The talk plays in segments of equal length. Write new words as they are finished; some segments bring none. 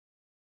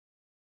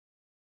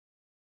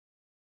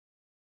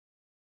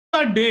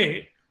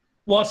Day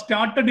was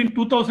started in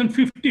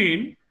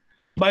 2015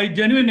 by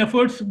genuine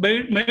efforts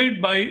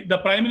made by the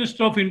Prime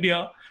Minister of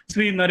India,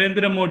 Sri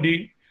Narendra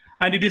Modi,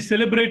 and it is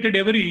celebrated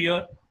every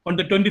year on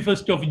the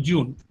 21st of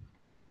June.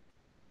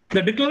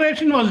 The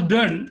declaration was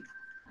done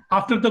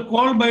after the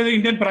call by the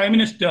Indian Prime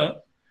Minister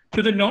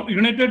to the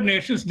United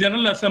Nations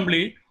General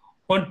Assembly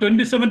on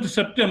 27th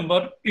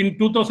September in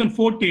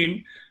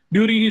 2014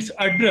 during his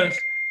address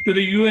to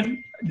the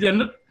UN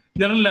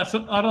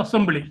General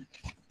Assembly.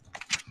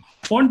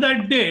 On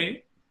that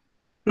day,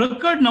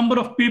 record number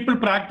of people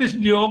practiced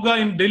yoga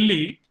in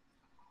Delhi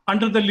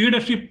under the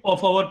leadership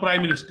of our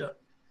Prime Minister.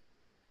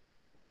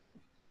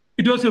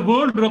 It was a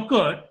world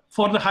record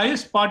for the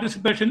highest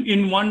participation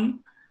in one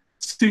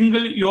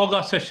single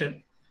yoga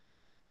session.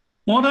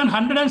 More than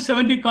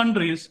 170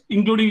 countries,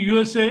 including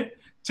USA,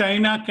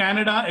 China,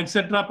 Canada,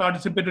 etc.,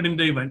 participated in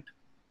the event.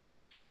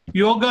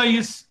 Yoga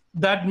is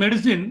that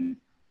medicine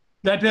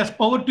that has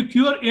power to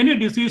cure any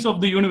disease of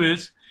the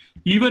universe,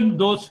 even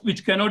those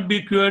which cannot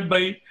be cured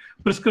by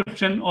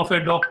prescription of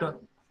a doctor.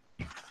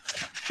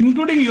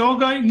 Including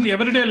yoga in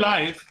everyday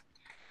life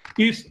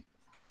is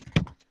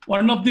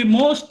one of the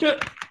most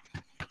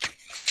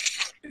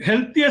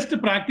healthiest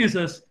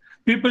practices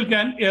people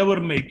can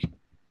ever make.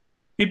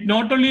 It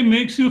not only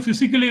makes you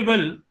physically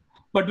well,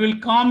 but will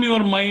calm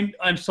your mind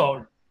and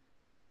soul.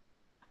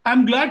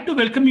 I'm glad to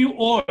welcome you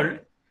all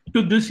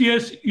to this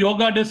year's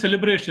Yoga Day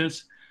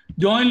celebrations,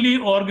 jointly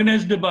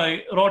organized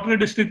by Rotary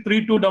District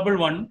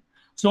 3211,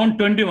 Zone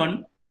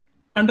 21,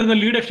 under the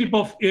leadership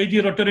of AG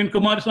Rotary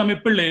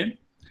Kumaraswamy Pillai,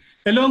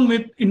 along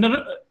with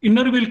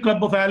Innerville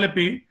Club of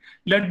Alappi,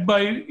 led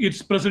by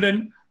its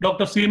president,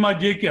 Dr. Seema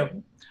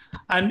Jacob,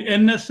 and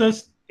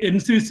NSS,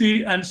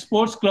 NCC, and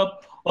Sports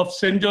Club of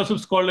St.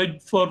 Joseph's College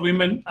for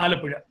Women,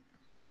 Alappuzha.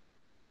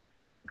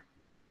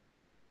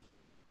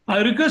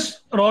 I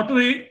request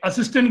Rotary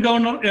Assistant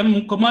Governor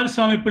M.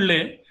 Kumaraswamy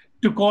Pillai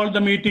to call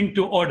the meeting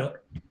to order.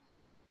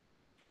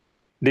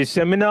 The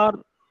seminar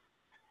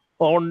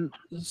on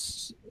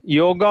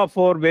yoga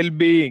for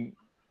well-being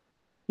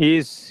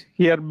is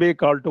hereby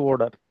called to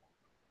order.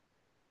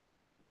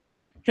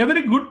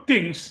 Every good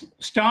thing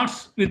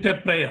starts with a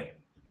prayer.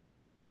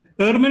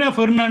 Ermina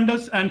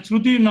Fernandez and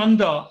Shruti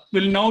Nanda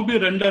will now be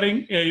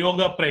rendering a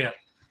yoga prayer.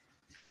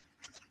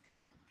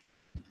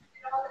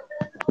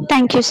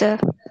 Thank you, sir.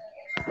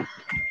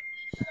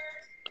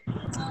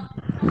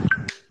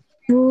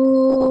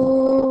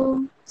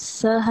 Om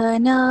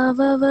Sahana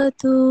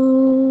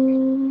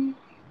Vavatu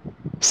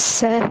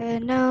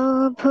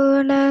Sahana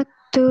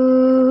Bhunaktu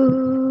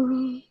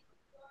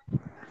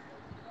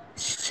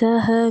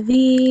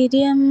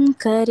Sahaviryam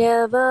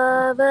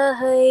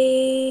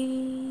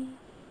Karavavahai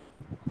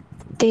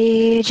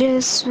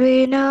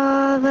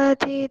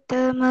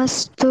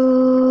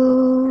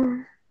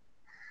Tejasvinavadhitamastu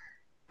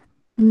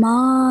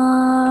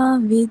Ma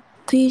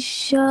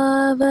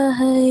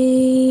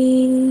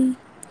Vidvishavahai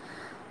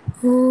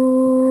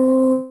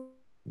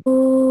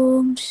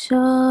Om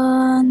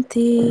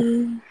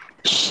Shanti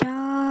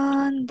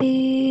Shanti.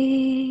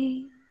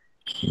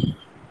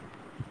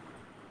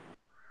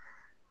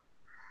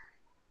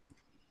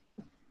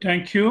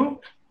 Thank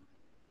you.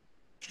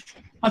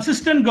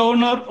 Assistant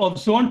Governor of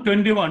Zone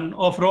 21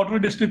 of Rotary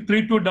District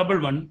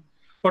 3211,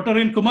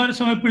 Rotary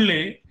Kumaraswamy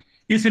Pillai,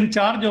 is in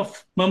charge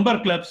of member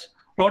clubs,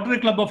 Rotary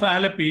Club of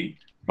Alappi,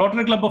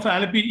 Rotary Club of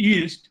Alappi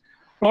East,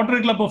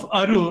 Rotary Club of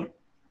Arur,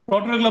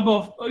 Rotary Club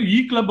of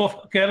E-Club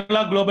of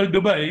Kerala Global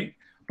Dubai,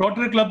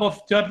 Rotary Club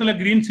of Charthala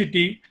Green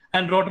City,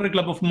 and Rotary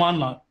Club of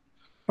Mannar.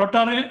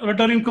 Rotary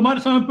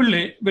Kumaraswamy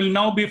Pillai will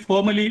now be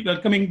formally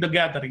welcoming the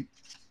gathering.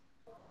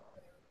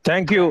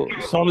 Thank you,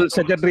 Zonal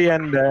Secretary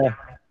and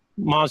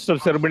Master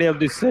of Ceremony of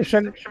this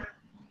session,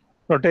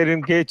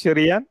 Rotarian K.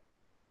 Cherian.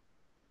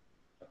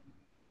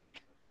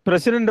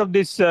 President of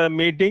this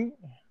meeting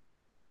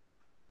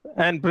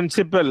and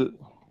Principal,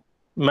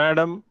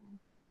 Madam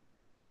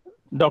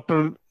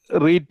Dr.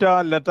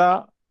 Rita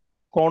Lata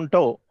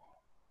Konto.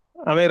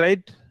 Am I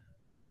right?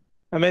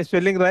 Am I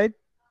spelling right?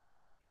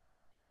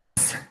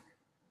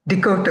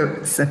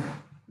 Dikoto, sir.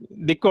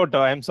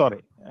 Dikoto, I'm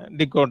sorry.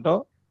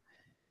 Dikoto.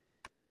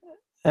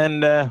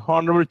 And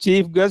Honorable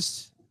Chief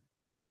Guest,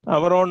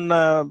 our own,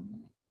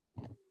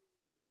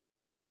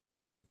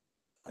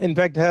 in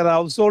fact, her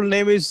household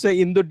name is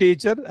Hindu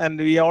teacher, and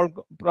we are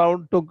all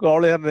proud to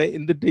call her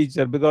Hindu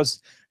teacher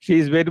because she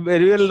is very,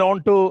 very well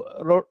known to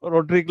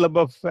Rotary Club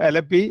of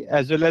Alappi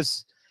as well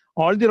as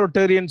all the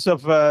Rotarians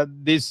of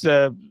this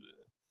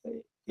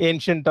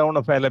ancient town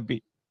of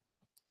Alappi.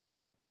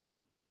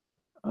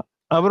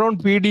 Our own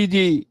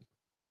PDG,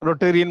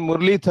 Rotarian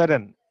Murli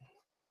Tharan,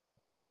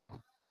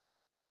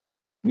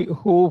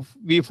 who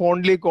we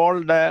fondly call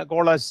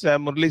as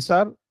Murli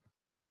sir,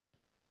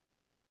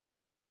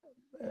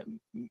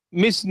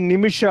 Miss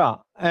Nimisha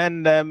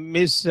and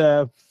Miss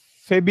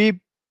Febi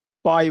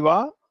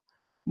Paiva,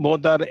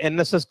 both are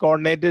NSS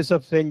coordinators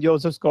of St.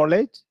 Joseph's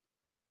College.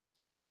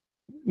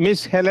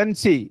 Miss Helen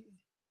C,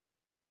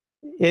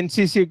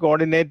 NCC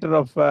coordinator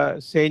of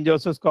St.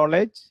 Joseph's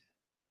College.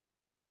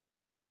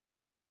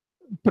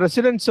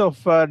 presidents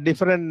of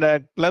different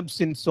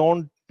clubs in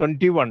Zone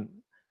 21,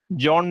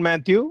 John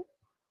Matthew,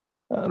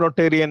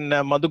 Rotarian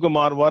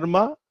Madhukumar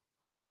Verma,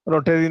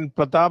 Rotarian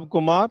Pratap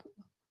Kumar,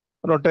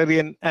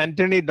 Rotarian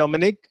Anthony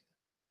Dominic,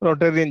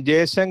 Rotarian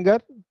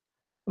Jayasankar,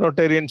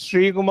 Rotarian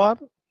Sri Kumar,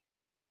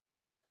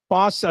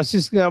 past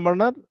Assistant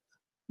Governor,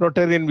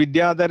 Rotarian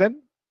Vidyadharan,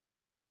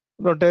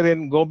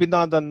 Rotarian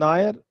Gopinathan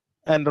Nair,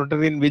 and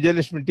Rotarian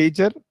Vijayalakshmi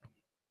teacher,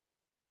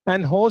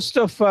 and host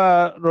of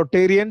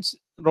Rotarians,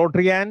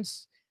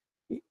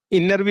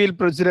 Innerwheel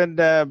President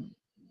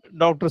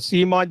Dr.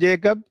 Seema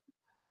Jacob,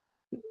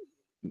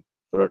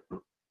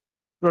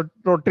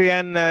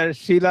 Rotarian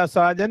Sheila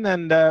Sajan,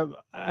 and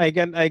I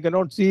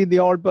cannot see the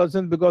all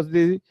persons because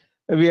we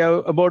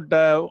have about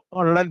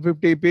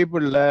 150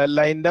 people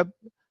lined up,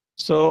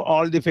 so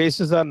all the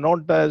faces are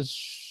not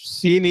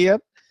seen here,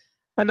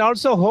 and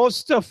also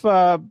host of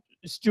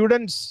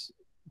students,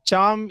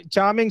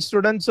 charming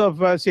students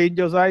of St.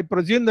 Joseph. I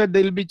presume that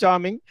they will be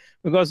charming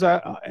because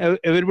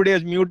everybody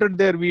has muted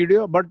their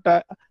video, but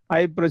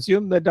I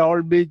presume that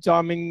all be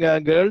charming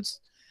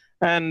girls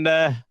and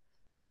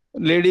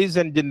ladies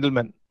and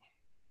gentlemen.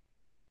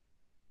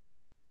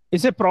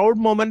 It's a proud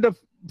moment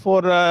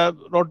for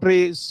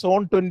Rotary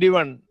Zone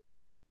 21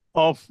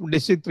 of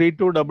District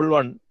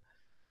 3211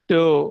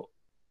 to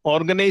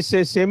organize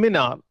a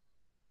seminar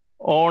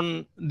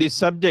on the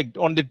subject,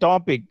 on the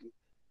topic,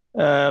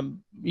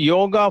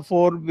 yoga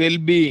for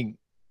well-being.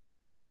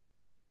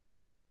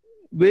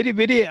 Very,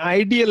 very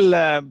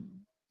ideal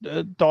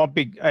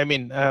topic. I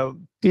mean,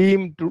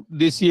 theme to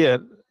this year,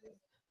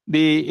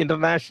 the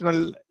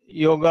International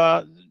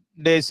Yoga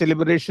Day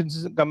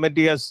Celebrations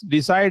Committee has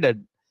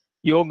decided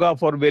yoga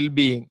for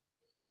well-being.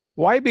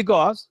 Why?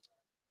 Because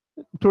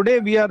today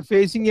we are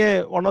facing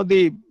one of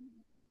the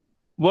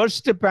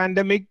worst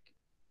pandemic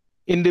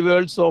in the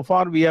world so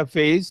far we have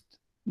faced,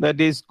 that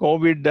is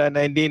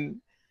COVID-19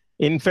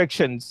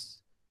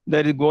 infections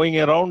that is going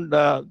around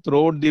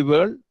throughout the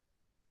world.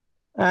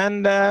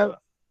 And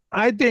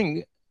I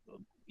think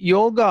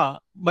yoga,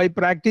 by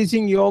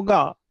practicing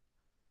yoga,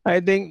 I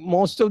think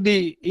most of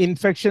the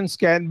infections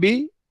can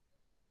be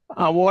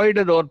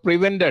avoided or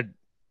prevented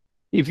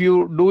if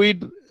you do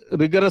it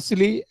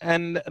rigorously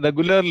and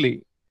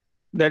regularly.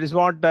 That is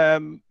what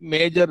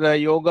major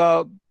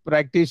yoga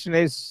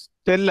practitioners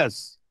tell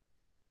us.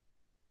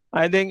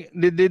 I think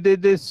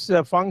this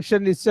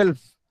function itself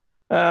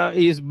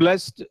is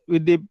blessed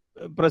with the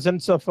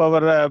presence of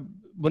our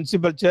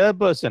municipal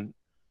chairperson,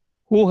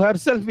 who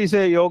herself is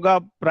a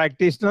yoga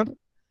practitioner.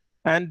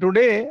 And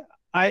today,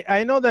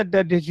 I know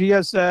that she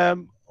has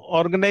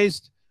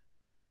organized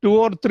 2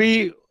 or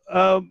 3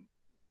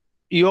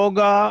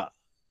 yoga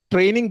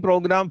training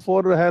program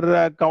for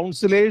her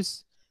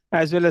counselors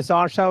as well as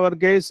ASHA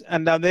workers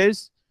and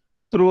others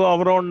through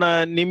our own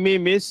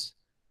NIMI Miss.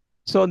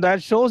 So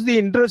that shows the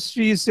interest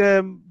she is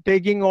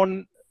taking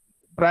on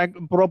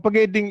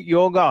propagating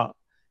yoga,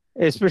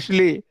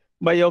 especially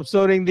by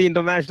observing the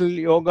International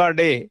Yoga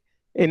Day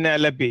in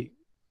Alappi.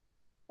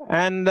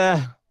 And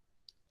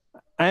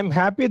I'm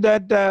happy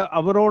that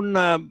our own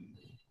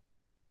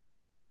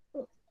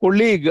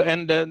colleague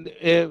and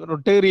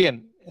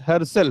Rotarian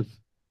herself,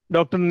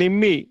 Dr.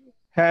 Nimmi,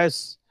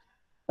 has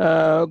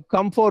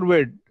come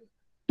forward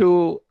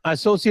to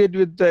associate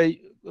with the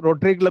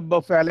Rotary Club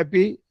of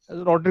Alappi,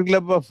 Rotary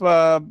Club of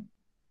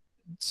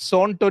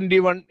Zone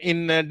 21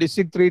 in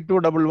District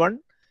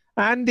 3211,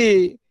 and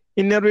the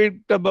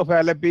Innerwheel Club of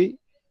Alappi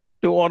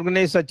to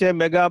organize such a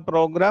mega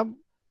program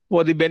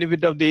for the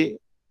benefit of the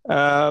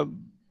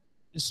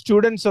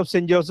students of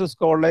St. Joseph's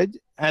College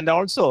and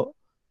also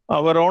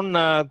our own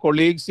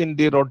colleagues in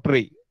the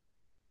Rotary.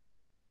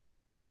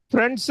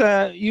 Friends,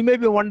 you may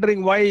be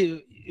wondering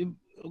why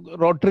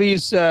Rotary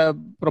is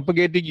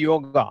propagating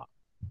yoga.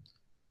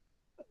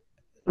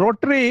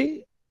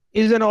 Rotary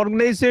is an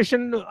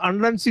organization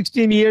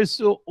 116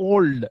 years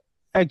old.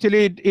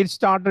 Actually, it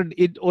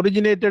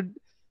originated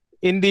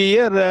in the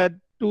year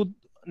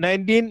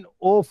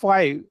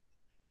 1905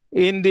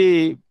 in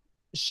the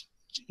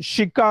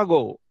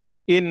Chicago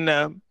in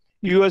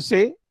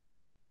USA.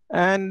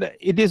 And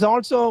it is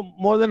also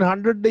more than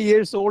 100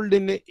 years old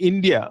in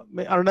India,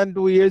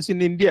 102 years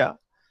in India.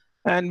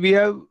 And we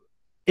have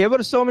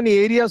ever so many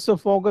areas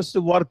of focus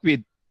to work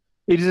with.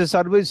 It is a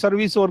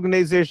service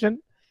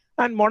organization.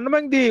 And one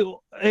among the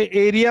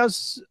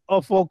areas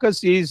of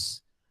focus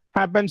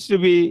happens to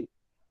be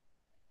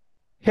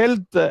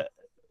health,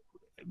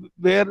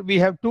 where we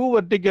have 2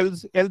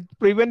 verticals, health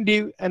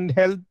preventive and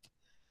health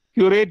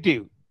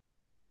curative.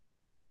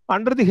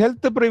 Under the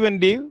health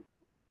preventive,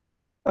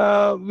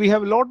 we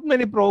have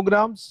many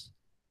programs,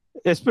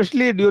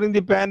 especially during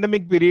the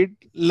pandemic period,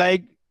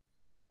 like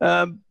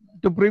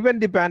to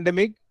prevent the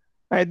pandemic.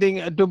 I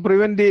think to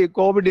prevent the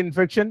COVID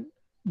infection,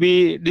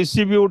 we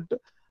distribute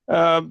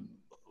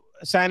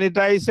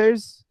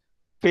sanitizers,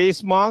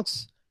 face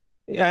masks,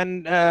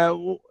 and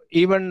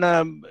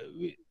even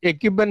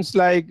equipments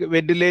like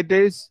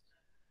ventilators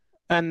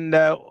and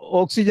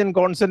oxygen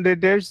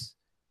concentrators,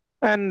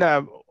 and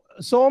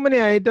so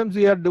many items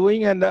we are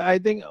doing. And I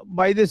think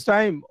by this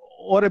time,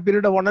 over a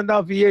period of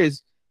 1.5 years,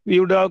 we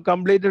would have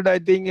completed, I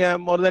think,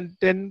 more than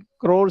 10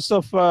 crores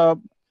of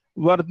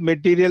worth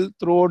material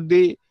throughout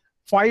the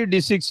 5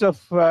 districts of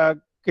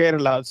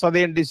Kerala,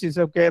 southern districts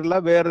of Kerala,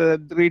 where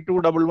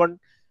 3211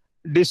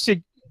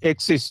 district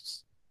exists.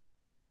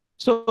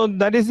 So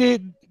that is the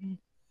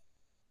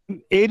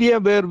area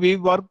where we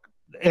work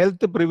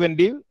health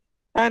preventive.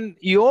 And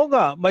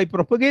yoga, by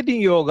propagating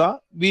yoga,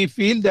 we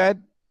feel that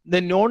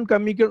the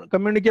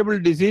non-communicable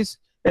disease,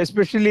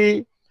 especially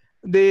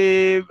the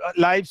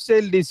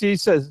lifestyle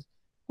diseases,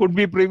 could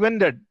be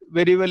prevented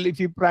very well if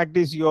you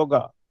practice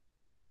yoga.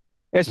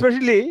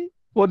 Especially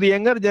for the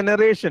younger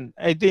generation,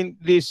 I think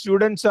the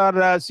students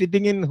are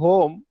sitting in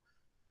home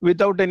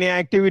without any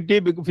activity,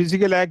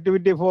 physical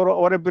activity for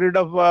over a period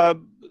of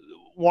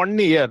 1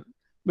 year,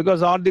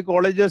 because all the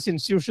colleges,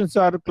 institutions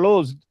are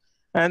closed,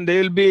 and they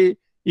will be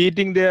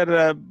eating their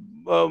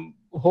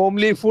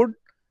homely food,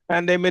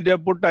 and they may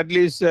have put at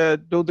least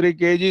 2-3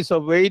 kgs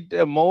of weight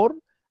more.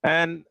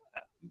 And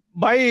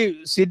by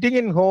sitting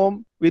in home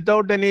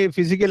without any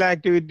physical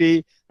activity,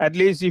 at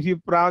least if you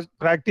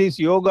practice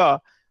yoga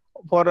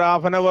for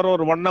half an hour or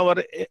 1 hour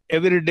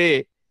every day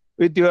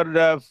with your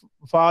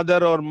father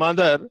or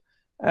mother,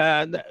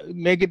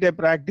 make it a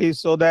practice,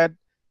 so that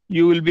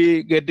you will be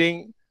getting,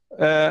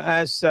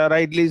 as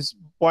rightly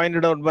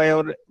pointed out by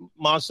our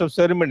master of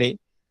ceremony,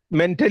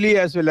 mentally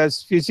as well as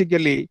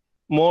physically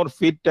more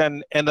fit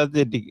and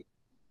energetic.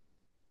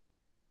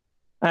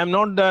 I am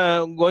not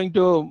going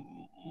to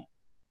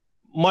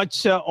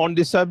much on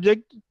this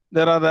subject.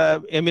 There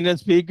are eminent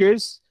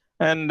speakers,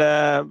 and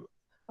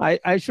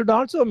I should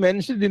also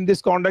mention in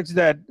this context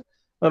that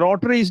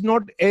Rotary is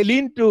not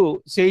alien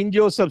to St.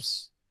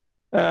 Joseph's.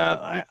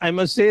 I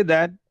must say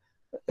that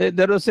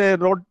there was a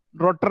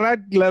Rotary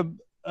club,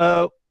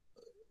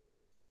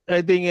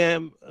 I think,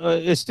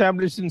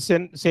 established in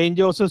St.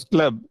 Joseph's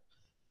Club,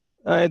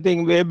 I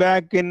think way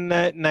back in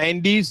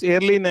 90s,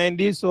 early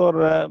 90s or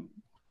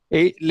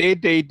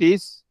late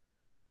 80s.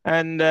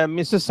 And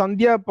Mrs.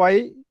 Sandhya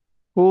Pai,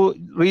 who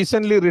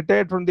recently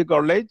retired from the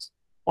college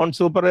on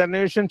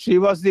superannuation, she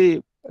was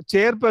the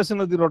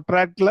chairperson of the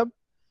Rotary Club.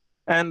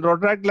 And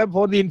Rotary Club,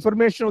 for the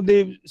information of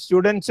the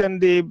students and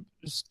the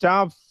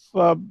staff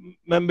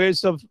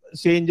members of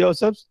St.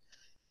 Joseph's,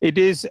 it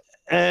is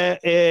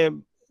a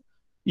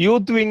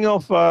youth wing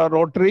of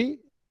Rotary,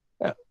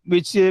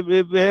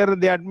 where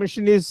the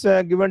admission is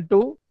given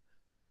to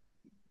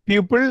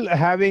people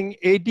having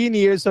 18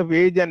 years of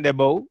age and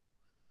above.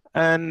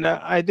 And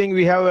I think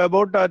we have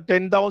about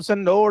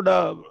 10,000 odd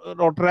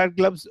Rotary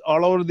clubs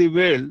all over the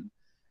world.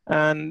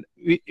 And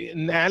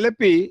in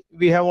Alappi,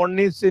 we have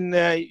only in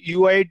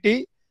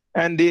UIT,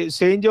 and the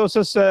St.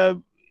 Joseph's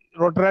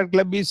Rotary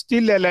Club is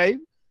still alive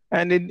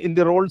and in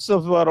the roles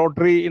of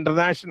Rotary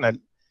International.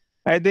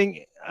 I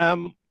think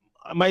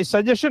my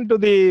suggestion to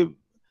the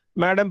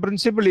Madam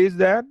Principal is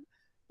that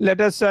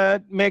let us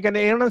make an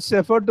earnest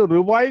effort to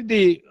revive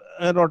the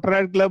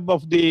Rotary Club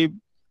of the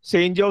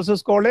St.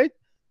 Joseph's College,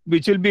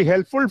 which will be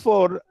helpful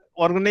for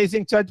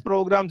organizing such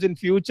programs in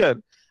future.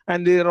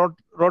 And the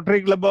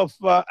Rotary Club of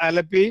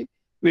Alappi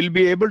will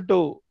be able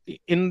to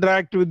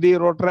interact with the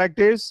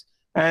Rotaractors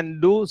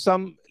and do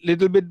some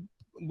little bit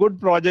good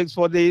projects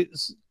for the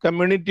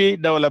community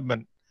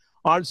development,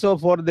 also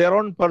for their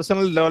own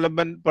personal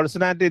development,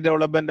 personality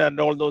development, and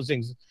all those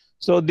things.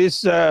 So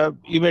this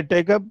you may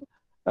take up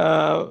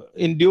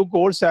in due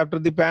course after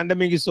the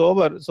pandemic is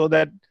over, so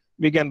that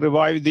we can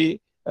revive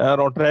the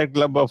Rotary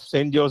Club of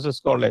St. Joseph's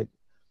College.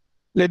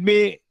 Let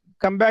me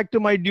come back to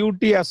my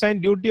duty,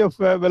 assigned duty of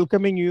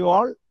welcoming you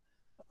all.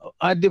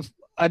 At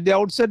the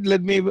outset,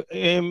 let me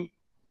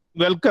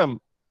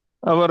welcome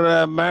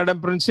our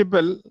Madam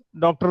Principal,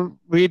 Dr.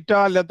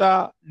 Rita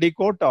Lata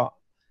Dikota.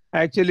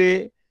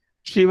 Actually,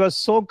 she was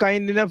so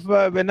kind enough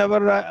whenever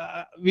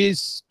we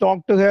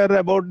talked to her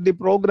about the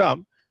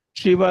program,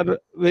 she was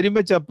very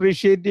much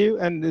appreciative,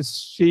 and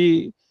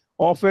she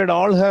offered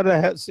all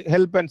her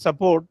help and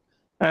support,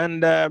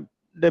 and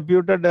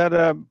deputed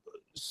her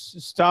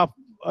staff,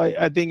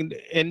 I think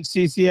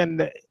NCC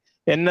and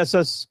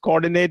NSS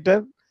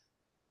coordinator,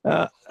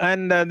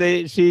 and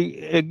she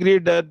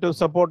agreed to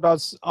support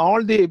us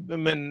all the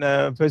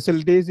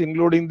facilities,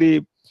 including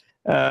the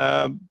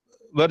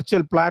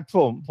virtual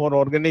platform for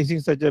organizing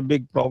such a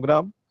big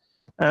program.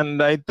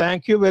 And I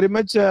thank you very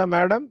much,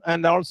 Madam,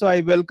 and also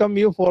I welcome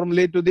you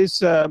formally to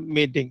this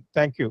meeting.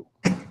 Thank you.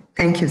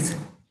 Thank you, sir.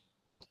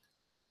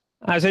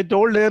 As I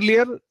told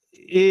earlier,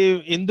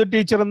 Hindu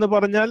teacher എന്ന്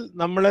പറഞ്ഞാൽ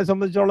നമ്മളെ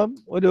സംബന്ധിച്ചോളം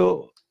ഒരു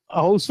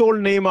house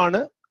hold നെയിമാണ്.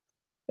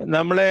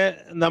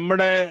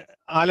 നമ്മുടെ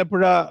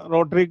Alappuzha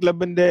rotary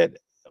ക്ലബിന്റെ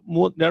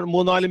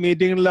 3-4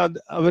 മീറ്റിങ്ങുകളിൽ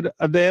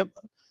അദ്ദേഹം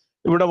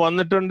ഇവിടെ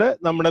വന്നിട്ടുണ്ട്,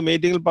 നമ്മുടെ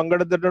മീറ്റിങ്ങിൽ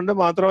പങ്കെടുത്തിട്ടുണ്ട്.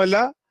 മാത്രമല്ല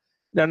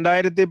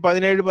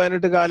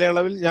 2017-18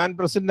 കാലയളവിൽ ഞാൻ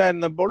പ്രസിഡന്റ്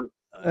ആയിരുന്നപ്പോൾ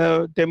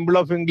ടെമ്പിൾ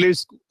ഓഫ്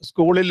ഇംഗ്ലീഷ്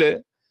സ്കൂളിൽ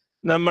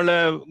നമ്മൾ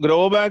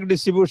ഗ്രോ ബാഗ്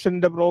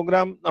ഡിസ്ട്രിബ്യൂഷന്റെ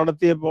പ്രോഗ്രാം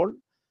നടത്തിയപ്പോൾ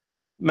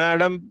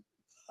മാഡം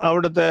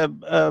അവിടുത്തെ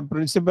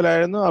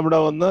പ്രിൻസിപ്പലായിരുന്നു. അവിടെ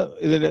വന്ന്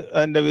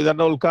അതിന്റെ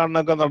വിതരണ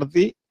ഉദ്ഘാടനമൊക്കെ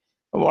നടത്തി.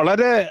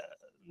 വളരെ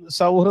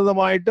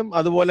സൗഹൃദമായിട്ടും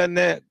അതുപോലെ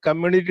തന്നെ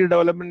കമ്മ്യൂണിറ്റി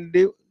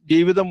ഡെവലപ്മെന്റ്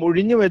ജീവിതം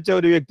ഒഴിഞ്ഞു വെച്ച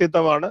ഒരു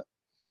വ്യക്തിത്വമാണ്.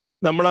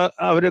 നമ്മൾ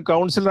അവർ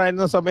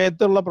കൗൺസിലറായിരുന്ന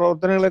സമയത്തുള്ള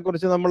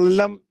പ്രവർത്തനങ്ങളെക്കുറിച്ച്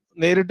നമ്മളെല്ലാം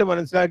നേരിട്ട്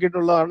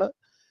മനസ്സിലാക്കിയിട്ടുള്ളതാണ്.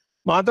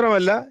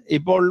 മാത്രമല്ല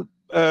ഇപ്പോൾ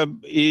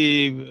ഈ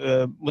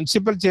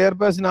മുനിസിപ്പൽ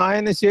ചെയർപേഴ്സൺ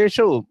ആയതിനു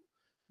ശേഷവും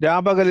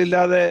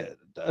രാപകലില്ലാതെ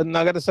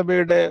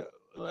നഗരസഭയുടെ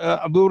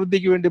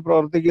അഭിവൃദ്ധിക്ക് വേണ്ടി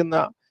പ്രവർത്തിക്കുന്ന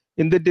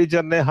ഇന്ദു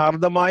ടീച്ചറിനെ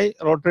ഹാർദമായി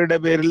റോട്ടറിയുടെ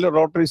പേരിൽ,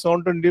 റോട്ടറി സോൺ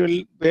 21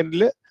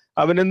 പേരിൽ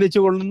അഭിനന്ദിച്ചു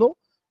കൊള്ളുന്നു.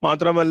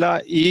 മാത്രമല്ല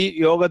ഈ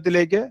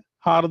യോഗത്തിലേക്ക്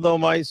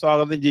ഹാർദവമായി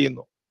സ്വാഗതം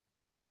ചെയ്യുന്നു.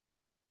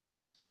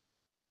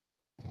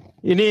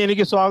 ഇനി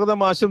എനിക്ക് സ്വാഗതം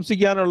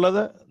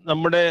ആശംസിക്കാനുള്ളത്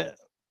നമ്മുടെ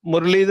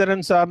മുരളീധരൻ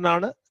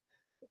സാറിനാണ്.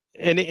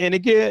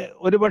 എനിക്ക്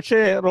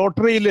ഒരുപക്ഷെ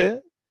റോട്ടറിയിൽ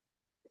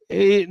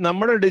ഈ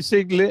നമ്മുടെ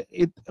ഡിസ്ട്രിക്റ്റിൽ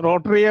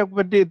റോട്ടറിയെ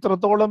പറ്റി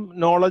ഇത്രത്തോളം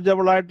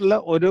നോളജബിൾ ആയിട്ടുള്ള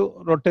ഒരു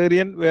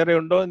റൊട്ടേറിയൻ വേറെ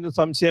ഉണ്ടോ എന്ന്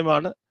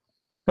സംശയമാണ്.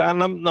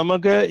 കാരണം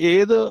നമുക്ക്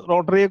ഏത്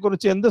റോട്ടറിയെ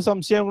കുറിച്ച് എന്ത്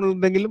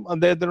സംശയങ്ങളുണ്ടെങ്കിലും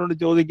അദ്ദേഹത്തിനോട്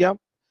ചോദിക്കാം.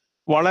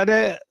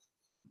 വളരെ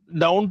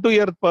down to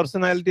earth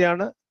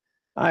പേഴ്സണാലിറ്റിയാണ്.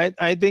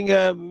 I think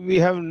we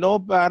have no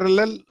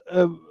parallel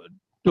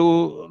to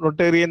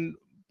Rotarian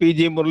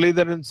PG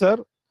Muralidharan sir,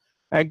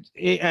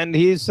 and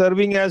he is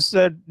serving as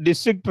a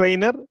district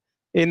trainer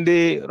in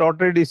the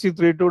Rotary District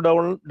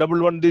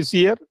 3211 this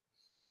year,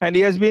 and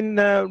he has been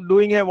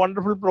doing a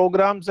wonderful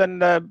programs and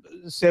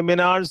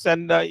seminars,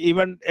 and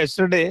even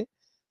yesterday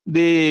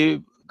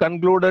the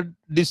concluded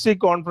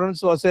district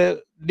conference was a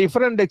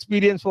different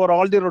experience for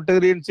all the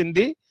Rotarians in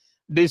the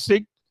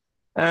district,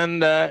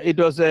 and it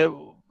was a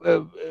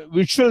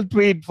visual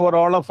treat for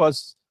all of us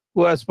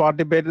who has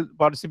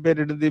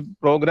participated in the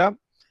program.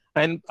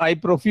 And I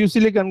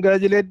profusely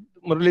congratulate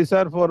Murali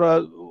sir for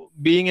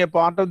being a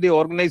part of the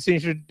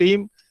organization team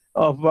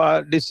of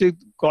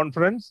district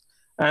conference,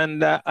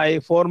 and I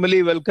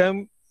formally welcome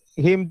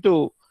him to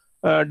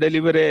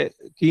deliver a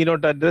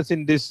keynote address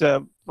in this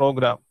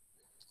program.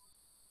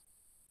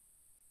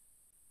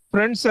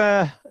 Friends,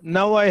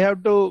 now I have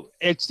to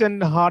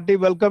extend hearty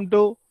welcome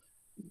to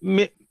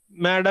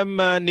Madam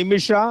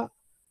Nimisha,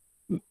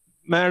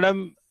 Madam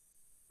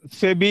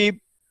Febi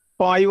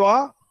Paiva,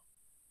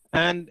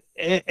 and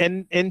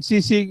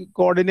NCC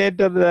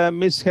coordinator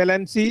Miss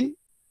Helen C.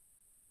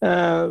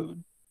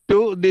 To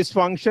this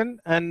function,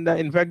 and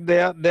in fact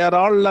they are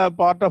all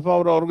part of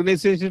our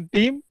organization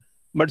team,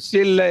 but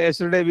still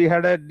yesterday we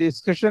had a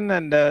discussion,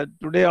 and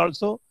today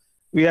also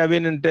we have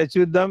been in touch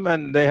with them,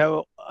 and they have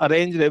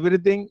arranged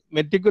everything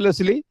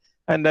meticulously,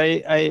 and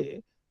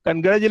I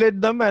congratulate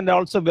them and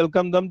also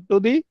welcome them to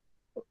the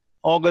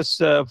August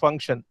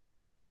function.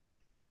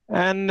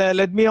 And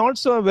let me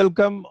also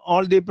welcome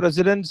all the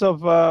presidents of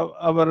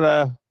our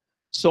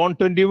Zone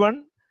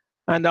 21,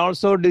 and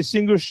also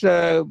distinguished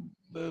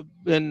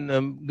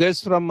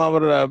guests from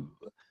our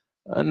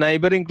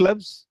neighboring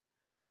clubs,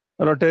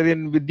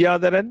 Rotarian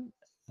Vidyadharan,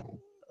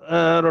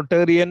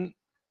 Rotarian,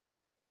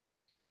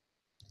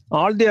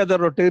 all the other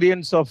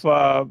Rotarians of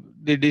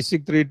the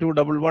District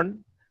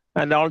 3211,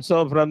 and also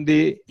from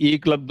the E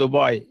Club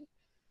Dubai.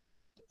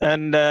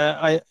 And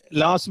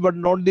last but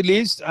not the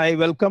least, I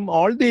welcome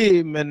all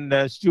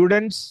the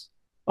students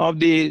of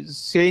the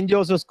St.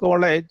 Joseph's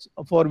College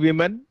for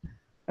Women,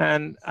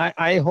 and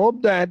I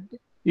hope that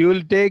you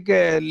will take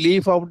a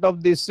leaf out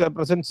of this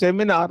present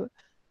seminar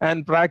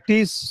and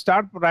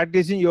start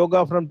practicing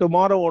yoga from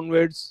tomorrow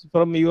onwards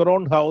from your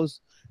own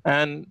house,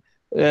 and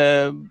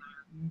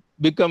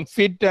become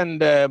fit, and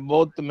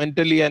both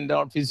mentally and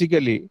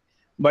physically.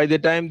 By the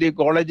time the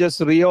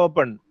colleges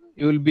reopen,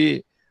 you will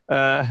be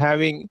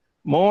having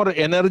more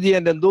energy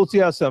and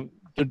enthusiasm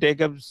to take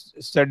up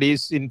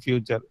studies in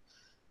future.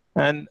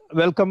 And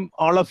welcome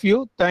all of you.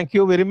 Thank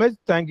you very much.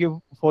 Thank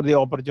you for the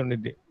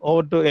opportunity.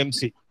 Over to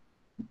MC.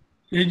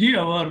 AG,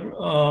 our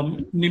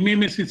Nimi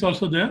Miss is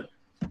also there.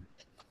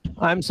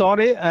 I'm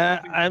sorry.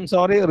 I'm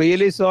sorry.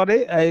 Really sorry.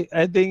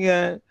 I think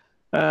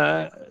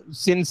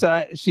since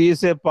she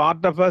is a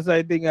part of us,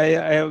 I think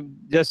I have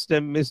just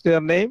missed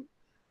her name.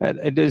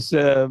 It is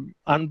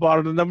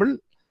unpardonable.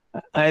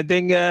 I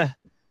think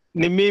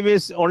Nimi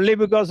Miss, only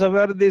because of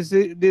her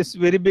this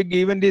very big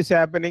event is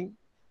happening.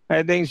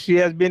 I think she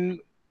has been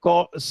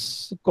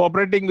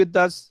cooperating with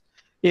us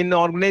in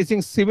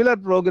organizing similar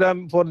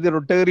program for the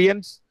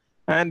Rotarians.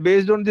 And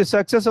based on the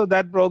success of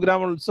that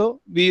program also,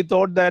 we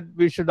thought that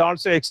we should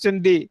also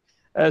extend the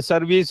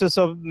services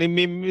of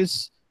Nimi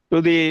Miss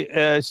to the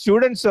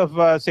students of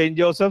St.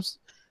 Joseph's.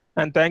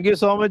 And thank you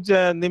so much,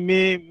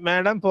 Nimi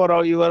Madam,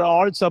 for your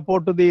all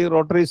support to the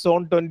Rotary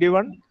Zone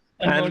 21.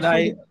 And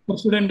also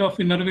president of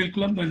Innerville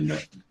Club and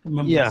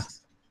members. Yeah,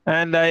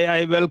 and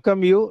I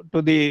welcome you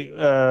to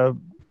the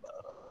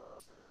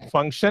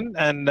function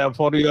and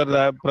for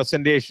your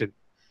presentation.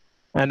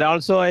 And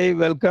also I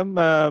welcome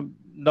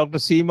Dr.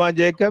 Seema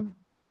Jacob,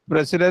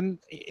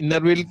 President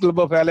Innerville Club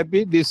of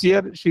Alappuzha. This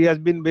year she has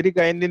been very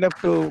kind enough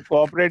to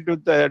cooperate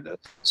with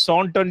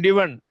Zone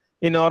 21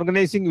 in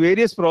organizing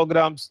various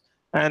programs.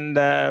 And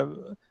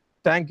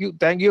thank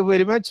you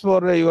very much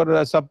for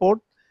your support.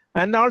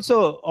 And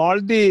also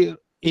all the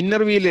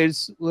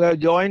Innervillers who have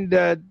joined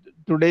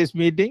today's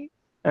meeting,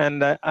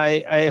 and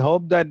I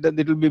hope that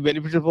it will be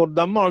beneficial for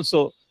them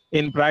also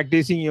in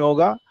practicing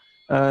yoga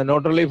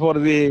not only for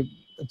the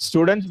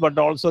students, but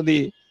also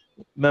the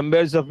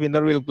members of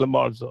Inner Wheel Club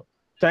also.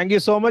 Thank you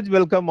so much.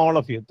 Welcome all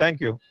of you. Thank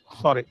you.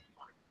 Sorry.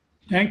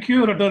 Thank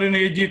you, Rotarian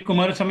A.G.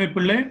 Kumarasamy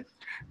Pillai.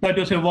 That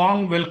was a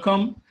warm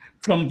welcome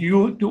from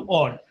you to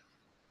all.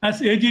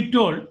 As A.G.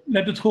 told,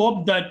 let us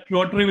hope that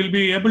Rotary will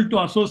be able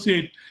to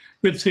associate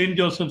with St.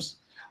 Joseph's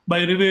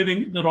by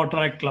reviving the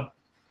Rotary Club.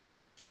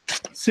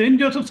 St.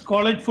 Joseph's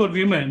College for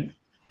Women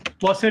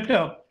was set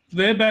up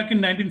way back in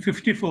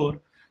 1954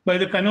 by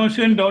the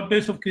Canossian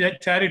Daughters of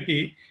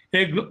Charity,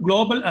 a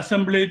global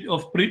assemblage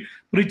of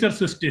preacher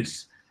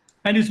sisters,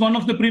 and is one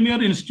of the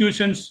premier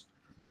institutions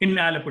in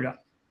Alappuzha.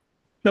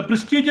 The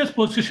prestigious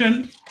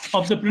position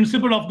of the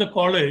principal of the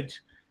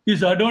college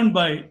is adorned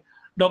by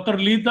Dr.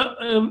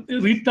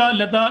 Rita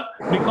Leda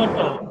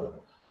Ricotto,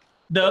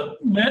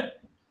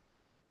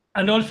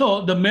 and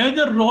also the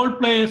major role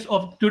players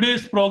of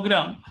today's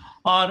program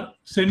are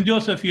St.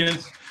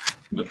 Joseph's,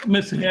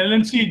 Ms.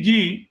 Helen C.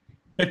 G.,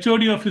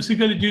 HOD of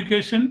Physical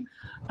Education,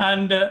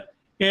 and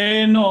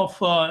AN of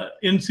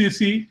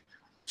NCC,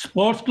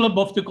 Sports Club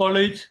of the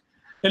college,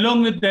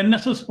 along with the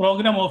NSS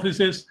program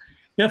officers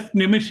F.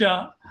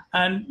 Nimisha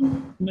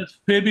and Ms.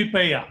 Fabi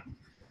Paya.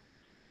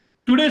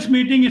 Today's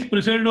meeting is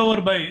presided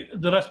over by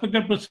the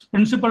respected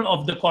principal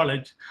of the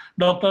college,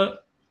 Dr.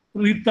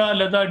 Rita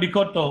Leda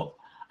Ricotto,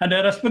 and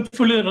I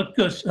respectfully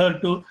request her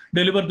to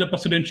deliver the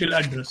presidential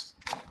address.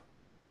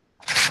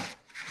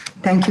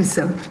 Thank you,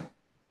 sir.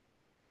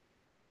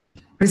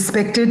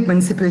 Respected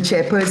Municipal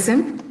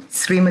Chairperson,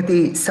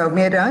 Srimati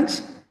Soumya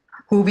Raj,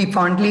 who we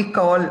fondly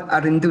call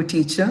our Hindu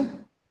teacher,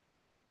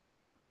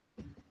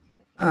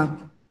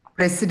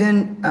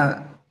 President,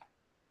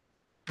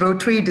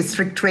 Rotary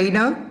District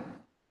Trainer,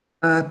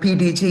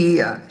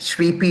 PDG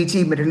Shri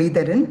PG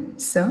Muralidharan,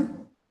 sir,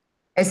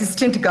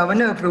 Assistant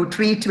Governor of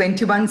Rotary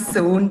 21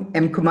 Zone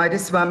M.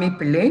 Kumaraswamy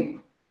Pillai,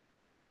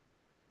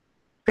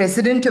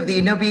 President of the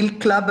Inner Wheel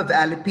Club of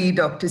Alappuzha,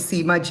 Dr.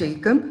 Seema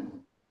Jacob,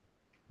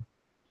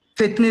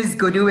 Fitness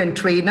Guru and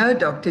Trainer,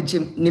 Dr.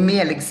 Nimi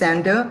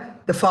Alexander,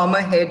 the former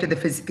head of the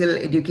Physical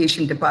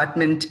Education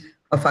Department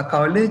of our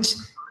college,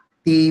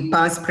 the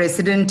past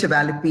president of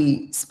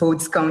Alappuzha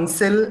Sports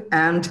Council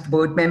and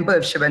board member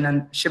of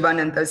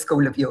Shivananda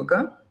School of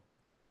Yoga,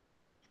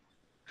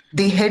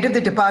 the head of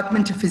the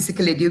Department of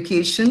Physical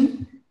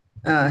Education,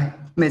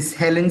 Ms.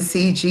 Helen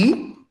C.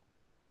 G.,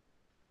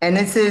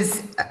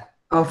 NSS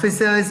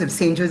officers of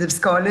St. Joseph's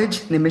College,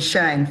 Nimisha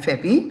and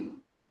Febi,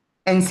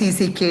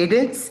 NCC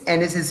cadets,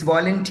 NSS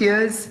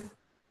volunteers,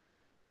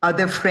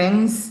 other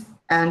friends,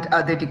 and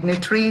other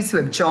dignitaries who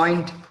have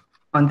joined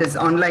on this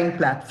online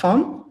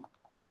platform.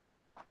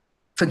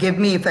 Forgive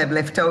me if I've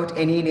left out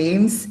any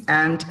names,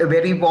 and a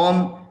very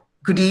warm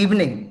good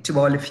evening to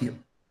all of you.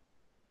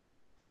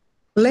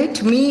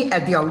 Let me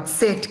at the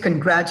outset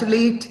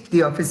congratulate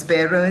the office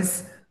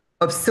bearers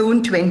of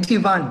Zone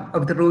 21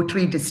 of the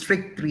Rotary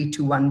District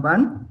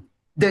 3211,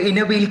 the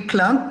Inner Wheel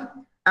Club,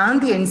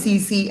 and the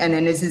NCC and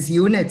NSS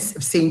units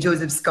of St.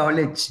 Joseph's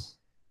College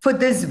for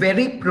this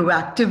very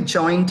proactive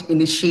joint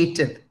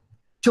initiative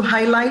to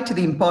highlight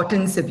the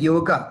importance of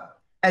yoga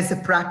as a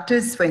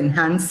practice for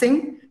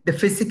enhancing the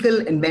physical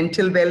and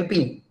mental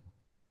well-being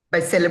by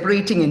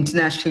celebrating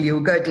International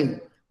Yoga Day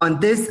on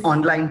this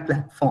online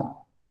platform.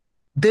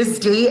 This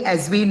day,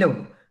 as we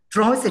know,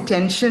 draws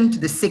attention to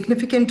the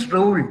significant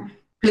role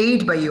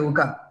played by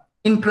yoga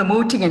in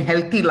promoting a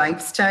healthy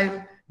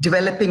lifestyle,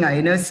 developing our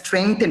inner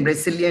strength and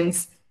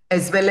resilience,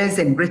 as well as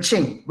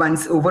enriching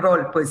one's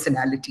overall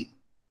personality.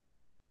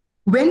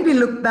 When we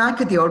look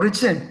back at the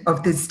origin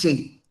of this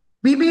day,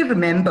 we may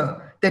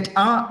remember that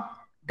our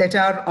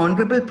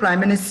Honorable Prime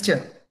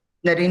Minister,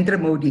 Narendra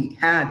Modi,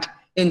 had,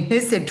 in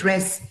his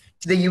address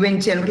to the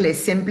UN General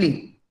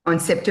Assembly on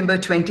September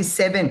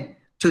 27,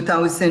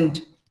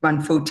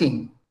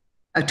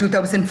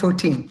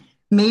 2014,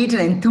 made an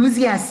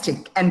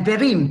enthusiastic and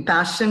very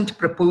impassioned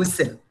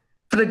proposal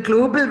for a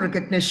global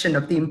recognition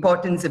of the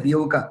importance of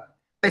yoga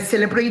by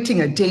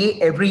celebrating a day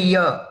every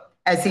year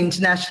as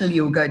International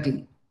Yoga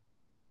Day.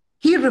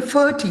 He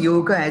referred to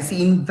yoga as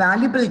the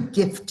invaluable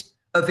gift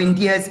of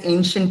India's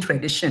ancient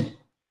tradition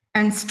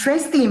and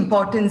stressed the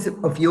importance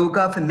of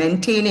yoga for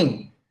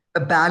maintaining a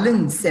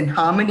balance and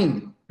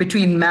harmony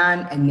between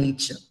man and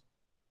nature.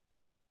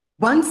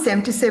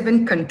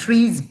 177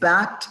 countries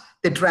backed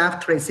the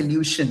draft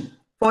resolution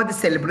for the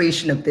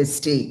celebration of this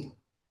day,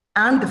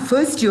 and the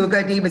first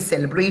Yoga Day was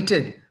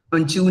celebrated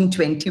on June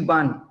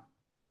 21,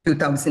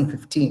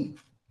 2015.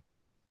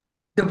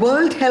 The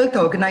World Health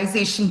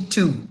Organization,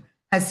 too,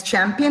 has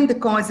championed the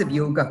cause of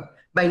yoga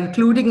by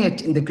including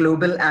it in the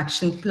Global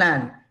Action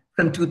Plan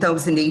from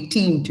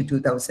 2018 to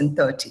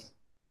 2030.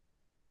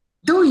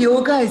 Though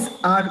yoga is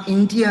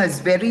India's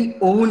very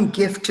own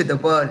gift to the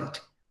world,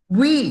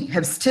 we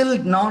have still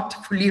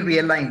not fully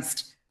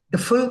realized the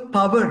full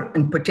power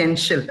and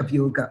potential of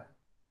yoga.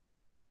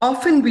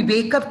 Often we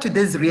wake up to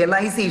this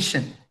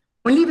realization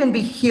only when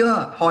we hear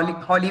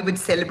Hollywood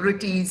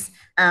celebrities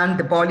and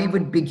the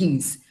Bollywood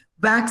biggies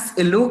wax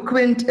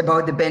eloquent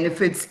about the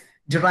benefits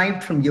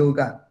derived from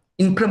yoga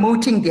in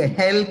promoting their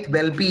health,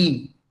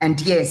 well-being, and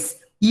yes,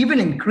 even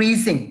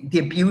increasing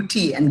their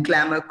beauty and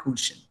glamour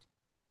quotient.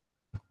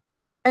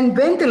 And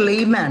when the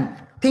layman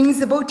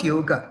thinks about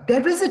yoga,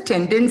 there is a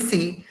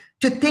tendency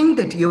to think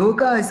that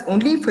yoga is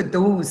only for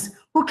those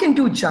who can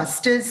do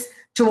justice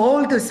to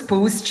all those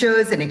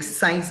postures and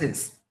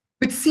exercises,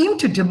 which seem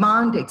to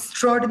demand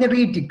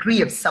extraordinary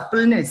degree of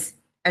suppleness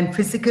and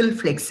physical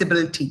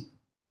flexibility,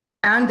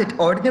 and that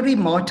ordinary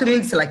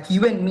mortals like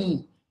you and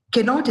me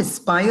cannot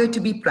aspire to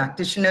be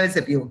practitioners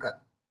of yoga.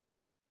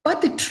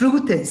 But the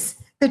truth is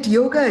that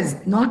yoga is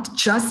not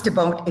just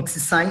about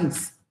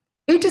exercise.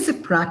 It is a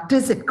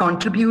practice that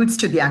contributes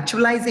to the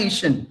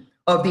actualization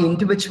of the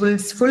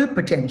individual's full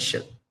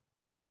potential.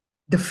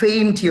 The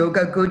famed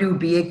yoga guru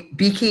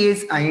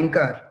B.K.S.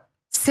 Iyengar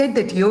said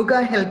that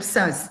yoga helps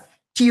us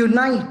to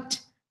unite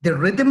the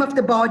rhythm of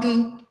the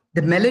body,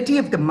 the melody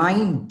of the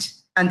mind,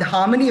 and the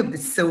harmony of the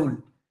soul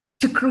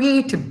to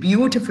create a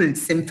beautiful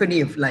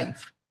symphony of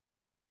life.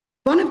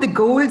 One of the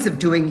goals of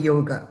doing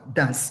yoga,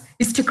 thus,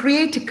 is to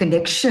create a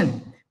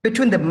connection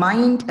between the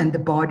mind and the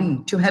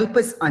body to help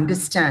us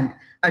understand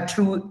our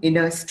true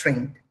inner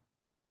strength.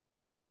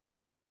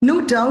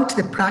 No doubt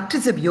the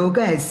practice of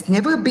yoga has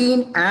never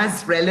been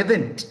as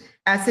relevant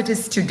as it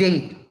is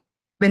today,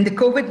 when the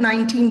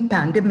COVID-19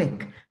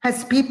 pandemic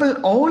has people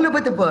all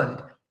over the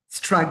world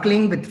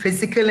struggling with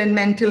physical and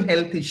mental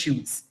health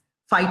issues,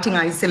 fighting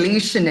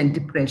isolation and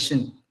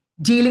depression,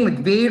 dealing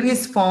with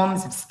various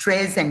forms of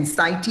stress,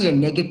 anxiety,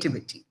 and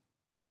negativity.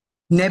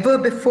 Never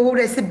before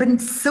has it been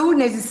so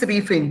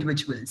necessary for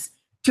individuals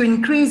to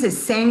increase a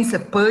sense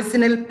of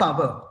personal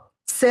power,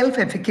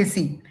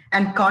 self-efficacy,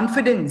 and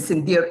confidence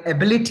in their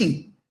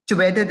ability to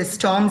weather the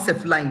storms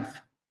of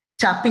life,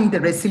 tapping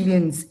the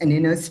resilience and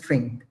inner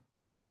strength.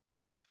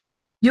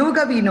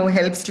 Yoga, we know,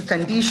 helps to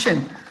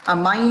condition our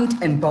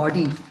mind and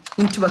body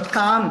into a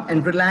calm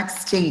and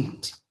relaxed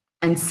state.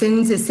 And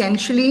since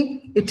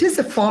essentially it is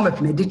a form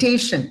of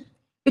meditation,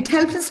 it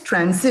helps us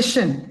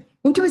transition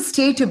into a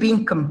state of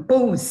being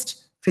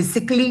composed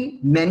physically,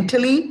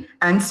 mentally,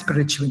 and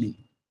spiritually.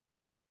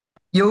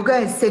 Yoga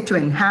is said to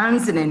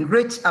enhance and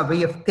enrich our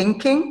way of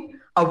thinking,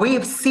 our way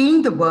of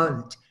seeing the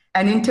world,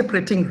 and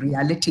interpreting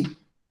reality.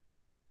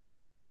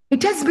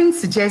 It has been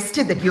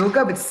suggested that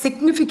yoga would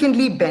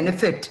significantly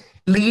benefit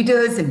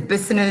leaders in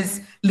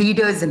business,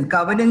 leaders in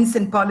governance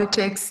and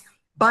politics,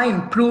 by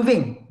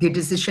improving their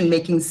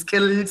decision-making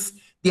skills,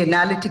 the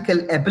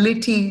analytical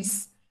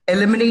abilities,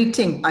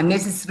 eliminating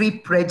unnecessary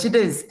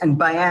prejudice and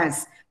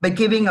bias by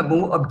giving a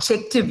more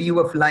objective view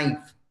of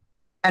life,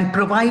 and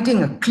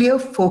providing a clear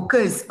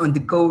focus on the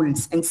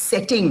goals and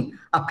setting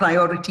our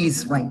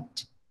priorities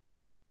right.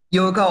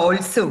 Yoga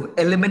also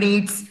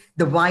eliminates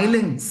the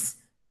violence,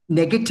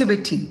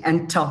 negativity,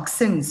 and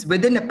toxins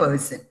within a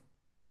person.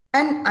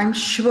 And I'm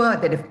sure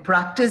that if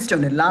practiced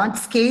on a large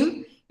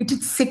scale, it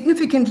would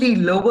significantly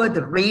lower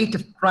the rate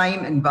of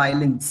crime and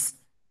violence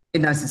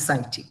in our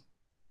society.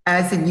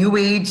 As a New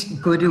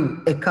Age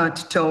guru,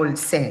 Eckhart Tolle,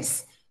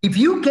 says, if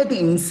you get the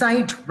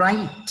inside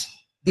right,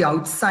 the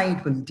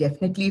outside will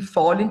definitely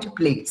fall into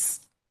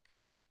place.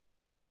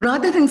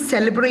 Rather than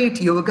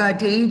celebrate Yoga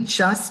Day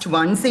just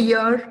once a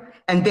year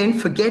and then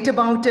forget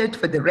about it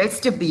for the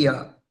rest of the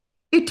year,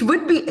 it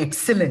would be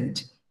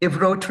excellent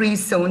if Rotary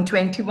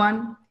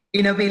Zone21,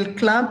 Innovale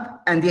Club,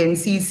 and the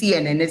NCC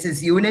and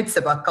NSS units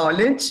of our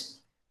college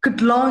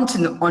could launch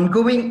an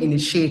ongoing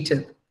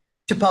initiative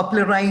to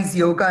popularize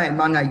yoga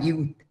among our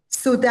youth,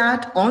 so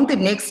that on the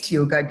next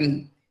Yoga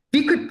Day,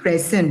 we could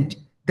present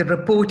the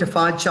report of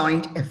our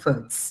joint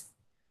efforts.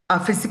 Our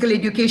physical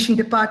education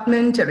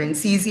department, our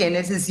NCC and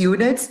NSS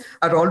units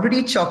are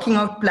already chalking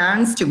out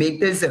plans to make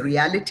this a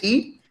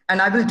reality,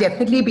 and I will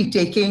definitely be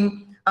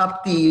taking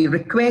up the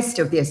request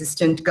of the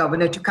Assistant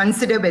Governor to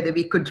consider whether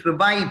we could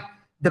revive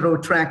the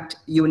Rotaract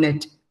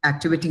unit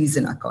activities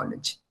in our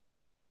college.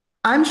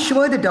 I'm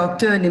sure that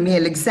Dr. Nimi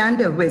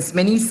Alexander, who has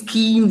many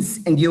schemes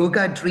and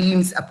yoga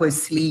dreams up her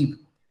sleeve,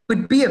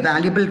 would be a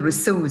valuable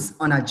resource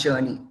on our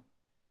journey.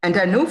 And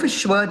I know for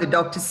sure that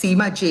Dr.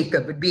 Seema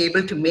Jacob would be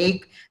able to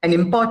make an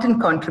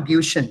important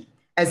contribution,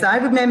 as I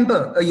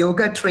remember a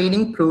yoga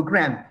training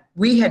program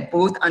we had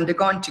both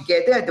undergone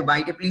together at the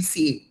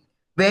YWCA,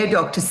 where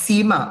Dr.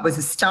 Seema was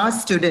a star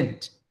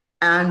student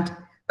and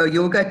a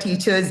yoga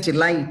teacher's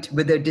delight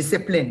with her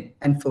discipline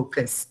and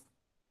focus.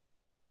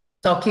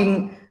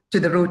 Talking to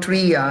the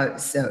Rotary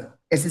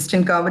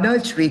Assistant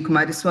Governor, Shri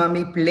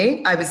Kumaraswamy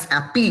Pillai, I was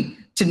happy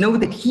to know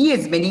that he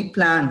has many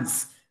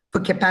plans for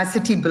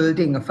capacity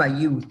building of our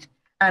youth.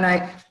 And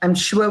I'm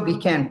sure we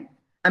can,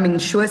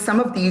 sure some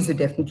of these will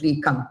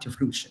definitely come to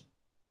fruition.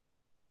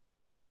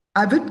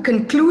 I would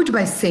conclude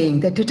by saying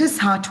that it is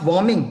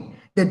heartwarming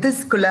that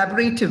this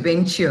collaborative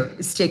venture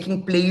is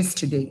taking place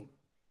today.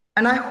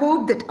 And I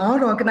hope that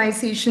our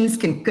organizations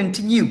can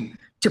continue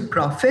to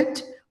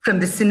profit from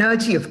the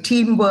synergy of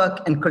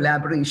teamwork and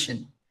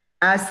collaboration.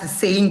 As the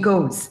saying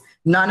goes,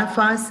 none of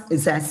us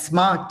is as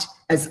smart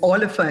as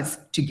all of us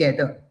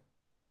together.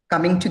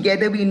 Coming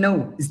together, we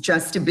know, is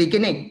just a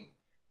beginning.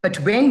 But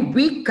when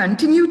we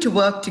continue to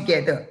work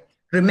together,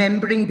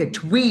 remembering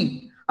that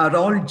we are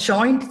all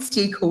joint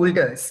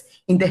stakeholders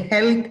in the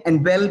health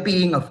and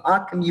well-being of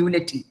our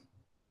community,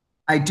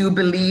 I do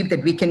believe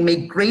that we can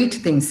make great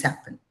things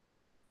happen.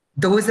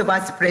 Those of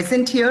us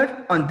present here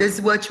on this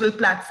virtual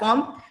platform,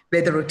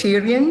 whether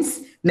Rotarians,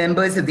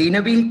 members of the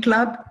Inner Wheel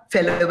Club,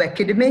 fellow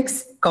academics,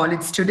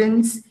 college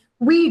students,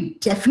 we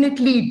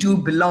definitely do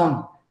belong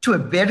to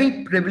a very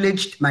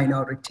privileged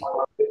minority.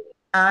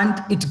 And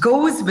it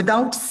goes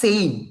without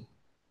saying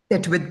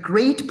that with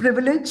great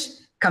privilege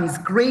comes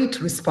great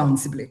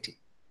responsibility.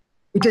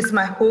 It is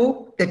my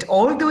hope that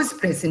all those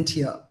present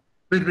here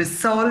will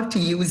resolve to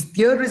use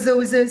their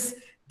resources,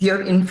 their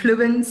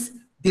influence,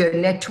 their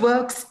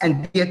networks, and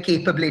their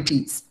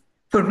capabilities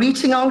for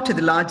reaching out to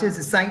the larger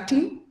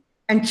society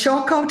and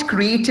chalk out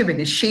creative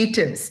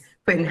initiatives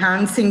for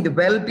enhancing the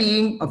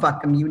well-being of our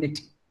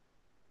community.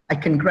 I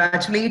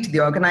congratulate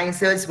the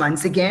organizers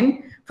once again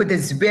for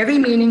this very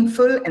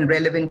meaningful and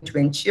relevant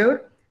venture,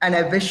 and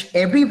I wish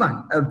everyone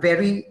a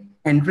very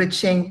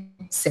enriching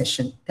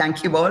session. Thank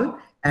you all,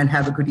 and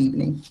have a good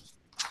evening.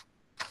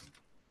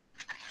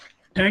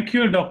 Thank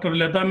you, Dr.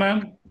 Lata ma'am,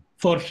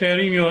 for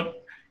sharing your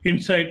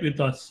insight with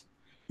us.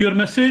 Your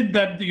message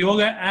that the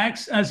yoga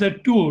acts as a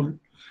tool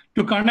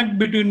to connect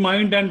between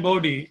mind and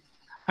body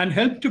and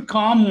help to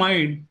calm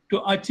mind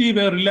to achieve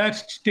a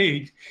relaxed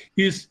state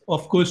is,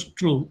 of course,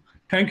 true.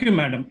 Thank you,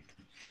 madam.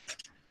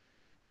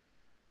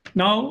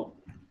 Now,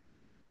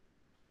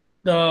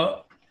 the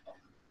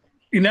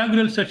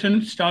inaugural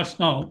session starts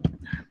now.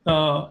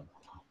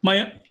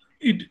 I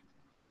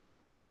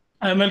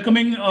am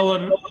welcoming our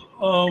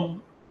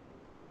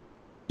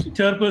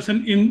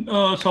chairperson in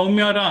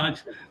Soumya Raj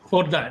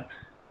for that.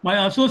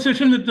 My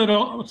association with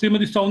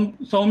Srimati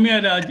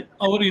Soumya Raj,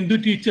 our Hindu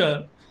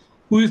teacher,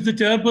 who is the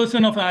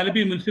chairperson of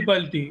Alappuzha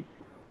municipality,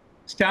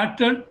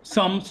 started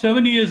some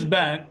 7 years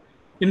back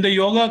in the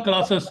yoga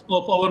classes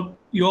of our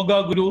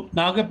yoga guru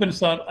Nagappan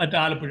sir at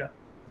Alappuzha.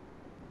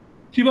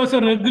 She was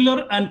a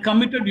regular and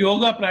committed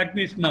yoga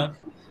practitioner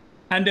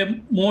and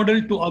a model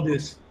to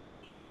others.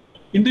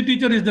 Hindu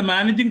teacher is the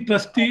managing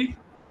trustee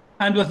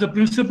and was the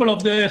principal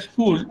of the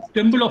school,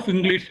 Temple of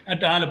English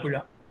at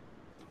Alappuzha.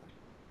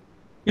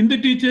 Hindu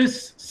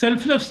teacher's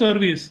selfless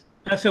service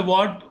as a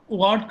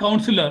ward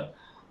councillor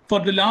for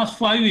the last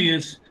 5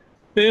 years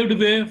paved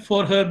way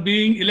for her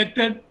being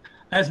elected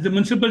as the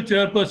municipal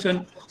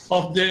chairperson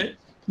of the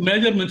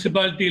major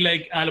municipality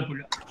like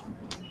Alappuzha.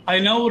 I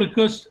now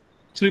request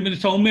Srimati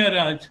Soumya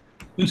Raj,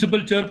 municipal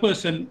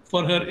chairperson,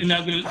 for her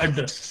inaugural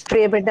address.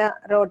 Priyapetta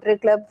Rotary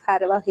Club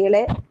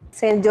Bharavahile,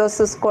 St.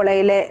 Joseph's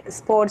College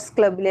Sports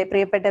Club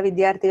Priyapetta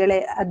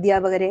Vidyarthikale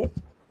Adhyapakare.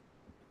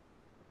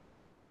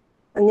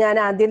 ഞാൻ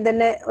ആദ്യം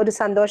തന്നെ ഒരു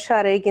സന്തോഷം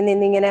അറിയിക്കുന്നു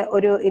ഇന്നിങ്ങനെ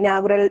ഒരു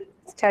inaugural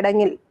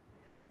ചടങ്ങിൽ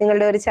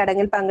നിങ്ങളുടെ ഒരു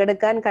ചടങ്ങിൽ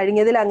പങ്കെടുക്കാൻ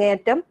കഴിഞ്ഞതിൽ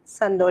അങ്ങേയറ്റം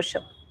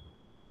സന്തോഷം.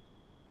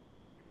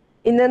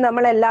 ഇന്ന്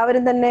നമ്മൾ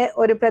എല്ലാവരും തന്നെ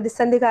ഒരു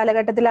പ്രതിസന്ധി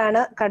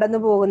കാലഘട്ടത്തിലാണ് കടന്നു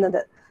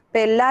പോകുന്നത്. അപ്പൊ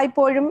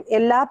എല്ലായ്പ്പോഴും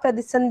എല്ലാ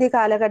പ്രതിസന്ധി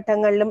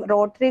കാലഘട്ടങ്ങളിലും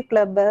റോട്ടറി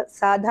ക്ലബ്ബ്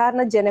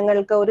സാധാരണ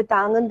ജനങ്ങൾക്ക് ഒരു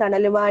താങ്ങും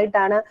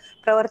തണലുമായിട്ടാണ്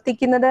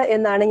പ്രവർത്തിക്കുന്നത്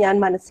എന്നാണ് ഞാൻ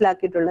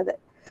മനസ്സിലാക്കിയിട്ടുള്ളത്.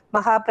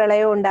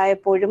 മഹാപ്രളയം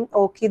ഉണ്ടായപ്പോഴും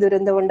ഓഖി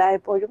ദുരന്തം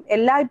ഉണ്ടായപ്പോഴും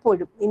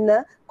എല്ലായ്പ്പോഴും ഇന്ന്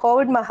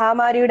കോവിഡ്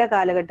മഹാമാരിയുടെ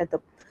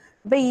കാലഘട്ടത്തും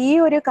അപ്പൊ ഈ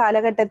ഒരു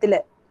കാലഘട്ടത്തില്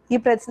ഈ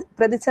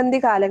പ്രതിസന്ധി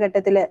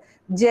കാലഘട്ടത്തില്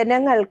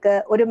ജനങ്ങൾക്ക്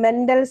ഒരു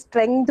മെന്റൽ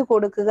സ്ട്രെങ്ത്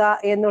കൊടുക്കുക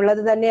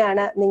എന്നുള്ളത്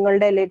തന്നെയാണ്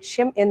നിങ്ങളുടെ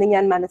ലക്ഷ്യം എന്ന്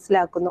ഞാൻ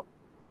മനസ്സിലാക്കുന്നു.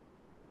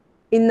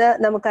 ഇന്ന്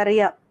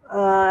നമുക്കറിയാം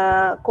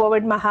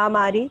കോവിഡ്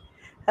മഹാമാരി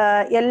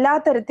എല്ലാ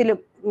തരത്തിലും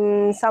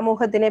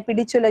സമൂഹത്തിനെ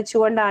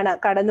പിടിച്ചുലച്ചുകൊണ്ടാണ്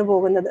കടന്നു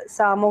പോകുന്നത്.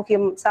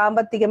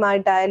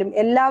 സാമ്പത്തികമായിട്ടായാലും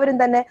എല്ലാവരും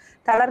തന്നെ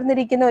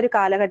തളർന്നിരിക്കുന്ന ഒരു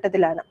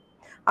കാലഘട്ടത്തിലാണ്.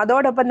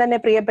 അതോടൊപ്പം തന്നെ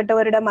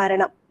പ്രിയപ്പെട്ടവരുടെ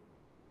മരണം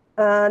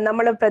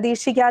നമ്മൾ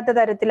പ്രതീക്ഷിക്കാത്ത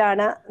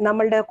തരത്തിലാണ്.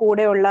 നമ്മളുടെ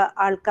കൂടെയുള്ള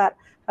ആൾക്കാർ,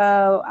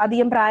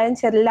 അധികം പ്രായം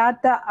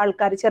ചെല്ലാത്ത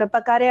ആൾക്കാർ,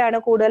 ചെറുപ്പക്കാരെയാണ്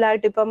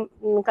കൂടുതലായിട്ട് ഇപ്പം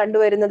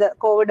കണ്ടുവരുന്നത്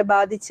കോവിഡ്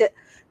ബാധിച്ച്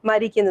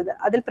മരിക്കുന്നത്.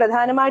 അതിൽ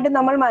പ്രധാനമായിട്ടും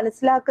നമ്മൾ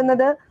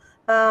മനസ്സിലാക്കുന്നത്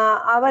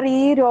അവർ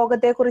ഈ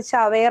രോഗത്തെക്കുറിച്ച്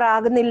അവെയർ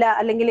ആകുന്നില്ല,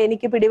 അല്ലെങ്കിൽ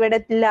എനിക്ക്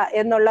പിടിപെടത്തില്ല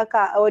എന്നുള്ള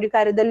ഒരു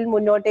കരുതലിൽ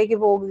മുന്നോട്ടേക്ക്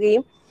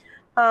പോകുകയും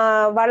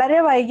വളരെ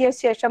വൈകിയ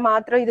ശേഷം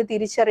മാത്രം ഇത്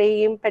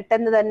തിരിച്ചറിയുകയും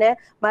പെട്ടെന്ന് തന്നെ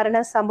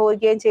മരണം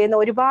സംഭവിക്കുകയും ചെയ്യുന്ന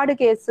ഒരുപാട്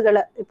കേസുകൾ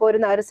ഇപ്പോൾ ഒരു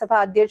നഗരസഭ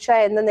അധ്യക്ഷ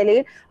എന്ന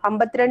നിലയിൽ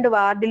 52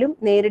 വാർഡിലും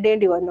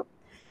നേരിടേണ്ടി വന്നു.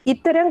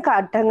 ഇത്തരം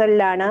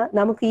ഘട്ടങ്ങളിലാണ്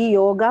നമുക്ക് ഈ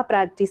യോഗ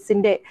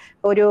പ്രാക്ടീസിന്റെ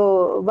ഒരു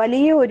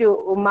വലിയ ഒരു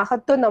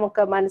മഹത്വം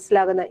നമുക്ക്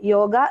മനസ്സിലാകുന്നത്.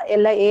 യോഗ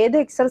ഏത്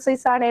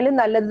എക്സർസൈസ് ആണേലും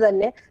നല്ലത്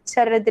തന്നെ,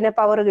 ശരീരത്തിന്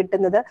പവർ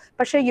കിട്ടുന്നത്.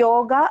 പക്ഷെ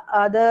യോഗ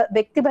അത്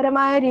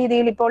വ്യക്തിപരമായ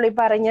രീതിയിൽ ഇപ്പോൾ ഈ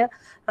പറഞ്ഞ്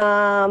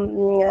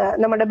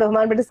നമ്മുടെ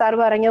ബഹുമാനപ്പെട്ട സാർ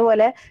പറഞ്ഞ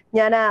പോലെ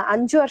ഞാൻ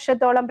 5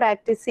 വർഷത്തോളം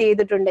പ്രാക്ടീസ്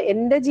ചെയ്തിട്ടുണ്ട്.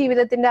 എൻ്റെ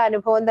ജീവിതത്തിന്റെ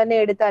അനുഭവം തന്നെ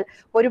എടുത്താൽ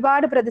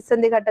ഒരുപാട്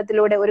പ്രതിസന്ധി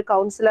ഘട്ടത്തിലൂടെ ഒരു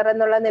കൗൺസിലർ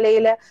എന്നുള്ള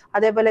നിലയിൽ,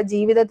 അതേപോലെ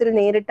ജീവിതത്തിൽ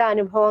നേരിട്ട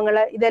അനുഭവങ്ങൾ,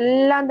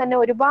 ഇതെല്ലാം തന്നെ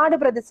ഒരുപാട്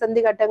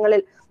പ്രതിസന്ധി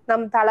ഘട്ടങ്ങളിൽ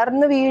നാം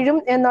തളർന്നു വീഴും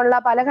എന്നുള്ള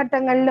പല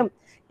ഘട്ടങ്ങളിലും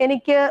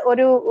എനിക്ക്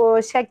ഒരു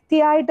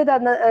ശക്തിയായിട്ട്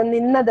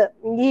നിന്നത്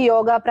ഈ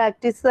യോഗ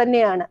പ്രാക്ടീസ്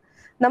തന്നെയാണ്.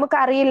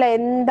 നമുക്കറിയില്ല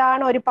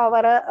എന്താണ് ഒരു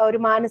പവർ, ഒരു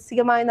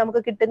മാനസികമായി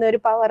നമുക്ക് കിട്ടുന്ന ഒരു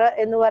പവർ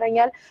എന്ന്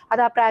പറഞ്ഞാൽ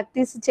അത് ആ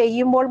പ്രാക്ടീസ്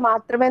ചെയ്യുമ്പോൾ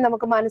മാത്രമേ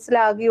നമുക്ക്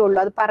മനസ്സിലാകുകയുള്ളൂ.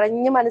 അത്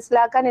പറഞ്ഞ്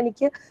മനസ്സിലാക്കാൻ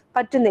എനിക്ക്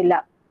പറ്റുന്നില്ല.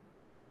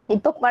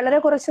 ഇപ്പൊ വളരെ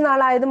കുറച്ച്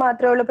നാളായത്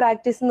മാത്രമേ ഉള്ളൂ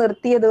പ്രാക്ടീസ്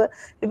നിർത്തിയത്.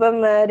 ഇപ്പം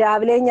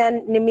രാവിലെ ഞാൻ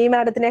നിമ്മി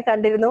മാഡത്തിനെ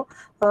കണ്ടിരുന്നു.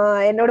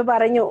 എന്നോട്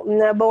പറഞ്ഞു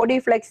ബോഡി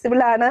ഫ്ലെക്സിബിൾ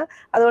ആണ്,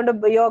 അതുകൊണ്ട്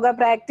യോഗ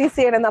പ്രാക്ടീസ്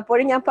ചെയ്യണം.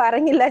 അപ്പോഴും ഞാൻ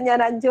പറഞ്ഞില്ല ഞാൻ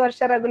 5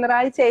 വർഷം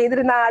റെഗുലറായി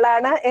ചെയ്തിരുന്ന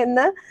ആളാണ്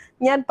എന്ന്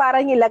ഞാൻ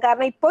പറഞ്ഞില്ല.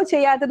 കാരണം ഇപ്പോൾ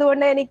ചെയ്യാത്തത്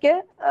കൊണ്ട് എനിക്ക്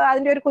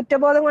അതിന്റെ ഒരു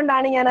കുറ്റബോധം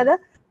കൊണ്ടാണ് ഞാനത്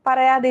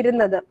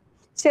പറയാതിരുന്നത്.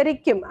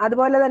 ശരിക്കും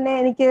അതുപോലെ തന്നെ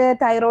എനിക്ക്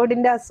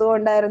തൈറോയിഡിന്റെ അസുഖം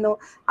ഉണ്ടായിരുന്നു.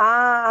 ആ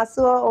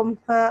അസുഖം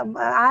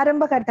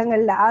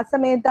ആരംഭഘട്ടങ്ങളിൽ ആ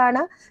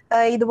സമയത്താണ്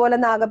ഇതുപോലെ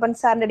നാഗപ്പൻ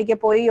സാറിന്റെ അടുക്കെ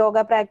പോയി യോഗ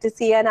പ്രാക്ടീസ്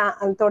ചെയ്യാൻ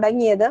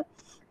തുടങ്ങിയത്.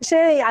 പക്ഷെ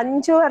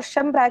 5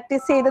 വർഷം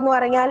പ്രാക്ടീസ് ചെയ്തെന്ന്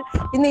പറഞ്ഞാൽ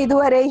ഇന്ന്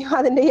ഇതുവരെയും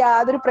അതിന്റെ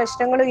യാതൊരു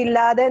പ്രശ്നങ്ങളും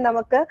ഇല്ലാതെ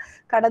നമുക്ക്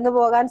കടന്നു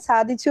പോകാൻ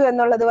സാധിച്ചു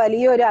എന്നുള്ളത്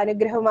വലിയൊരു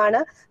അനുഗ്രഹമാണ്.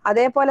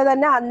 അതേപോലെ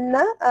തന്നെ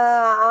അന്ന്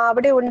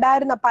അവിടെ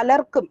ഉണ്ടായിരുന്ന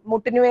പലർക്കും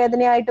മുട്ടിന്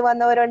വേദനയായിട്ട്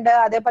വന്നവരുണ്ട്,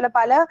 അതേപോലെ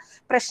പല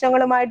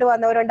പ്രശ്നങ്ങളുമായിട്ട്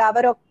വന്നവരുണ്ട്.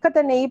 അവരൊക്കെ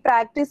തന്നെ ഈ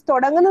പ്രാക്ടീസ്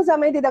തുടങ്ങുന്ന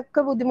സമയത്ത്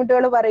ഇതൊക്കെ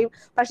ബുദ്ധിമുട്ടുകൾ പറയും,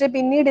 പക്ഷെ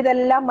പിന്നീട്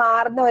ഇതെല്ലാം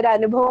മാറുന്ന ഒരു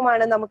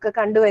അനുഭവമാണ് നമുക്ക്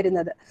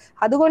കണ്ടുവരുന്നത്.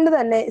 അതുകൊണ്ട്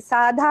തന്നെ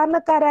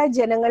സാധാരണക്കാരായ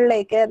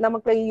ജനങ്ങളിലേക്ക്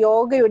നമുക്ക് ഈ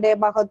യോഗയുടെ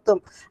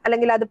മഹത്വം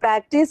അല്ലെങ്കിൽ അത്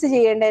പ്രാക്ടീസ്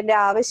ചെയ്യേണ്ടതിന്റെ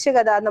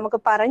ആവശ്യകത നമുക്ക്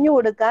പറഞ്ഞു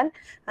കൊടുക്കാൻ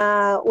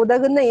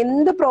ഉതകുന്ന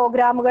എന്ത്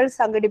പ്രോഗ്രാമുകൾ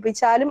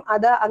സംഘടിപ്പിച്ചാലും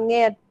അത്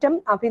അങ്ങേയറ്റം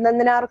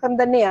അഭിനന്ദനാർഹം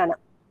തന്നെയാണ്.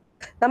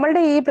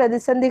 നമ്മളുടെ ഈ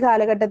പ്രതിസന്ധി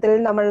കാലഘട്ടത്തിൽ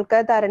നമ്മൾക്ക്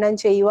തരണം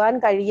ചെയ്യുവാൻ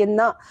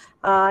കഴിയുന്ന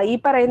ഈ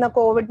പറയുന്ന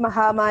കോവിഡ്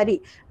മഹാമാരി,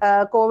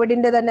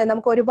 കോവിഡിന്റെ തന്നെ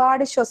നമുക്ക്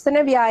ഒരുപാട്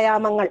ശ്വസന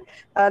വ്യായാമങ്ങൾ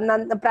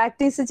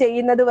പ്രാക്ടീസ്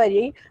ചെയ്യുന്നത്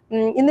വഴി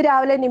ഇന്ന്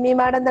രാവിലെ നിമ്മി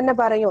മാഡം തന്നെ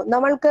പറയൂ,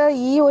 നമ്മൾക്ക്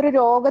ഈ ഒരു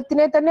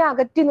രോഗത്തിനെ തന്നെ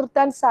അകറ്റി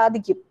നിർത്താൻ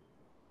സാധിക്കും.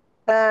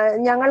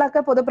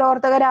 ഞങ്ങളൊക്കെ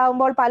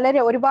പൊതുപ്രവർത്തകരാകുമ്പോൾ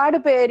ഒരുപാട്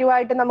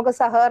പേരുമായിട്ട് നമുക്ക്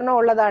സഹകരണം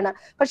ഉള്ളതാണ്.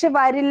 പക്ഷെ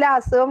വരില്ല,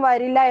 അസുഖം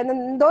വരില്ല എന്ന്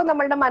എന്തോ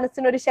നമ്മളുടെ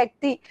മനസ്സിനൊരു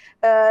ശക്തി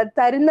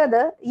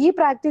തരുന്നത് ഈ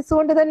പ്രാക്ടീസ്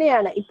കൊണ്ട്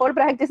തന്നെയാണ്. ഇപ്പോൾ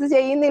പ്രാക്ടീസ്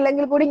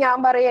ചെയ്യുന്നില്ലെങ്കിൽ കൂടി ഞാൻ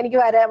പറയും എനിക്ക്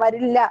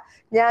വരില്ല,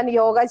 ഞാൻ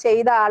യോഗ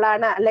ചെയ്ത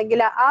ആളാണ്,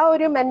 അല്ലെങ്കിൽ ആ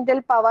ഒരു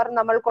മെന്റൽ പവർ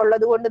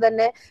നമ്മൾക്കുള്ളത് കൊണ്ട്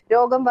തന്നെ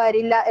രോഗം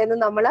വരില്ല എന്ന്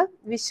നമ്മൾ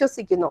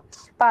വിശ്വസിക്കുന്നു.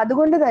 അപ്പൊ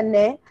അതുകൊണ്ട്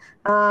തന്നെ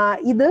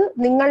ഇത്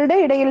നിങ്ങളുടെ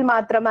ഇടയിൽ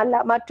മാത്രമല്ല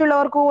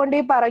മറ്റുള്ളവർക്ക് കൂടി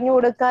പറഞ്ഞു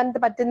കൊടുക്കാൻ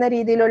പറ്റുന്ന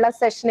രീതിയിലുള്ള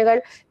സെഷനുകൾ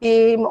ഈ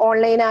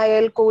ഓൺലൈൻ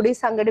ആയാൽ കൂടി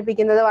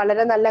സംഘടിപ്പിക്കുന്നത്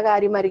വളരെ നല്ല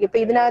കാര്യമായിരിക്കും. ഇപ്പൊ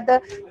ഇതിനകത്ത്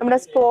നമ്മുടെ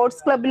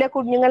സ്പോർട്സ് ക്ലബിലെ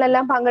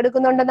കുഞ്ഞുങ്ങളെല്ലാം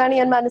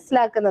പങ്കെടുക്കുന്നുണ്ടെന്നാണ് ഞാൻ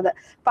മനസ്സിലാക്കുന്നത്.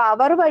 അപ്പൊ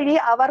അവർ വഴി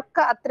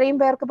അവർക്ക് അത്രയും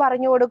പേർക്ക്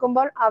പറഞ്ഞു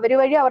കൊടുക്കുമ്പോൾ അവർ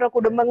വഴി അവരുടെ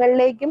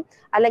കുടുംബങ്ങളിലേക്കും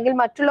അല്ലെങ്കിൽ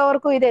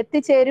മറ്റുള്ളവർക്കും ഇത്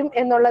എത്തിച്ചേരും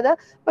എന്നുള്ളത്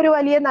ഒരു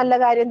വലിയ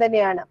നല്ല കാര്യം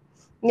തന്നെയാണ്.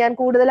 ഞാൻ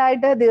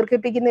കൂടുതലായിട്ട്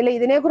ദീർഘിപ്പിക്കുന്നില്ല.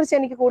 ഇതിനെക്കുറിച്ച്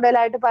എനിക്ക്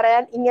കൂടുതലായിട്ട്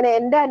പറയാൻ ഇങ്ങനെ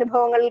എന്റെ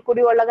അനുഭവങ്ങളിൽ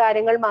കൂടിയുള്ള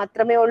കാര്യങ്ങൾ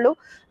മാത്രമേ ഉള്ളൂ.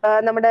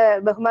 നമ്മുടെ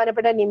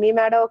ബഹുമാനപ്പെട്ട നിമ്മി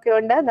മാഡം ഒക്കെ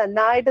ഉണ്ട്,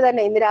 നന്നായിട്ട്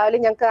തന്നെ. ഇന്ന് രാവിലെ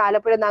ഞങ്ങൾക്ക്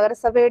ആലപ്പുഴ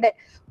നഗരസഭയുടെ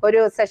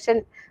ഒരു സെഷൻ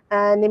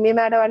നിമ്മി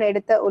മാഡമാണ്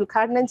എടുത്ത്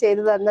ഉദ്ഘാടനം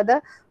ചെയ്തു തന്നത്.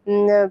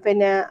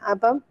 പിന്നെ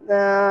അപ്പം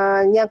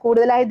ഞാൻ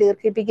കൂടുതലായി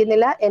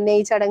ദീർഘിപ്പിക്കുന്നില്ല. എന്നെ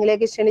ഈ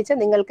ചടങ്ങിലേക്ക് ക്ഷണിച്ച്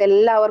നിങ്ങൾക്ക്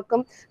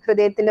എല്ലാവർക്കും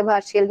ഹൃദയത്തിന്റെ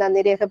ഭാഷയിൽ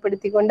നന്ദി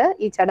രേഖപ്പെടുത്തിക്കൊണ്ട്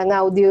ഈ ചടങ്ങ്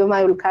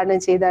ഔദ്യോഗികമായി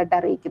ഉദ്ഘാടനം ചെയ്തതായിട്ട്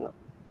അറിയിക്കുന്നു.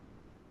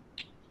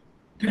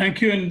 Thank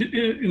you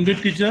Indu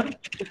teacher.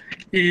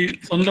 ഈ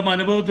സ്വന്തം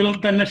അനുഭവത്തിൽ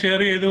തന്നെ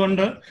ഷെയർ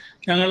ചെയ്തുകൊണ്ട്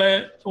ഞങ്ങളെ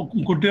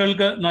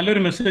കുട്ടികൾക്ക്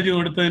നല്ലൊരു മെസ്സേജ്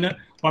കൊടുത്തതിന്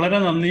വളരെ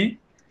നന്ദി.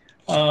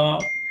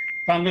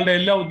 താങ്കളുടെ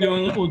എല്ലാ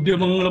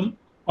ഉദ്യമങ്ങളും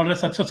വളരെ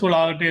സക്സസ്ഫുൾ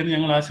ആകട്ടെ എന്ന്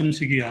ഞങ്ങൾ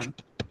ആശംസിക്കുകയാണ്.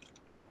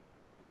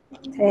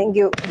 Thank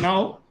you.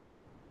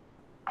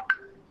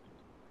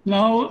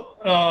 Now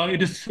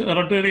it is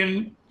Rotarian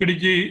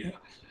PDG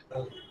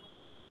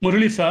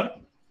Murali sir.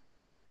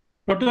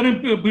 Rotary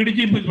PDG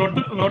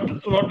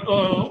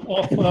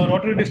of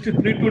Rotary District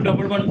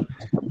 3211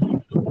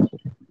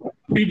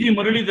 PG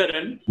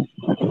Muralidharan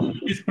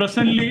is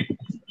presently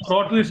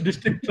Rotary's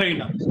district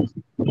trainer.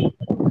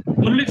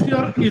 Murali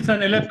sir is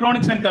an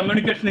electronics and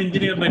communication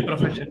engineer by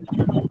profession.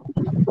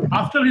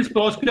 After his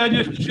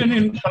post-graduation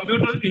in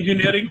computer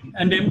engineering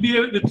and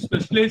MBA with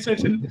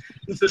specialization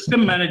in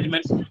system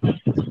management,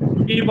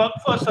 he worked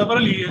for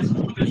several years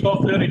in the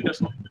software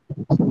industry.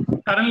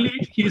 Currently,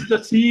 he is the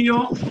CEO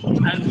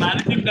and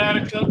Managing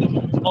Director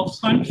of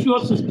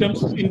Sunsure Systems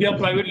India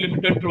Private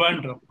Limited,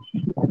 Trivandrum.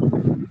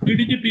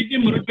 PDG PG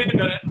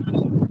Muralidharan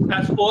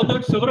has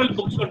authored several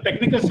books on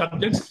technical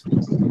subjects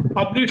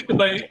published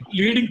by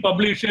leading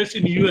publishers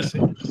in USA.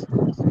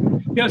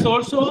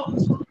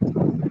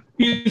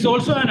 He is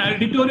also an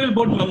editorial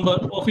board member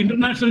of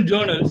international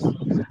journals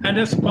and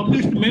has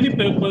published many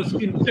papers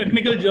in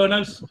technical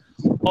journals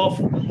of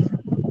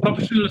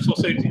professional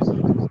societies.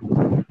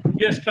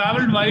 He has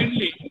traveled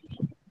widely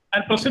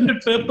and presented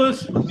papers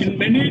in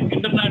many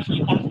international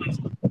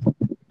conferences.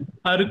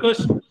 I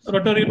request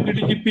Rotary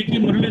PDG PG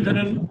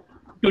Muralidharan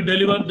to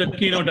deliver the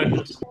keynote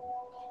address.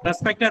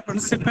 Respected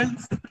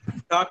principals,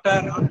 Dr.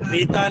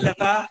 Rita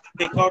Lata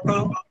Dikoto,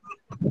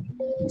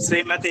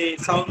 Srimati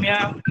Soumya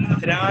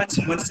Raj,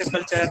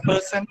 Municipal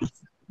Chairperson,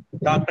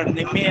 Dr.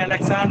 Nimmi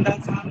Alexander,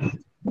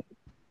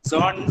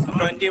 Zone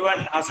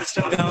 21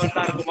 Assistant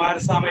Governor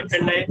Kumarasamy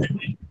Pillai,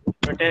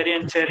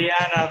 Rotarian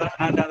Cherian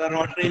and other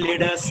Rotary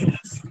leaders,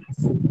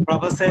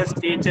 professors,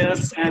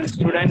 teachers, and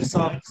students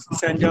of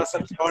St.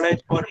 Joseph's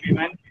College for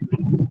Women,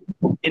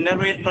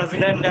 Innerville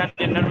President and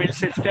Innerville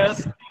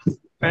Sisters,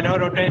 fellow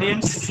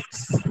Rotarians,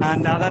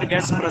 and other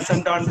guests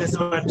present on this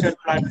virtual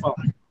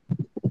platform.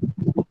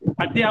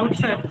 At the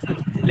outset,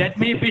 let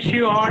me wish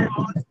you all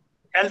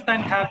health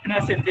and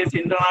happiness in this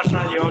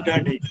International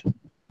Yoga Day.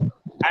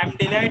 I am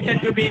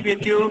delighted to be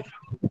with you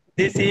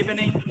this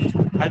evening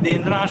at the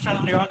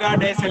International Yoga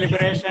Day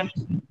celebration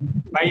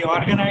by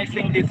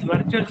organizing this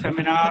virtual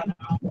seminar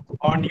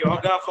on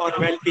yoga for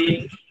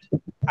well-being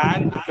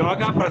and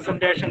yoga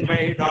presentation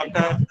by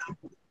Dr.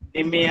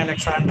 Nimmi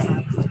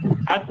Alexander.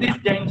 At this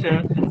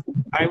juncture,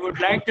 I would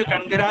like to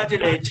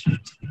congratulate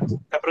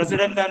the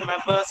President and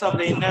members of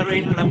the Inner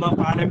Wheel Club of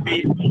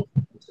Alappi,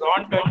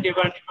 Zone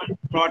 21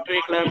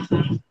 Rotary Club,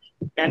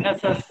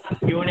 NSS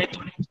Unit,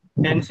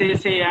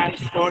 NCC and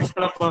Sports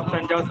Club of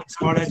St. Joseph's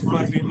College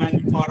for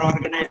Women for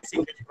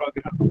organizing this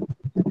program.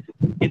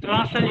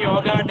 International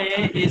Yoga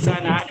Day is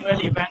an annual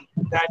event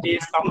that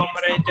is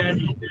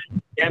commemorated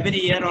every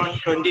year on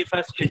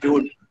 21st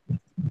June.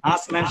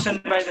 As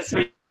mentioned by the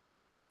speaker,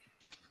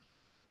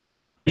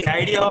 the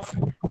idea of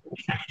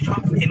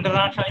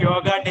International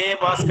Yoga Day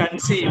was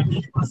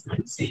conceived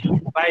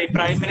by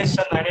Prime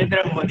Minister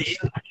Narendra Modi,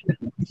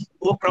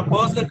 who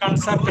proposed the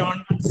concept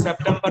on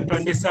September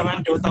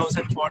 27,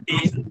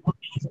 2014,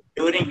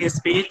 during his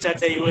speech at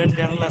the UN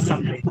General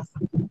Assembly.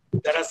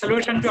 The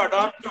resolution to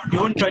adopt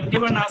June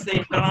 21 as the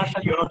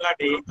International Yoga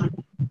Day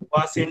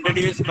was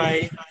introduced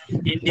by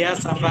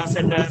India's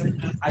Ambassador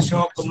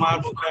Ashok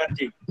Kumar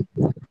Mukherjee.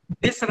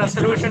 This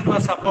resolution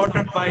was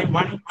supported by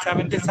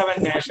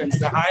 177 nations,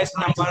 the highest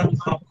number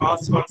of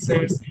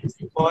co-sponsors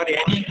for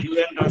any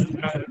UN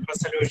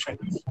resolution.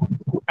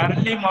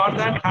 Currently, more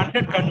than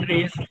 100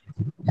 countries,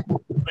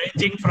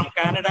 ranging from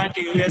Canada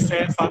to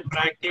USA, have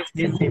practiced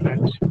this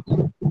event.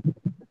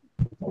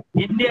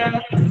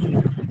 India's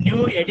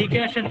new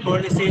education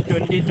policy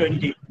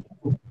 2020,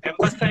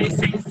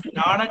 emphasizing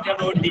knowledge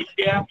about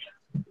India,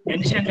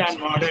 ancient and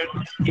modern,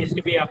 is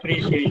to be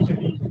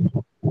appreciated.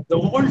 The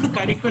old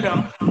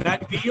curriculum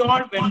that we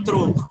all went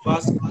through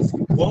was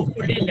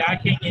woefully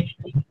lacking in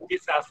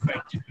this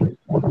aspect.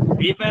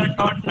 We were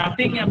taught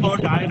nothing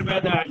about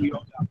Ayurveda and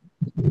yoga.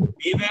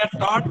 We were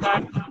taught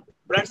that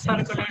blood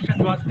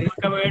circulation was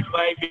discovered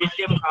by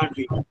William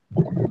Harvey.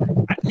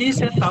 At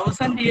least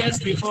 1,000 years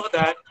before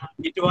that,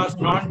 it was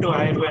known to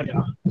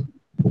Ayurveda.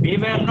 We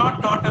were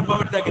not taught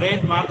about the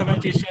great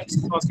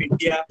mathematicians of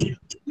India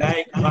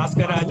like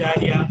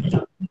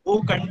Bhaskaracharya,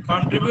 who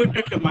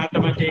contributed to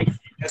mathematics,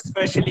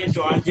 especially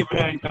to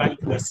algebra and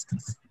calculus.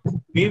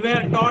 We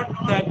were taught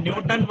that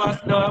Newton was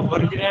the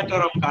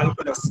originator of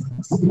calculus.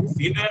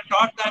 We were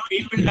taught that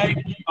people like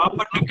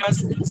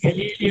Copernicus,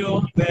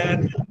 Galileo were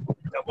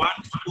the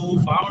ones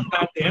who found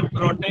that the Earth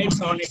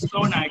rotates on its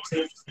own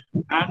axis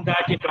and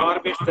that it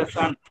orbits the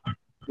sun.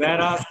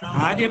 Whereas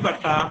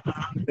Aryabhatta,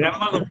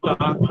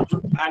 Brahmagupta,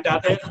 and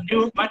others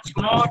knew much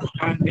more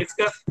and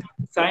discussed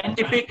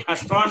scientific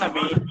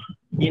astronomy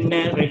in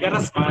a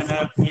rigorous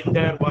manner in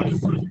their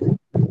works.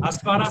 As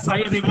far as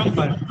I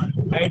remember,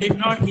 I did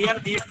not hear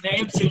these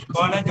names in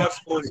college or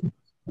school.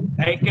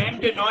 I came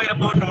to know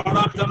about all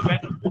of them when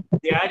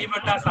the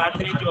Aryabhatta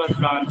Satrit was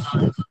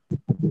launched.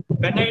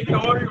 When I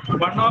told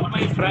one of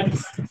my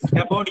friends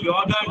about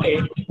Yoga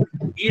Day,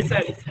 he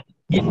said,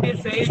 in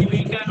this age,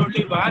 we can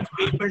only watch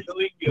people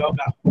doing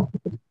yoga.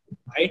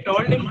 I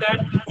told him that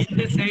in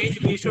this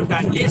age, we should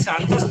at least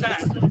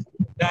understand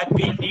that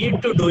we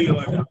need to do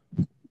yoga.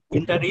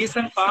 In the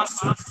recent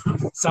past,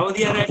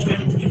 Saudi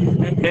Arabian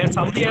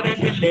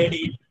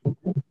lady,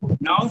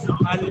 Nauf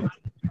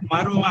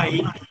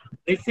Al-Marwai,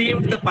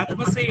 received the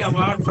Padma Shri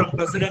Award from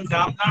President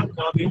Ramnath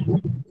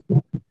Kovind.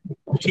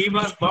 She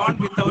was born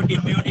without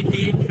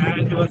immunity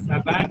and was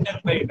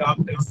abandoned by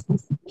doctors.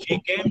 She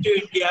came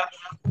to India,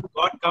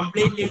 got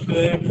completely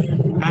cured,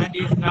 and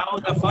is now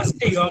the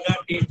first yoga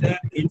teacher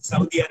in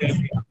Saudi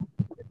Arabia.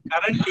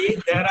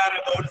 Currently, there are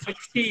about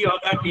 60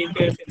 yoga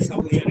teachers in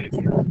Saudi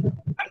Arabia.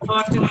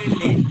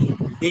 Unfortunately,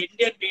 the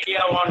Indian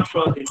media won't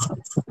show this.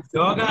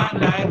 Yoga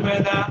and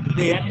Ayurveda,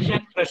 the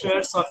ancient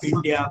treasures of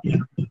India,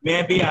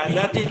 may be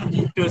allergic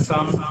to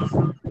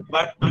some,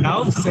 but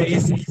now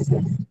says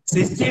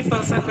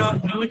 60%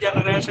 of new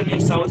generation in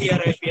Saudi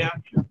Arabia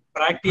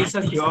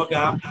practices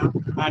yoga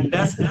and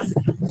does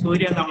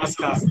Surya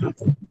Namaskar.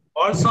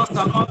 Also,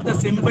 some of the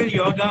simple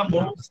yoga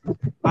moves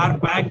are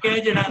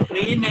packaged and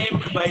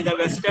renamed by the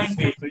Western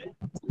people.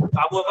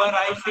 However,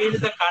 I feel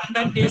the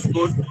content is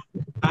good,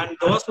 and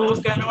those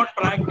who cannot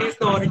practice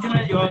the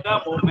original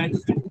yoga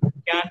movements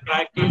can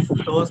practice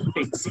those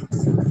things.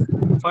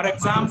 For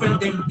example,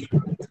 the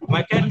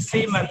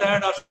McKenzie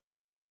method of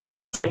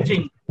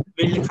stretching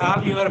will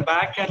have your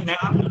back and neck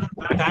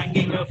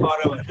thanking you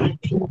forever.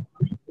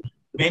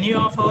 Many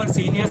of our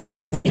seniors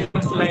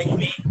like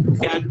me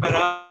can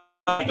provide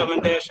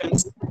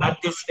recommendations at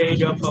this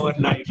stage of our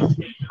life.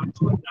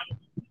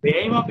 The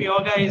aim of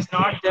yoga is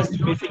not just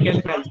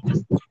physical health.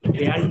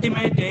 The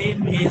ultimate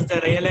aim is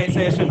the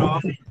realization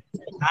of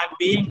and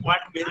being one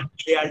with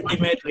the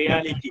ultimate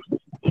reality.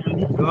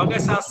 Yoga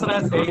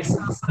Shastra says,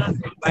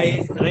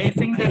 by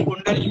raising the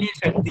Kundalini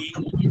Shakti,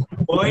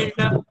 boiled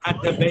up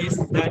at the base,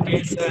 that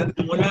is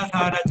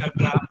Muladhara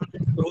Chakra,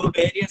 through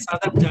through various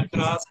other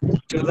chakras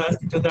to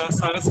the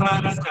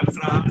Sahasrara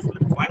chakra,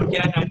 one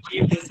can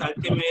achieve this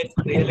ultimate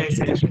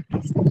realization.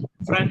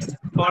 Friends,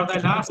 for the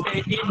last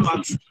 18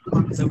 months,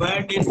 the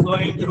world is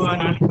going through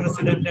an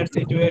unprecedented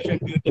situation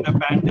due to the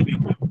pandemic.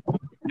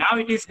 Now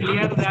it is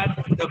clear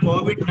that the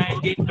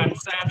COVID-19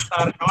 concerns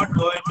are not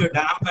going to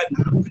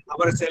dampen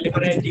our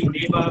celebrating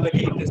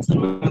Deepavali,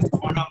 Christmas,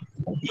 Onam,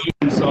 Eid,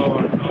 and so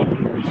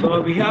on.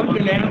 So we have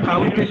to learn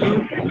how to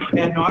live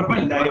a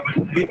normal life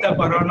with the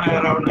corona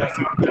around us.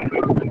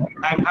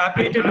 I'm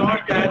happy to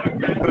note that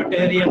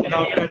Rotarian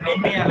Dr.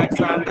 Nimi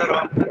Alexander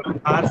of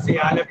RC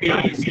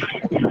Alappuzha is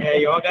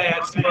a yoga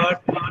expert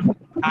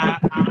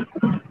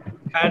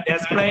had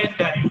explained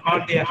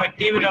on the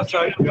effectiveness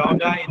of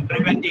yoga in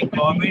preventing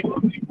COVID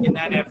in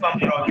an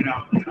FM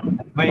program.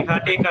 My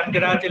hearty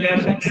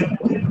congratulations.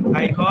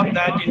 I hope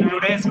that in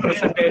today's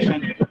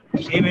presentation,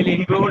 she will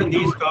include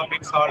these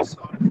topics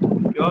also.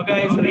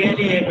 Yoga is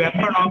really a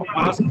weapon of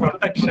mass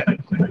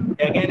protection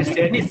against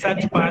any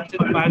such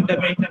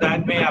pandemic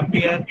that may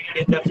appear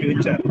in the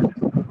future.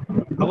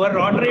 Our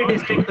Rotary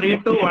District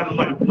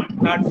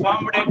 3211 had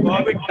formed a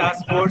COVID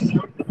task force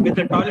with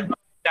a 12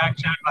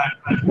 action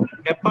plan.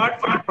 Apart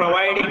from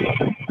providing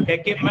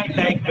equipment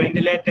like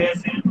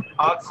ventilators,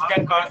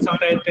 oxygen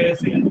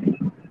concentrators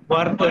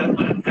worth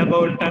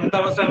about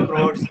 10,000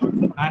 crores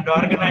and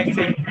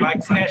organizing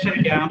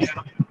vaccination camps,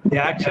 the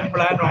action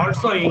plan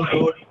also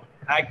includes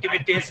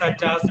activities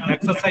such as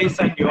exercise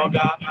and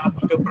yoga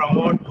to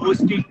promote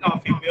boosting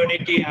of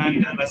immunity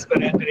and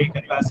respiratory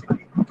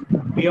capacity.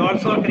 We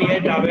also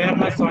create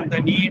awareness on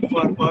the need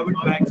for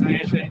COVID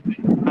vaccination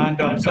and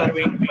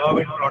observing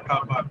COVID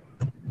protocol.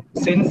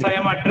 Since I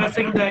am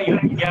addressing the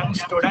young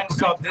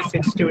students of this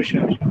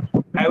institution,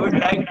 I would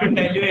like to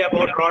tell you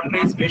about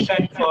Rotary's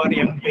vision for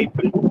young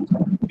people.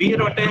 We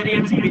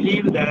Rotarians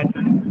believe that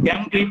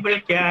young people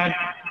can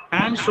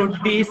and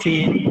should be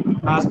seen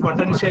as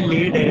potential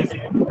leaders,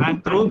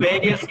 and through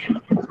various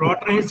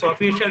Rotary's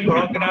official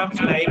programs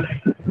like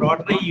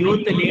Rotary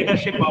Youth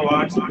Leadership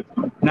Awards,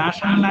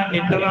 national and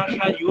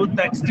international youth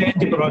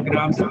exchange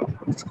programs,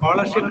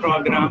 scholarship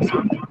programs,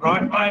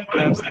 Rotary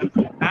clubs,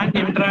 and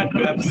interact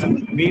clubs,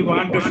 we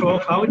want to show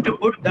how to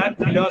put that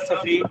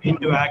philosophy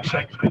into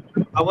action.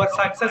 Our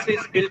success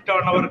is built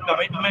on our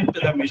commitment to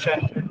the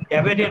mission,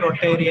 every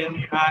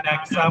Rotarian an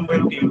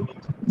example to you.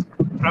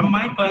 From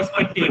my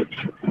perspective,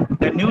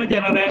 the new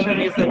generation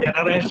is a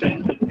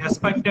generation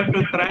expected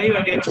to thrive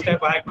against a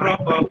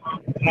backdrop of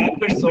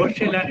rapid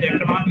social and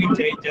economic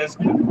changes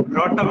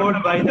brought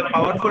about by the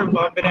powerful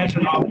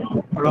combination of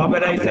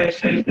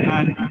globalization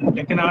and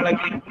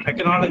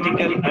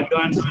technological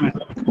advancement.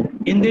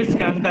 In this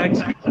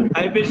context,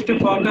 I wish to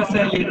focus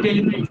a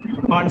little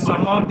on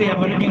some of the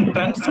emerging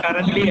trends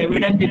currently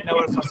evident in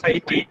our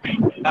society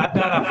that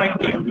are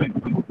affecting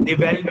the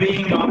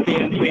well-being of the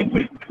young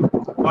people.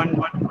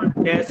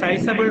 A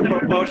sizable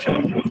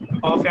proportion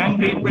of young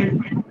people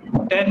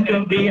tend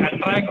to be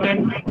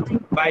attracted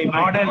by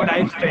modern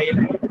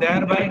lifestyle,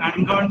 thereby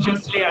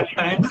unconsciously at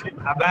times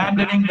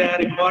abandoning their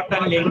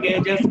important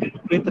linkages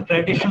with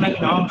traditional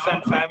norms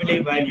and family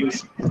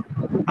values.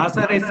 As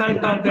a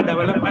result of the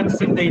developments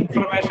in the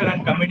information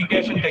and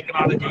communication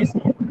technologies,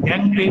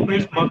 young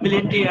people's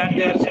mobility and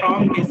their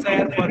strong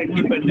desire for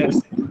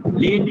independence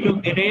lead to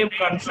grave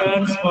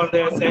concerns for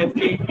their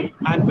safety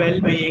and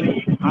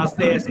well-being as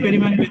they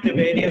experiment with the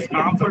various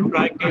harmful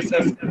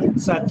practices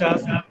such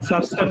as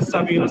substance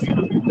abuse,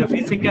 the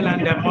physical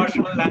and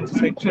emotional and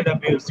sexual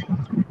abuse.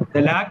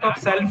 The lack of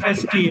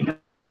self-esteem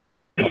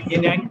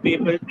in young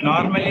people,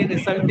 normally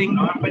resulting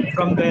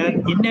from their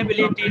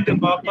inability to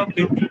cope up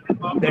with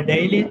the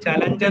daily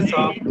challenges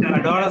of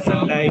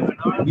adolescent life,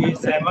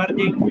 is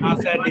emerging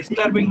as a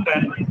disturbing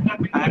trend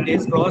and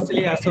is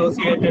closely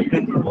associated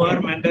with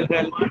poor mental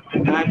health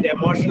and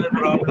emotional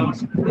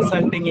problems,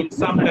 resulting in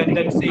some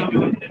tendency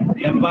to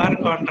embark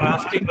on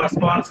drastic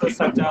responses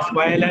such as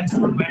violence,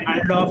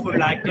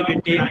 unlawful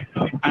activity,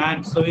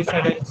 and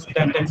suicidal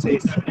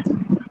tendencies.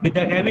 With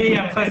a heavy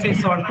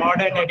emphasis on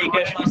modern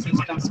educational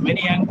systems,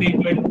 many young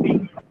people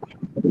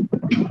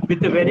with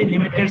very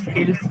limited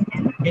skills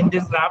in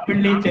this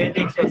rapidly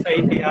changing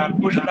society are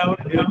pushed out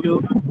due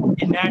to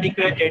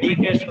inadequate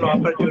educational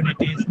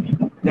opportunities,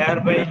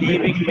 thereby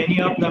leaving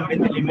many of them with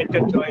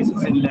limited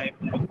choices in life.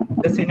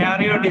 The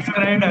scenario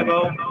described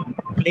above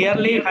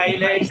clearly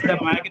highlights the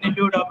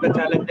magnitude of the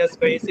challenges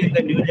facing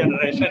the new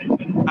generation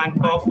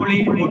and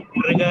hopefully would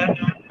trigger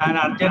an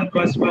urgent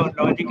quest for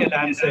logical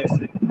answers.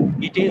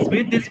 It is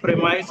with this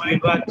premise we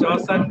have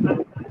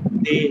chosen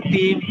the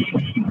theme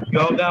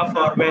Yoga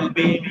for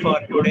Well-being for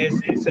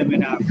today's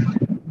seminar.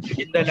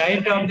 In the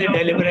light of the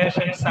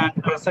deliberations and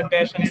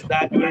presentations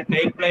that will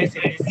take place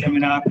in this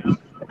seminar,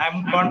 I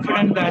am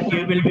confident that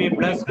you will be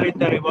blessed with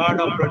the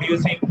reward of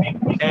producing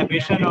a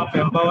vision of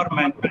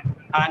empowerment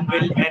and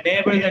will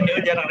enable the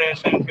new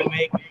generation to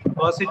make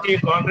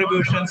positive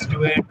contributions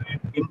toward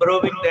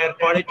improving their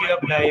quality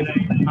of life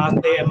as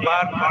they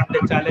embark on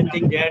the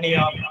challenging journey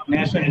of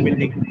nation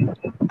building.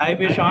 I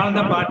wish all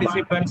the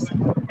participants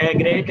a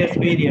great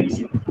experience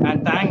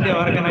and thank the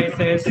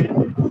organizers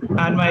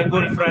and my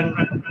good friend,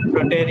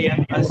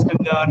 Rotarian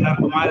Assistant Governor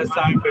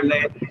Kumarasamy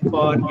Pillai,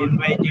 for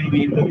inviting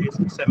me to this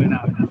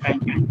seminar.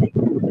 Thank you.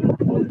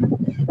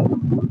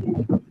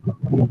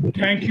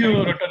 Thank you,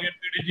 Rotarian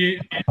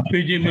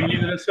PG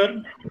Muralidharan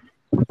sir.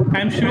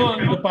 I'm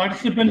sure the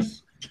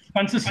participants,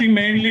 consisting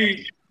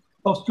mainly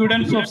of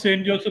students of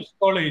St. Joseph's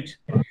College,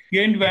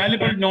 gained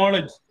valuable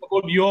knowledge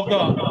about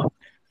yoga,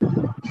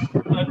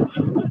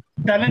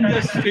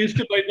 challenges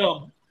faced by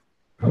them,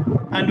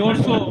 and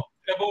also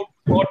about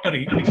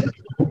Rotary.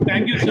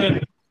 Thank you, sir,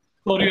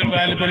 for your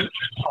valuable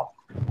talk.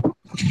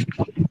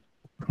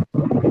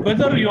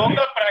 Whether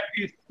yoga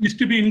practice is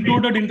to be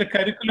included in the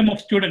curriculum of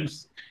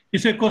students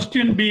is a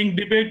question being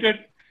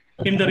debated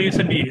in the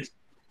recent years.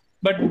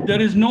 But there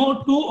is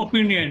no two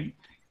opinion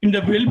in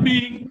the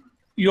well-being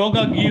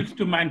yoga gives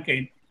to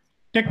mankind.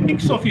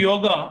 Techniques of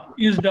yoga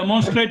is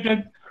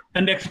demonstrated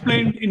and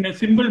explained in a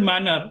simple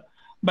manner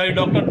by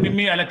Dr.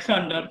 Nimmi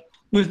Alexander,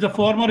 who is the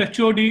former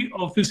HOD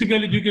of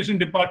Physical Education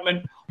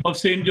Department of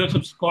St.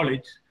 Joseph's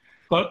College,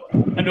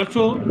 and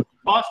also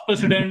past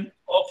president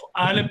of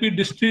Alappuzha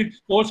District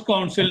Sports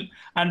Council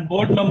and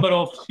board member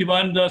of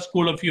Shivananda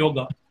School of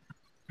Yoga.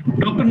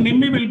 Dr.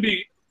 Nimmi will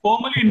be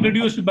formally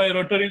introduced by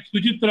Rotary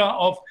Sujitra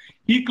of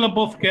E-Club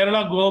of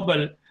Kerala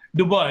Global,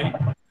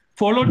 Dubai,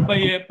 followed by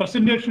a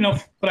presentation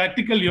of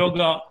practical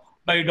yoga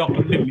by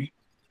Dr. Nimmi.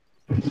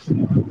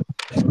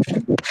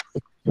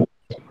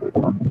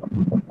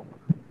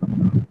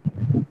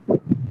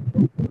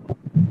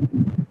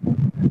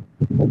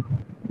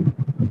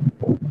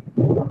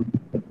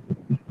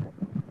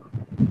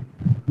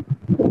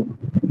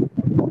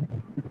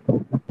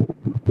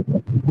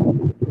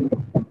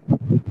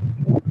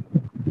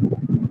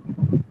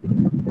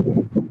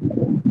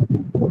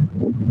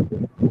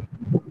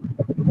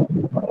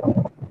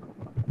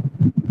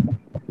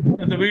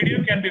 The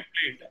video can be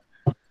played.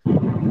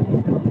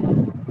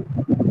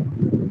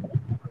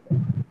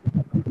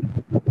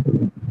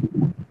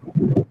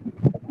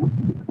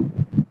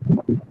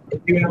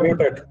 You are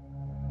muted.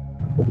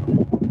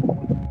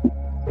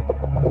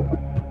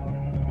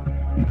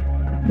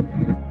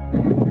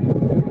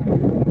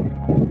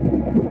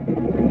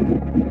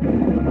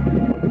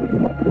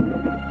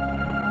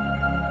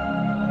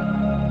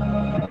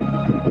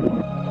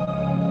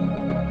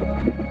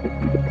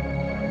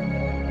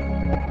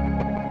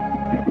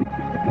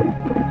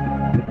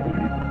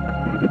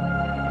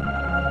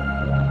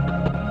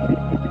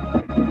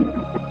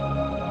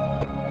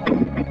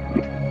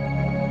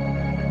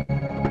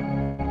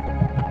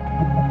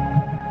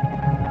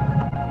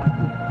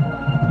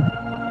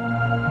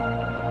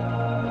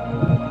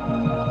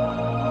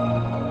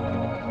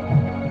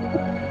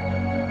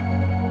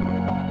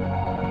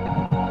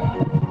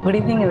 Good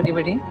evening,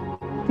 everybody.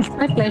 It's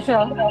my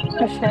pleasure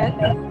to share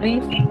a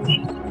brief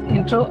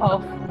intro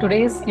of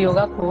today's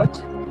yoga coach,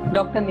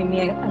 Dr.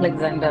 Nimmi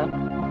Alexander.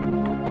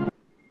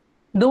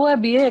 Though a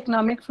BA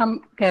Economics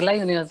from Kerala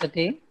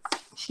University,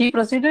 she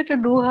proceeded to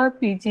do her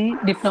PG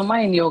Diploma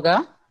in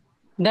Yoga,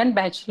 then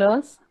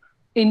Bachelor's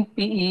in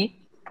PE,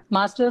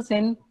 Master's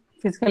in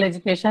Physical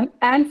Education,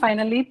 and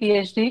finally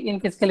PhD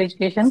in Physical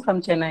Education from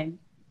Chennai.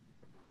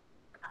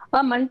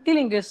 A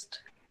multilingualist,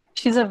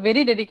 she's a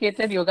very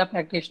dedicated yoga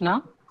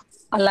practitioner,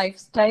 a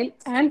lifestyle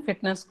and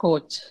fitness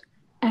coach,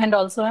 and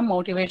also a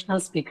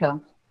motivational speaker.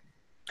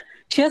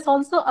 She has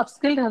also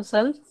upskilled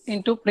herself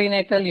into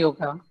prenatal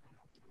yoga.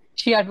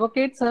 She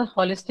advocates a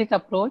holistic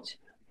approach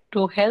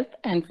to health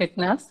and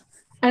fitness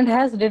and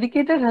has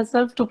dedicated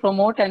herself to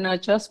promote and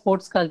nurture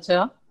sports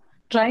culture,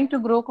 trying to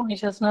grow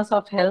consciousness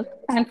of health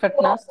and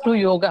fitness through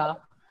yoga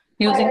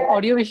using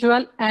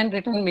audiovisual and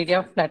written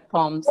media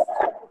platforms.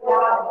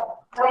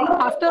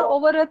 After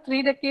over a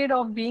 3 decades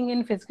of being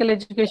in physical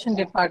education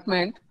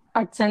department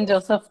at St.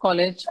 Joseph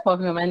College for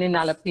Women in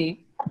Alappuzha,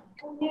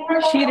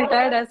 she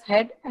retired as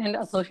head and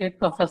associate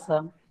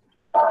professor.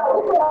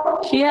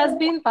 She has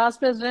been past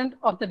president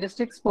of the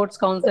District Sports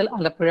Council,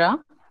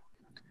 Alappuzha,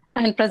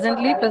 and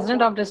presently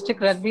president of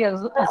District Rugby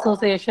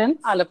Association,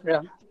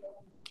 Alappuzha.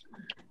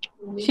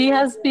 She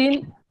has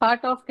been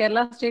part of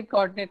Kerala State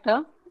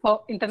Coordinator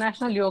for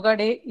International Yoga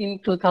Day in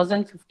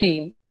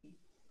 2015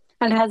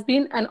 and has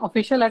been an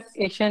official at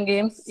Asian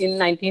Games in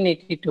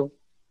 1982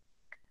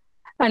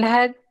 and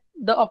had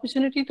the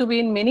opportunity to be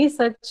in many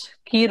such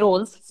key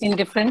roles in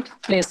different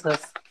places.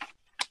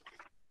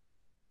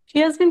 She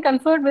has been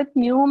conferred with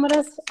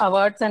numerous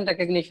awards and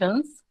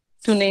recognitions.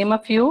 To name a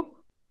few,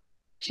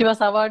 she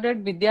was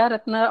awarded Vidya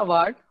Ratna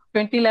Award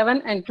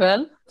 2011 and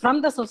 12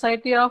 from the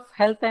Society of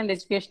Health and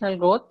Educational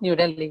Growth, New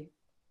Delhi.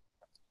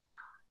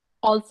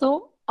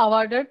 Also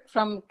awarded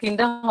from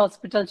Kinder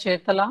Hospital,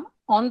 Cherthala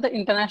on the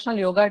International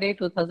Yoga Day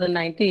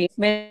 2019,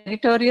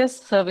 Meritorious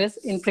Service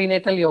in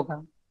Prenatal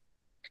Yoga.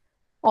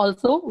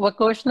 Also,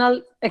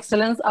 Vocational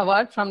Excellence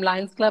Award from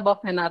Lions Club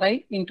of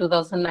NRI in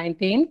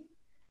 2019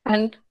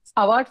 and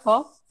Award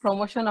for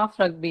Promotion of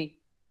Rugby.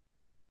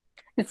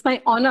 It's my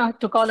honor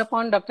to call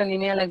upon Dr.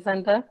 Nimmi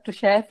Alexander to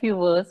share a few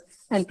words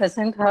and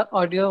present her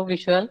audio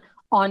visual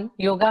on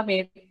Yoga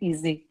Made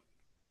Easy.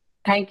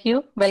 Thank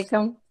you.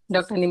 Welcome,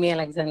 Dr. Nimmi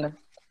Alexander.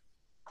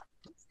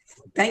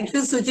 Thank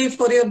you, Suji,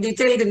 for your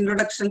detailed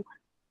introduction.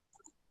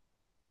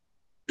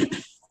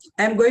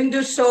 I am going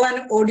to show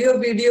an audio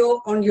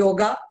video on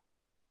yoga.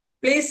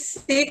 Please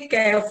see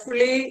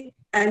carefully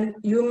and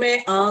you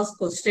may ask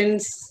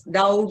questions,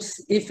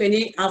 doubts, if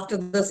any, after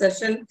the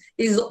session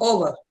is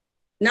over.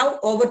 Now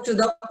over to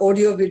the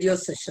audio video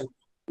session.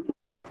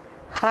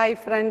 Hi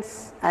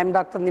friends, I am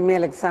Dr. Nimi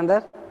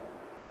Alexander.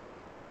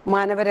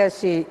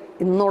 മാനവരാശി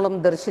ഇന്നോളം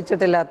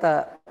ദർശിച്ചിട്ടില്ലാത്ത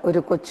ഒരു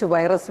കൊച്ചു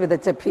virus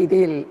വിതച്ച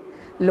ഭീതിയിൽ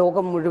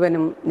ലോകം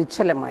മുഴുവനും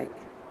നിശ്ചലമായി.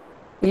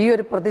 ഈ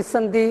ഒരു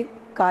പ്രതിസന്ധി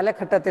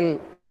കാലഘട്ടത്തിൽ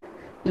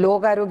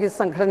ലോകാരോഗ്യ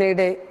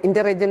സംഘടനയുടെ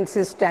ഇന്റർ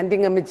ഏജൻസി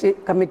സ്റ്റാൻഡിംഗ്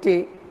കമ്മിറ്റി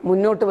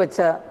മുന്നോട്ട്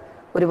വെച്ച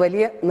ഒരു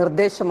വലിയ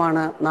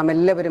നിർദ്ദേശമാണ് നാം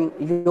എല്ലാവരും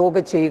യോഗ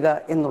ചെയ്യുക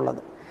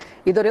എന്നുള്ളത്.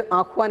 ഇതൊരു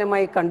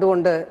ആഹ്വാനമായി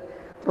കണ്ടുകൊണ്ട്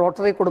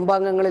റോട്ടറി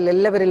കുടുംബാംഗങ്ങളിൽ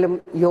എല്ലാവരിലും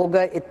യോഗ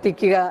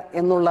എത്തിക്കുക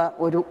എന്നുള്ള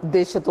ഒരു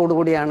ഉദ്ദേശത്തോടു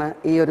കൂടിയാണ്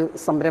ഈ ഒരു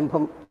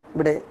സംരംഭം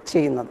ഇവിടെ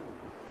ചെയ്യുന്നത്.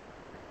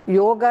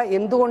 യോഗ,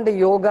 എന്തുകൊണ്ട്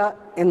യോഗ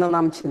എന്ന്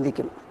നാം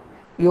ചിന്തിക്കും.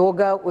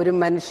 യോഗ ഒരു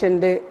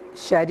മനുഷ്യൻ്റെ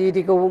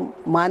ശാരീരികവും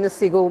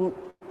മാനസികവും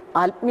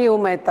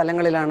ആത്മീയവുമായ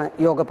തലങ്ങളിലാണ്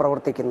യോഗ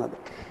പ്രവർത്തിക്കുന്നത്.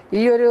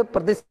 ഈ ഒരു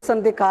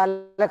പ്രതിസന്ധി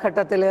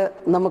കാലഘട്ടത്തിൽ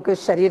നമുക്ക്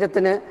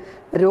ശരീരത്തിന്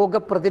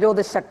രോഗപ്രതിരോധ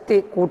ശക്തി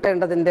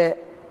കൂട്ടേണ്ടതിൻ്റെ,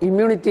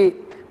 ഇമ്മ്യൂണിറ്റി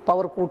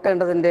പവർ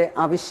കൂട്ടേണ്ടതിൻ്റെ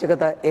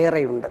ആവശ്യകത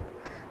ഏറെയുണ്ട്.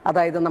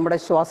 അതായത് നമ്മുടെ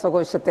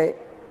ശ്വാസകോശത്തെ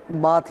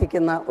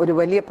ബാധിക്കുന്ന ഒരു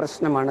വലിയ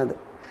പ്രശ്നമാണിത്.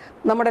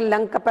 നമ്മുടെ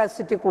ലങ്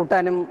കപ്പാസിറ്റി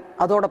കൂട്ടാനും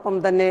അതോടൊപ്പം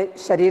തന്നെ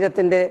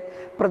ശരീരത്തിൻ്റെ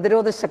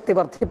പ്രതിരോധ ശക്തി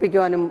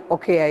വർദ്ധിപ്പിക്കുവാനും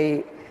ഒക്കെയായി,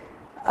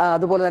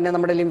 അതുപോലെ തന്നെ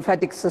നമ്മുടെ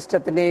ലിംഫാറ്റിക്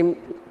സിസ്റ്റത്തിൻ്റെയും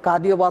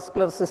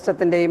കാർഡിയോവാസ്കുലർ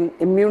സിസ്റ്റത്തിൻ്റെയും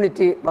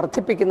ഇമ്മ്യൂണിറ്റി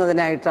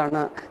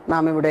വർദ്ധിപ്പിക്കുന്നതിനായിട്ടാണ്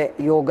നാം ഇവിടെ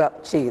യോഗ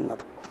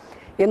ചെയ്യുന്നത്.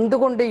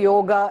 എന്തുകൊണ്ട്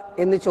യോഗ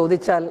എന്ന്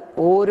ചോദിച്ചാൽ,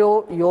 ഓരോ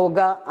യോഗ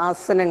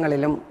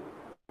ആസനങ്ങളിലും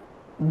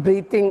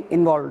ബ്രീത്തിങ്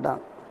ഇൻവോൾവ്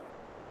ആണ്.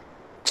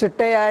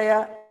 ചിട്ടയായ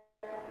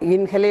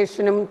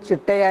ഇൻഹലേഷനും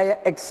ചിട്ടയായ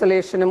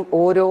എക്സലേഷനും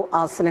ഓരോ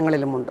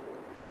ആസനങ്ങളിലുമുണ്ട്.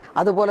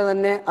 അതുപോലെ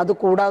തന്നെ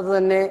അതുകൂടാതെ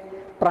തന്നെ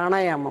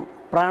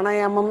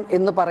പ്രാണായാമം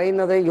എന്ന്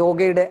പറയുന്നത്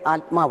യോഗയുടെ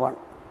ആത്മാവാണ്.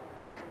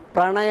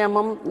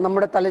 പ്രാണായാമം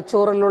നമ്മുടെ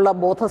തലച്ചോറിലുള്ള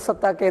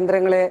ബോധസത്ത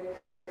കേന്ദ്രങ്ങളെ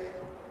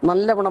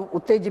നല്ലവണ്ണം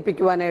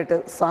ഉത്തേജിപ്പിക്കുവാനായിട്ട്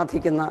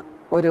സാധിക്കുന്ന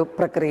ഒരു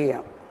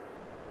പ്രക്രിയയാണ്.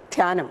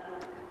 ധ്യാനം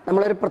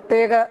നമ്മളൊരു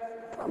പ്രത്യേക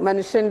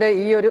മനുഷ്യൻ്റെ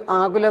ഈ ഒരു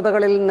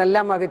ആകുലതകളിൽ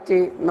നിന്നെല്ലാം അകറ്റി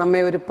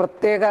നമ്മെ ഒരു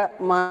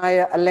പ്രത്യേകമായ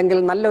അല്ലെങ്കിൽ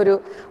നല്ലൊരു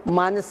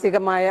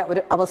മാനസികമായ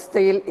ഒരു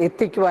അവസ്ഥയിൽ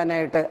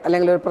എത്തിക്കുവാനായിട്ട്,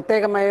 അല്ലെങ്കിൽ ഒരു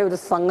പ്രത്യേകമായ ഒരു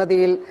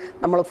സംഗതിയിൽ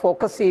നമ്മൾ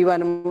ഫോക്കസ്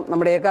ചെയ്യുവാനും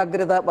നമ്മുടെ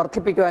ഏകാഗ്രത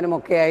വർദ്ധിപ്പിക്കുവാനും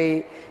ഒക്കെയായി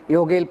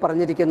യോഗയിൽ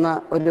പറഞ്ഞിരിക്കുന്ന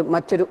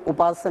മറ്റൊരു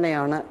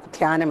ഉപാസനയാണ്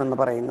ധ്യാനം എന്ന്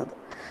പറയുന്നത്.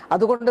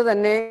 അതുകൊണ്ട്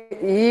തന്നെ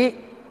ഈ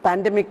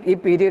പാൻഡമിക് ഈ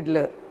പീരീഡിൽ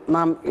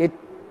നാം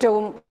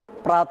ഏറ്റവും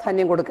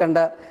പ്രാധാന്യം കൊടുക്കേണ്ട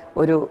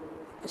ഒരു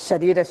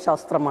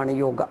ശരീരശാസ്ത്രമാണ്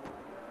യോഗ.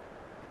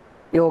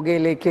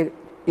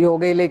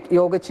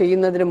 യോഗ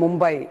ചെയ്യുന്നതിന്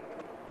മുമ്പായി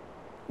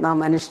നാം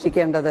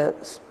അനുഷ്ഠിക്കേണ്ടത്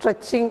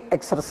സ്ട്രെച്ചിങ്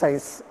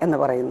എക്സർസൈസ് എന്ന്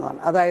പറയുന്നതാണ്.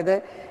 അതായത്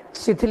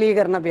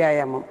ശിഥിലീകരണ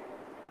വ്യായാമം.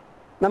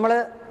 നമ്മൾ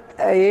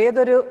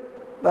ഏതൊരു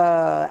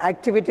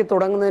ആക്ടിവിറ്റി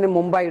തുടങ്ങുന്നതിന്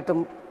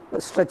മുമ്പായിട്ടും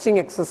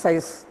സ്ട്രെച്ചിങ്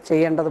എക്സർസൈസ്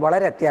ചെയ്യേണ്ടത്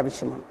വളരെ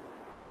അത്യാവശ്യമാണ്.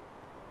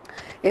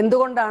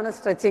 എന്തുകൊണ്ടാണ്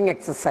സ്ട്രെച്ചിങ്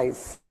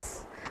എക്സർസൈസ്?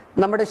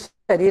 നമ്മുടെ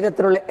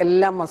ശരീരത്തിലുള്ള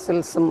എല്ലാ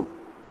മസിൽസും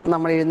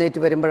നമ്മൾ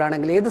എഴുന്നേറ്റ്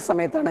വരുമ്പോഴാണെങ്കിലും ഏത്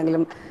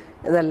സമയത്താണെങ്കിലും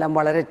ഇതെല്ലാം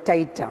വളരെ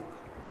ടൈറ്റാണ്.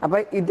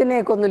 അപ്പോൾ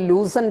ഇതിനെയൊക്കെ ഒന്ന്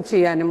ലൂസൺ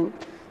ചെയ്യാനും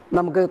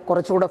നമുക്ക്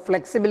കുറച്ചുകൂടെ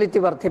ഫ്ലെക്സിബിലിറ്റി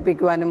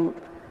വർദ്ധിപ്പിക്കുവാനും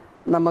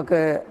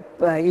നമുക്ക്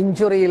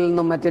ഇഞ്ചുറിയിൽ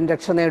നിന്നും മറ്റും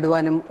രക്ഷ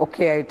നേടുവാനും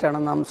ഒക്കെ ആയിട്ടാണ്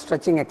നാം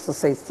സ്ട്രെച്ചിങ്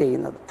എക്സസൈസ്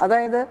ചെയ്യുന്നത്.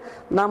 അതായത്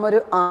നാം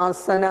ഒരു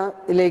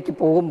ആസനയിലേക്ക്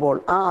പോകുമ്പോൾ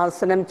ആ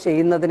ആസനം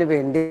ചെയ്യുന്നതിന്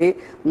വേണ്ടി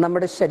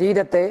നമ്മുടെ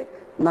ശരീരത്തെ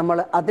നമ്മൾ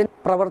അതിന്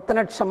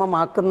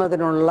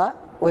പ്രവർത്തനക്ഷമമാക്കുന്നതിനുള്ള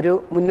ഒരു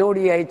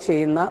മുന്നോടിയായി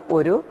ചെയ്യുന്ന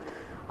ഒരു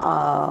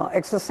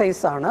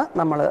എക്സസൈസാണ്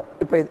നമ്മൾ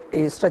ഇപ്പോൾ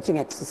ഈ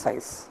സ്ട്രെച്ചിങ്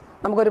എക്സസൈസ്.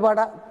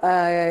 നമുക്കൊരുപാട്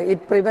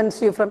it prevents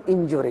you from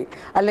injury,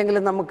 അല്ലെങ്കിൽ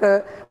നമുക്ക്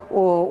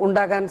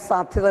ഉണ്ടാകാൻ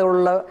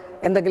സാധ്യതയുള്ള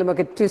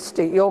എന്തെങ്കിലുമൊക്കെ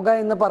ട്വിസ്റ്റ്. യോഗ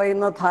എന്ന്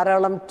പറയുന്ന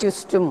ധാരാളം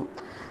ട്വിസ്റ്റും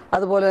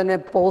അതുപോലെ തന്നെ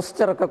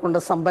പോസ്ചറൊക്കെ കൊണ്ട്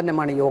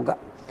സമ്പന്നമാണ് യോഗ.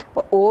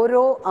 അപ്പോൾ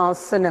ഓരോ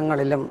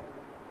ആസനങ്ങളിലും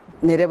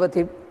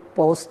നിരവധി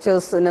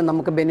പോസ്ചേഴ്സിന്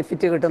നമുക്ക്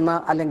ബെനിഫിറ്റ് കിട്ടുന്ന,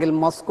 അല്ലെങ്കിൽ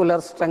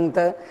മസ്കുലർ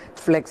സ്ട്രെങ്ത്,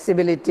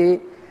 ഫ്ലെക്സിബിലിറ്റി,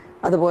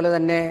 അതുപോലെ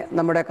തന്നെ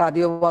നമ്മുടെ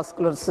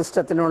കാർഡിയോവാസ്കുലർ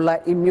സിസ്റ്റത്തിനുള്ള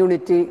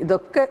ഇമ്മ്യൂണിറ്റി,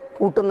 ഇതൊക്കെ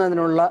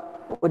കൂട്ടുന്നതിനുള്ള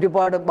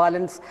ഒരുപാട്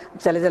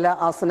ചില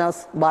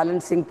ആസനാസ്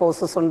ബാലൻസിങ്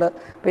പോസസ് ഉണ്ട്.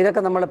 അപ്പോൾ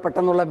ഇതൊക്കെ നമ്മൾ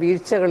പെട്ടെന്നുള്ള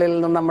വീഴ്ചകളിൽ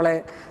നിന്ന് നമ്മളെ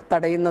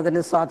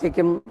തടയുന്നതിന്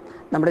സാധിക്കും.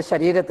 നമ്മുടെ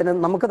ശരീരത്തിന്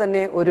നമുക്ക്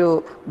തന്നെ ഒരു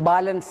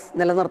ബാലൻസ്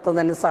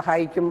നിലനിർത്തുന്നതിന്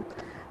സഹായിക്കും.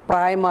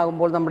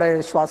 പ്രായമാകുമ്പോൾ നമ്മുടെ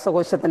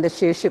ശ്വാസകോശത്തിൻ്റെ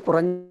ശേഷി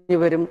കുറഞ്ഞു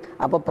വരും.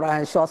 അപ്പോൾ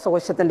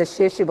ശ്വാസകോശത്തിൻ്റെ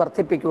ശേഷി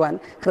വർദ്ധിപ്പിക്കുവാൻ,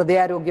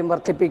 ഹൃദയാരോഗ്യം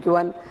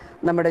വർദ്ധിപ്പിക്കുവാൻ,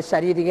 നമ്മുടെ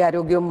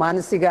ശാരീരികാരോഗ്യവും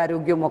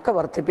മാനസികാരോഗ്യവും ഒക്കെ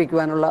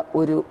വർദ്ധിപ്പിക്കുവാനുള്ള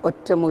ഒരു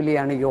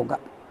ഒറ്റമൂലിയാണ് യോഗ.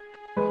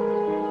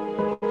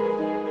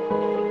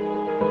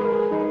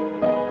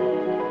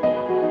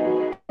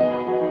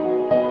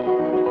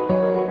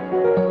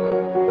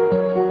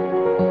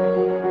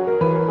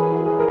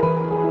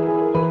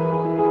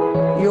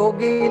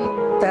 യോഗയിൽ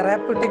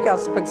തെറാപ്യൂട്ടിക്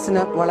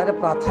ആസ്പെക്ട്സിന് വളരെ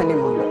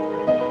പ്രാധാന്യമുണ്ട്.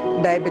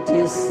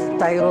 Diabetes,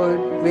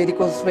 thyroid,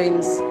 varicose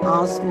veins,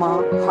 asthma,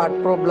 heart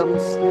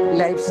problems,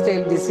 life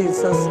style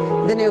diseases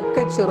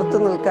ഇതിനെയൊക്കെ ചെറുത്തു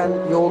നിൽക്കാൻ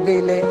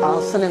യോഗയിലെ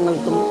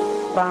ആസനങ്ങൾക്കും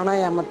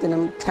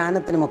പ്രാണായാമത്തിനും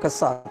ധ്യാനത്തിനുമൊക്കെ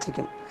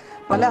സാധിക്കും.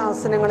 പല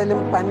ആസനങ്ങളിലും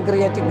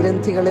പാൻക്രിയാറ്റിക്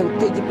ഗ്രന്ഥികളെ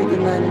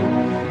ഉത്തേജിപ്പിക്കുന്നതിനും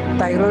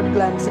തൈറോയിഡ്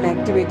ഗ്ലാൻഡ്സിനെ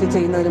ആക്ടിവേറ്റ്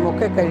ചെയ്യുന്നതിനും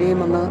ഒക്കെ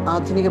കഴിയുമെന്ന്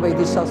ആധുനിക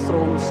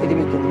വൈദ്യശാസ്ത്രവും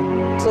ശരിവയ്ക്കുന്നു.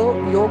 So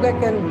yoga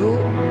can do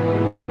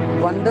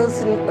wonders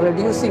in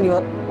reducing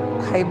your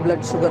high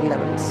blood sugar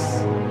levels.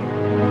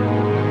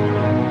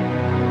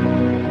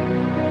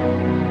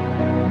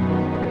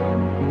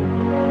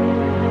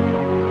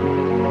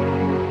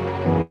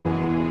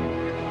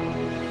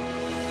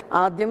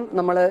 ആദ്യം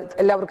നമ്മൾ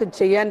എല്ലാവർക്കും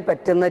ചെയ്യാൻ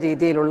പറ്റുന്ന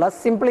രീതിയിലുള്ള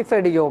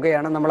സിംപ്ലിഫൈഡ്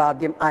യോഗയാണ് നമ്മൾ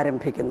ആദ്യം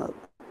ആരംഭിക്കുന്നത്.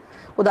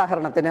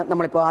 ഉദാഹരണത്തിന്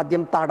നമ്മളിപ്പോൾ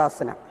ആദ്യം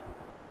താടാസന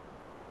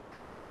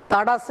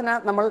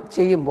നമ്മൾ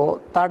ചെയ്യുമ്പോൾ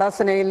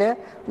താടാസനയിൽ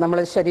നമ്മൾ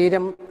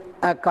ശരീരം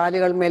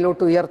കാലുകൾ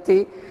മേലോട്ട് ഉയർത്തി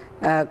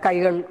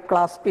കൈകൾ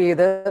ക്ലാസ്പ്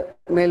ചെയ്ത്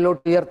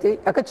മേലോട്ട് ഉയർത്തി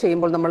ഒക്കെ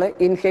ചെയ്യുമ്പോൾ നമ്മൾ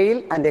ഇൻഹെയിൽ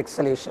ആൻഡ്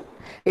എക്സലേഷൻ,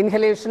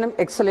 ഇൻഹലേഷനും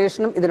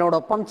എക്സലേഷനും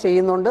ഇതിനോടൊപ്പം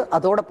ചെയ്യുന്നുണ്ട്.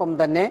 അതോടൊപ്പം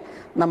തന്നെ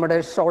നമ്മുടെ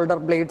ഷോൾഡർ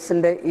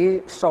ബ്ലേഡ്സിൻ്റെ ഈ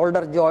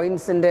ഷോൾഡർ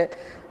ജോയിൻസിൻ്റെ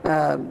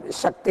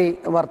ശക്തി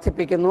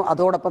വർദ്ധിപ്പിക്കുന്നു.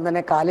 അതോടൊപ്പം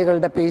തന്നെ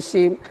കാലുകളുടെ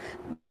പേശിയും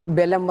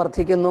ബലം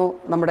വർദ്ധിക്കുന്നു.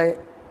 നമ്മുടെ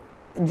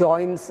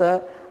ജോയിൻസ്,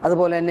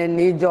 അതുപോലെ തന്നെ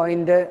നീ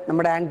ജോയിൻറ്റ്,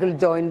 നമ്മുടെ ആങ്കിൾ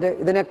ജോയിൻറ്റ്,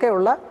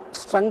 ഇതിനൊക്കെയുള്ള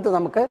സ്ട്രെങ്ത്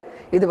നമുക്ക്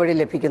ഇതുവഴി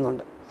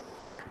ലഭിക്കുന്നുണ്ട്.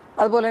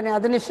 അതുപോലെ തന്നെ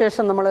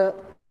അതിനുശേഷം നമ്മൾ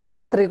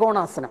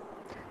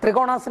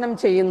ത്രികോണാസനം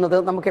ചെയ്യുന്നത്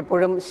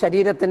നമുക്കെപ്പോഴും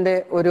ശരീരത്തിൻ്റെ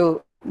ഒരു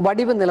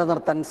വടിവ്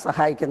നിലനിർത്താൻ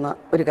സഹായിക്കുന്ന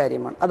ഒരു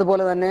കാര്യമാണ്.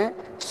 അതുപോലെ തന്നെ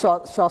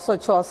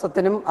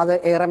ശ്വാസോച്ഛ്വാസത്തിനും അത്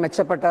ഏറെ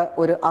മെച്ചപ്പെട്ട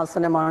ഒരു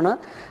ആസനമാണ്.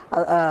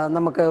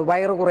 നമുക്ക്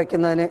വയറ്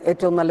കുറയ്ക്കുന്നതിന്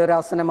ഏറ്റവും നല്ലൊരു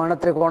ആസനമാണ്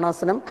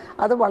ത്രികോണാസനം.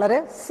 അത് വളരെ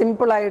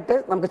സിമ്പിളായിട്ട്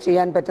നമുക്ക്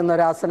ചെയ്യാൻ പറ്റുന്ന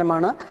ഒരു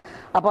ആസനമാണ്.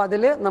 അപ്പോൾ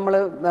അതിൽ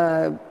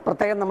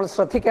പ്രത്യേകം നമ്മൾ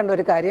ശ്രദ്ധിക്കേണ്ട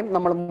ഒരു കാര്യം,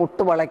 നമ്മൾ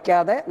മുട്ട്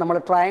വളയ്ക്കാതെ, നമ്മൾ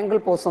ട്രയാങ്കിൾ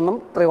പോസ് ഒന്നും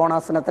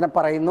ത്രികോണാസനത്തിന്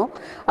പറയുന്നു.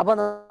 അപ്പോൾ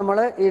നമ്മൾ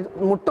ഈ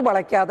മുട്ട്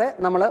വളയ്ക്കാതെ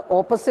നമ്മൾ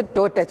ഓപ്പോസിറ്റ്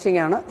ടോ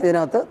ടച്ചിങ് ആണ്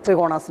ഇതിനകത്ത്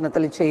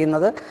ത്രികോണാസനത്തിൽ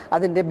ചെയ്യുന്നത്.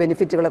 അതിൻ്റെ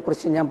ബെനിഫിറ്റുകളെ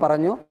കുറിച്ച് ഞാൻ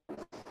പറഞ്ഞു.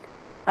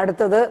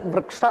 അടുത്തത്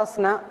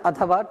വൃക്ഷാസന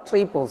അഥവാ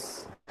ട്രീ പോസ്.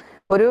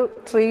 ഒരു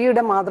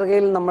ട്രീയുടെ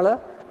മാതൃകയിൽ നമ്മൾ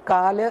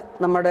കാല്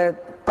നമ്മുടെ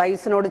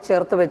തൈസിനോട്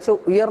ചേർത്ത് വെച്ച്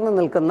ഉയർന്നു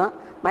നിൽക്കുന്ന,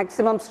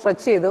 മാക്സിമം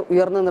സ്ട്രെച്ച് ചെയ്ത്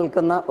ഉയർന്നു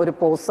നിൽക്കുന്ന ഒരു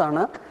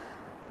പോസാണ്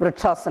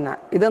വൃക്ഷാസന.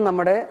 ഇത്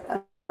നമ്മുടെ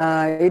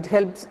ഇറ്റ്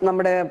ഹെൽപ്സ്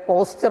നമ്മുടെ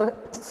പോസ്ചർ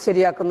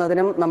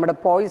ശരിയാക്കുന്നതിനും നമ്മുടെ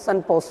പോയ്സ്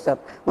ആൻഡ് പോസ്ചർ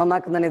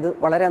നന്നാക്കുന്നതിന് ഇത്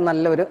വളരെ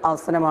നല്ലൊരു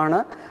ആസനമാണ്.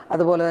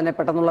 അതുപോലെ തന്നെ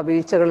പെട്ടെന്നുള്ള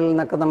വീഴ്ചകളിൽ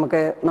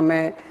നിന്നൊക്കെ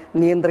നമ്മെ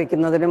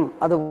നിയന്ത്രിക്കുന്നതിനും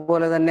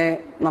അതുപോലെ തന്നെ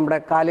നമ്മുടെ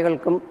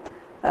കാലുകൾക്കും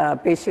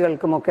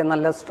പേശികൾക്കുമൊക്കെ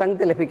നല്ല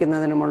സ്ട്രെങ്ത്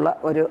ലഭിക്കുന്നതിനുമുള്ള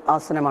ഒരു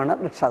ആസനമാണ്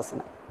വൃക്ഷാസന.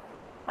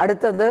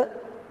 അടുത്തത്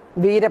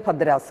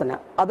വീരഭദ്രാസന.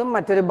 അതും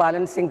മറ്റൊരു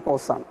ബാലൻസിങ്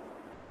പോസാണ്.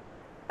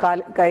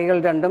 കൈകൾ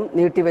രണ്ടും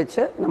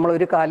നീട്ടിവെച്ച് നമ്മൾ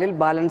ഒരു കാലിൽ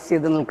ബാലൻസ്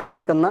ചെയ്ത്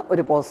നിൽക്കുന്ന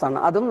ഒരു പോസാണ്.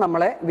 അതും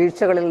നമ്മളെ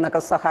വീഴ്ചകളിൽ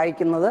നിന്നൊക്കെ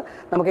സഹായിക്കുന്നത്.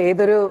 നമുക്ക്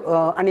ഏതൊരു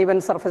അണീവൻ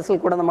സർഫസിൽ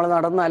കൂടെ നമ്മൾ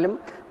നടന്നാലും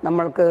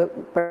നമ്മൾക്ക്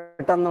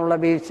പെട്ടെന്നുള്ള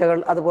വീഴ്ചകൾ,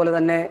 അതുപോലെ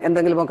തന്നെ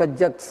എന്തെങ്കിലുമൊക്കെ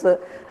ജഗ്സ്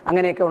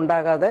അങ്ങനെയൊക്കെ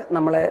ഉണ്ടാകാതെ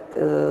നമ്മളെ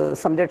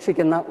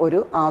സംരക്ഷിക്കുന്ന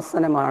ഒരു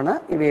ആസനമാണ്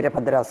ഈ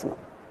വീരഭദ്രാസനം.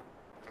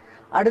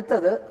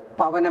 അടുത്തത്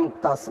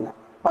പവനമുക്താസന.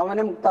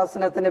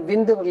 പവനമുക്താസനത്തിന്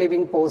വിൻഡ്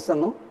റിലീവിംഗ് പോസ്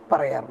എന്നും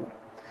പറയാറുണ്ട്.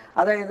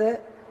 അതായത്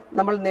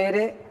നമ്മൾ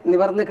നേരെ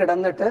നിവർന്ന്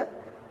കിടന്നിട്ട്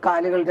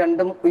കാലുകൾ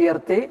രണ്ടും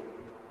ഉയർത്തി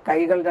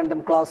കൈകൾ രണ്ടും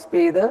ക്ലാസ്പ്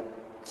ചെയ്ത്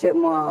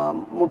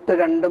മുട്ട്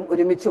രണ്ടും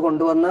ഒരുമിച്ച്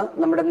കൊണ്ടുവന്ന്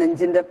നമ്മുടെ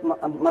നെഞ്ചിൻ്റെ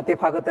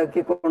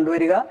മധ്യഭാഗത്തേക്ക്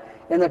കൊണ്ടുവരിക.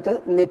 എന്നിട്ട്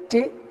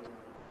നെറ്റി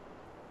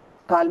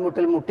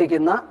കാൽമുട്ടിൽ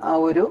മുട്ടിക്കുന്ന ആ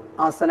ഒരു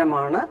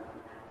ആസനമാണ്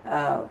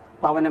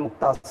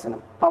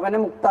പവനമുക്താസനം.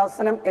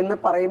 പവനമുക്താസനം എന്ന്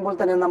പറയുമ്പോൾ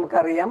തന്നെ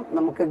നമുക്കറിയാം,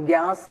 നമുക്ക്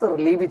ഗ്യാസ്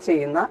റിലീവ്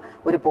ചെയ്യുന്ന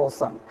ഒരു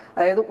പോസാണ്.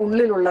 അതായത്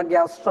ഉള്ളിലുള്ള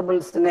ഗ്യാസ്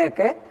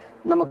ട്രബിൾസിനെയൊക്കെ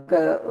നമുക്ക്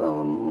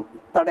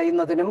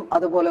തടയുന്നതിനും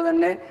അതുപോലെ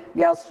തന്നെ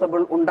ഗ്യാസ്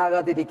ട്രബിൾ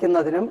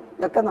ഉണ്ടാകാതിരിക്കുന്നതിനും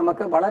ഒക്കെ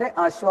നമുക്ക് വളരെ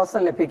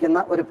ആശ്വാസം ലഭിക്കുന്ന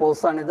ഒരു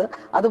പോസാണിത്.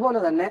 അതുപോലെ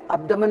തന്നെ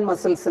അബ്ഡമൻ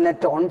മസിൽസിനെ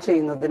ടോൺ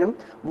ചെയ്യുന്നതിനും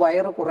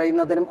വയറ്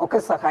കുറയുന്നതിനും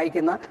ഒക്കെ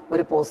സഹായിക്കുന്ന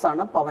ഒരു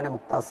പോസാണ്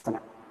പവനമുക്താസന.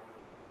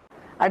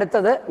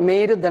 അടുത്തത്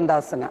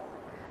മേരുദണ്ഡാസന.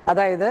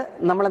 അതായത്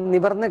നമ്മൾ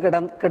നിവർന്ന്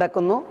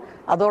കിടക്കുന്നു,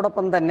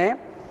 അതോടൊപ്പം തന്നെ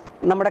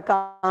നമ്മുടെ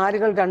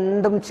കാലുകൾ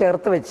രണ്ടും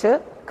ചേർത്ത് വെച്ച്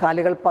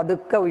കാലുകൾ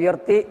പതുക്കെ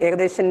ഉയർത്തി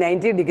ഏകദേശം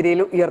 90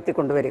 ഡിഗ്രിയിൽ ഉയർത്തി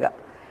കൊണ്ടുവരിക.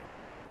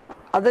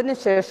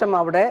 അതിനുശേഷം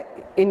അവിടെ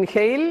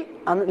ഇൻഹെയിൽ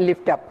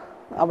ലിഫ്റ്റ് അപ്പ്,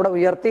 അവിടെ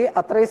ഉയർത്തി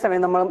അത്രയും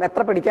സമയം നമ്മൾ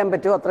എത്ര പിടിക്കാൻ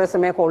പറ്റുമോ അത്രയും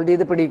സമയം ഹോൾഡ്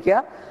ചെയ്ത്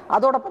പിടിക്കുക.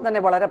 അതോടൊപ്പം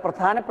തന്നെ വളരെ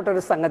പ്രധാനപ്പെട്ട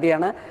ഒരു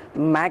സംഗതിയാണ്,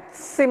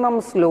 മാക്സിമം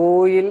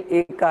സ്ലോയിൽ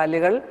ഈ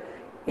കാലുകൾ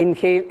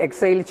ഇൻഹെയിൽ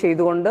എക്സെയിൽ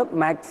ചെയ്തുകൊണ്ട്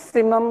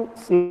മാക്സിമം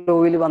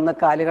സ്ലോയിൽ വന്ന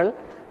കാലുകൾ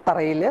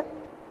തറയിൽ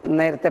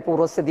നേരത്തെ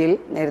പൂർവ്വസ്ഥിതിയിൽ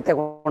നേരത്തെ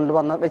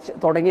കൊണ്ടുവന്ന് വെച്ച്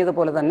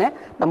തുടങ്ങിയതുപോലെ തന്നെ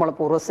നമ്മൾ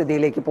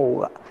പൂർവ്വസ്ഥിതിയിലേക്ക്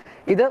പോവുക.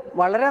 ഇത്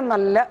വളരെ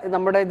നല്ല,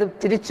 നമ്മുടെ ഇത്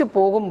തിരിച്ചു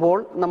പോകുമ്പോൾ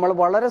നമ്മൾ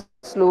വളരെ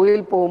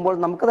സ്ലോയിൽ പോകുമ്പോൾ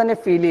നമുക്ക് തന്നെ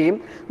ഫീൽ ചെയ്യും,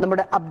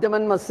 നമ്മുടെ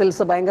അബ്ഡമൻ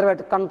മസിൽസ്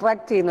ഭയങ്കരമായിട്ട്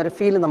കൺട്രാക്ട് ചെയ്യുന്ന ഒരു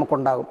ഫീൽ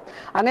നമുക്കുണ്ടാകും.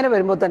 അങ്ങനെ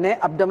വരുമ്പോൾ തന്നെ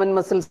അബ്ഡമൻ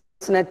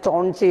മസിൽസിനെ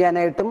ടോൺ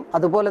ചെയ്യാനായിട്ടും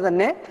അതുപോലെ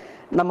തന്നെ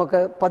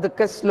നമുക്ക്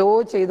പതുക്കെ സ്ലോ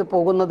ചെയ്ത്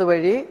പോകുന്നത്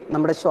വഴി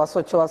നമ്മുടെ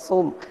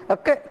ശ്വാസോച്ഛ്വാസവും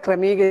ഒക്കെ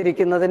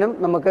ക്രമീകരിക്കുന്നതിനും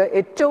നമുക്ക്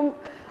ഏറ്റവും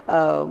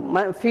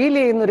ഫീൽ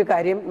ചെയ്യുന്നൊരു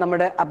കാര്യം,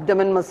 നമ്മുടെ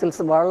അബ്ഡമൻ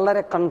മസിൽസ്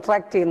വളരെ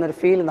കൺട്രാക്ട് ചെയ്യുന്നൊരു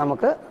ഫീൽ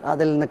നമുക്ക്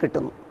അതിൽ നിന്ന്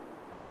കിട്ടുന്നു.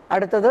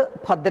 അടുത്തത്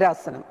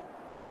ഭദ്രാസനം.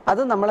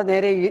 അത് നമ്മൾ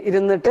നേരെ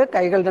ഇരുന്നിട്ട്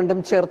കൈകൾ രണ്ടും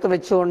ചേർത്ത്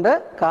വെച്ചുകൊണ്ട്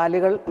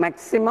കാലുകൾ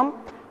മാക്സിമം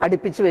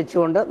അടുപ്പിച്ച്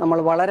വെച്ചുകൊണ്ട് നമ്മൾ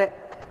വളരെ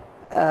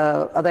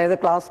അതായത്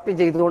ക്ലാസ്പ്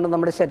ചെയ്തുകൊണ്ട്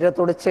നമ്മുടെ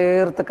ശരീരത്തോട്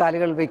ചേർത്ത്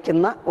കാലുകൾ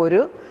വയ്ക്കുന്ന ഒരു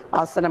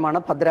ആസനമാണ്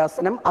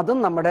ഭദ്രാസനം. അതും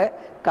നമ്മുടെ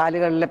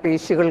കാലുകളിലെ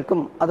പേശികൾക്കും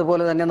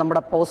അതുപോലെ തന്നെ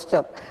നമ്മുടെ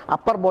പോസ്റ്റർ,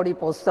 അപ്പർ ബോഡി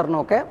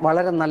പോസ്റ്ററിനൊക്കെ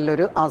വളരെ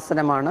നല്ലൊരു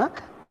ആസനമാണ്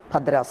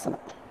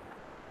ഭദ്രാസനം.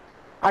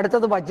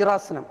 അടുത്തത്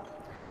വജ്രാസനം.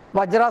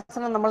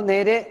 വജ്രാസനം നമ്മൾ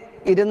നേരെ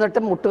ഇരുന്നിട്ട്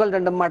മുട്ടുകൾ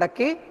രണ്ടും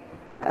മടക്കി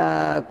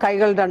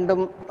കൈകൾ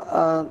രണ്ടും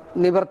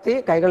നിവർത്തി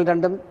കൈകൾ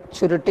രണ്ടും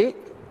ചുരുട്ടി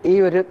ഈ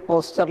ഒരു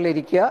പോസ്റ്ററിൽ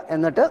ഇരിക്കുക.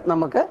 എന്നിട്ട്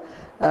നമുക്ക്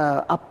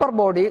അപ്പർ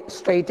ബോഡി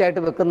സ്ട്രെയിറ്റ്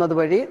ആയിട്ട് വെക്കുന്നത്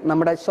വഴി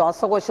നമ്മുടെ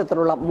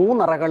ശ്വാസകോശത്തിലുള്ള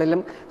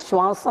മൂന്നറകളിലും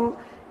ശ്വാസം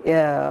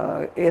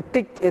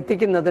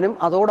എത്തിക്കുന്നതിനും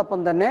അതോടൊപ്പം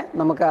തന്നെ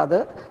നമുക്ക് അത്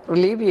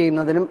റിലീവ്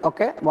ചെയ്യുന്നതിനും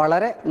ഒക്കെ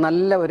വളരെ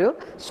നല്ല ഒരു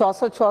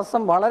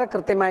ശ്വാസോച്ഛ്വാസം വളരെ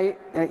കൃത്യമായി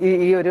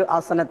ഈ ഒരു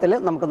ആസനത്തിൽ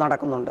നമുക്ക്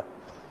നടക്കുന്നുണ്ട്.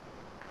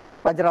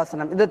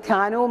 വജ്രാസനം ഇത്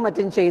ധ്യാനവും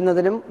മറ്റും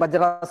ചെയ്യുന്നതിനും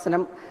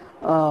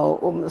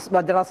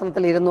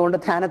വജ്രാസനത്തിൽ ഇരുന്നുകൊണ്ട്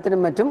ധ്യാനത്തിനും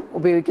മറ്റും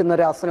ഉപയോഗിക്കുന്ന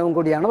ഒരു ആസനവും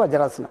കൂടിയാണ്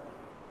വജ്രാസനം.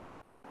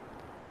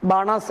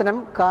 ബാണാസനം.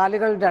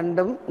 കാലുകൾ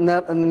രണ്ടും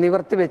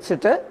നിവർത്തി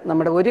വെച്ചിട്ട്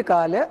നമ്മുടെ ഒരു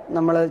കാല്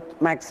നമ്മൾ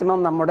മാക്സിമം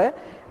നമ്മുടെ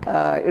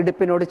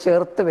ഇടുപ്പിനോട്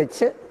ചേർത്ത്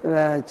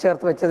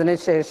വെച്ചതിന്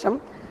ശേഷം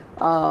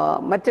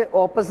മറ്റ്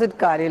ഓപ്പോസിറ്റ്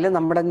കാലിൽ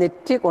നമ്മുടെ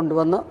നെറ്റി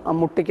കൊണ്ടുവന്ന്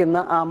മുട്ടിക്കുന്ന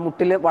ആ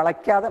മുട്ടിൽ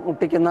വളയ്ക്കാതെ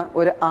മുട്ടിക്കുന്ന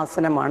ഒരു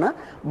ആസനമാണ്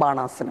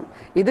ബാണാസനം.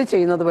 ഇത്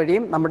ചെയ്യുന്നത്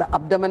വഴിയും നമ്മുടെ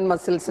അബ്ഡമൻ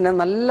മസിൽസിനെ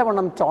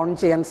നല്ലവണ്ണം ടോൺ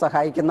ചെയ്യാൻ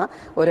സഹായിക്കുന്ന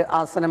ഒരു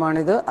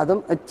ആസനമാണിത്.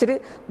 അതും ഇച്ചിരി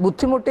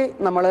ബുദ്ധിമുട്ടി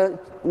നമ്മൾ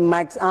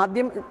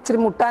ആദ്യം ഇച്ചിരി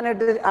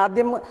മുട്ടാനായിട്ട്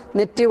ആദ്യം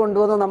നെറ്റി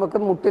കൊണ്ടുവന്ന് നമുക്ക്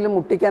മുട്ടിൽ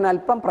മുട്ടിക്കാൻ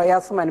അല്പം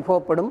പ്രയാസം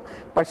അനുഭവപ്പെടും.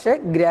 പക്ഷേ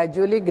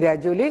gradually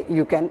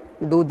you can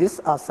do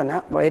this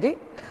ആസന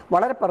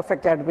വളരെ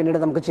പെർഫെക്റ്റ് ആയിട്ട് പിന്നീട്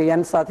നമുക്ക് ചെയ്യാൻ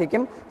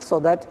സാധിക്കും. സോ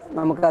ദാറ്റ്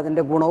നമുക്ക്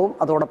അതിൻ്റെ ഗുണവും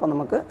അതോടൊപ്പം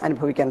നമുക്ക്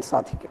അനുഭവിക്കാൻ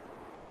സാധിക്കും.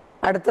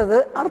 അടുത്തത്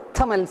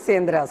അർദ്ധ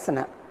മത്സ്യേന്ദ്രാസന.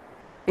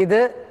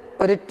 ഇത്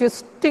ഒരു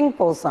ട്വിസ്റ്റിംഗ്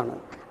പോസാണ്.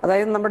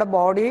 അതായത് നമ്മുടെ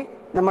ബോഡി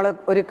നമ്മൾ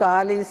ഒരു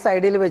കാല് ഈ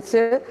സൈഡിൽ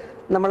വെച്ച്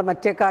നമ്മൾ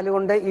മറ്റേ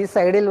കാലുകൊണ്ട് ഈ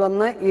സൈഡിൽ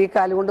വന്ന് ഈ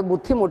കാലുകൊണ്ട്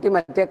ബുദ്ധിമുട്ടി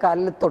മറ്റേ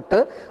കാലിൽ തൊട്ട്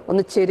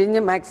ഒന്ന്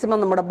ചെരിഞ്ഞ്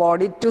മാക്സിമം നമ്മുടെ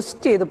ബോഡി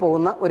ട്വിസ്റ്റ് ചെയ്ത്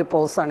പോകുന്ന ഒരു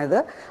പോസാണിത്,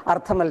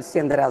 അർദ്ധ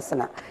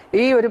മത്സ്യേന്ദ്രാസന.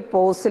 ഈ ഒരു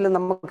പോസിൽ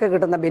നമുക്ക്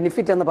കിട്ടുന്ന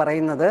ബെനിഫിറ്റ് എന്ന്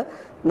പറയുന്നത്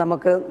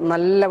നമുക്ക്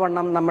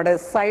നല്ലവണ്ണം നമ്മുടെ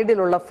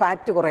സൈഡിലുള്ള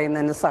ഫാറ്റ്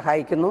കുറയുന്നതിന്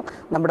സഹായിക്കുന്നു.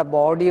 നമ്മുടെ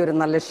ബോഡി ഒരു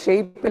നല്ല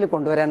ഷേപ്പിൽ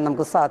കൊണ്ടുവരാൻ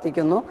നമുക്ക്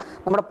സാധിക്കുന്നു.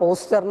 നമ്മുടെ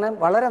പോസ്റ്ററിന്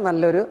വളരെ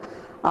നല്ലൊരു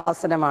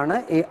ആസനമാണ്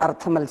ഈ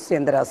അർദ്ധ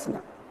മത്സ്യേന്ദ്രാസന.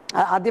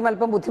 ആദ്യം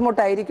അല്പം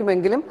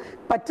ബുദ്ധിമുട്ടായിരിക്കുമെങ്കിലും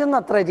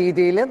പറ്റുന്നത്ര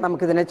രീതിയിൽ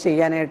നമുക്കിതിനെ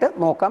ചെയ്യാനായിട്ട്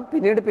നോക്കാം.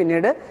 പിന്നീട്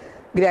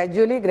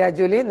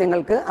ഗ്രാജുവലി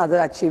നിങ്ങൾക്ക് അത്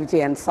അച്ചീവ്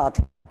ചെയ്യാൻ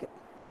സാധിക്കും.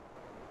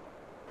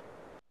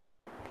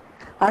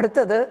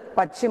 അടുത്തത്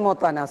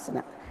പശ്ചിമോത്താനാസന.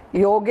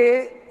 യോഗയെ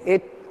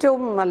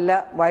ഏറ്റവും നല്ല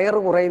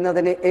വയറ്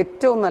കുറയുന്നതിന്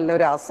ഏറ്റവും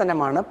നല്ലൊരു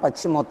ആസനമാണ്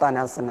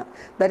പശ്ചിമോത്താനാസന.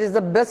 That is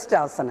the best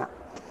ആസന.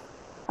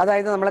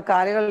 അതായത് നമ്മൾ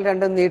കാലുകൾ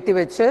രണ്ടും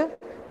നീട്ടിവെച്ച്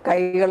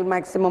കൈകൾ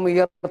മാക്സിമം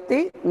ഉയർത്തി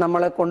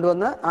നമ്മൾ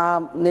കൊണ്ടുവന്ന് ആ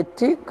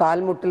നെറ്റി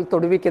കാൽമുട്ടിൽ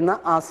തൊടുവിക്കുന്ന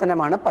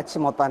ആസനമാണ്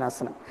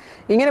പശ്ചിമോത്താനാസനം.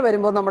 ഇങ്ങനെ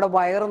വരുമ്പോൾ നമ്മുടെ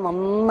വയറ്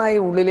നന്നായി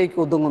ഉള്ളിലേക്ക്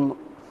ഒതുങ്ങുന്നു.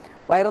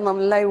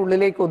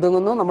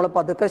 നമ്മൾ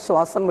പതുക്കെ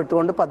ശ്വാസം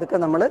വിട്ടുകൊണ്ട് പതുക്കെ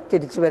നമ്മൾ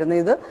തിരിച്ചു വരുന്നു.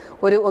 ഇത്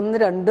ഒരു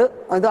 1-2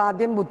 ഇത്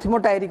ആദ്യം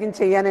ബുദ്ധിമുട്ടായിരിക്കും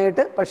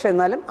ചെയ്യാനായിട്ട്. പക്ഷെ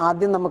എന്നാലും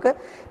ആദ്യം നമുക്ക്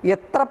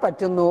എത്ര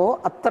പറ്റുന്നുവോ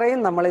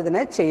അത്രയും നമ്മൾ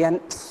ഇതിനെ ചെയ്യാൻ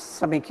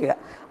ശ്രമിക്കുക.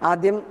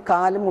 ആദ്യം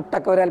കാലും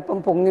മുട്ടൊക്കെ ഒരല്പം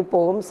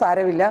പൊങ്ങിപ്പോകും,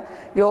 സാരമില്ല.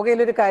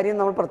 യോഗയിലൊരു കാര്യം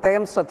നമ്മൾ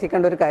പ്രത്യേകം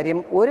ശ്രദ്ധിക്കേണ്ട ഒരു കാര്യം,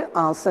 ഒരു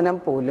ആസനം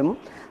പോലും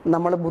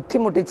നമ്മൾ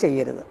ബുദ്ധിമുട്ടി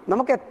ചെയ്യരുത്.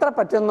 നമുക്ക് എത്ര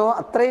പറ്റുന്നോ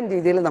അത്രയും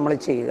രീതിയിൽ നമ്മൾ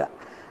ചെയ്യുക.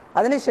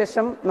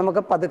 അതിനുശേഷം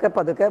നമുക്ക്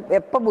പതുക്കെ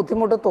എപ്പോൾ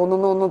ബുദ്ധിമുട്ട്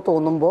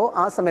തോന്നുമ്പോൾ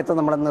ആ സമയത്ത്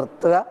നമ്മൾ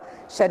നിർത്തുക.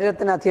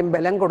 ശരീരത്തിന് അധികം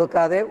ബലം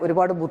കൊടുക്കാതെ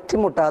ഒരുപാട്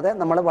ബുദ്ധിമുട്ടാതെ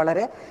നമ്മൾ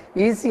വളരെ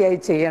ഈസിയായി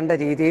ചെയ്യേണ്ട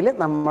രീതിയിൽ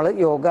നമ്മൾ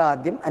യോഗ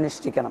ആദ്യം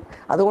അനുഷ്ഠിക്കണം.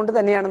 അതുകൊണ്ട്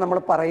തന്നെയാണ് നമ്മൾ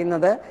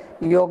പറയുന്നത്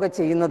യോഗ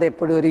ചെയ്യുന്നത്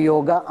എപ്പോഴും ഒരു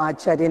യോഗ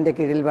ആചാര്യൻ്റെ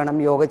കീഴിൽ വേണം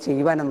യോഗ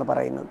ചെയ്യുവാനെന്ന്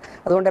പറയുന്നത്.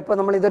 അതുകൊണ്ട് ഇപ്പോൾ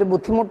നമ്മൾ ഇതൊരു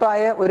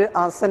ബുദ്ധിമുട്ടായ ഒരു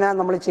ആസന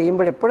നമ്മൾ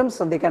ചെയ്യുമ്പോഴെപ്പോഴും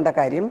ശ്രദ്ധിക്കേണ്ട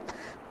കാര്യം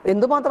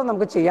എന്തുമാത്രം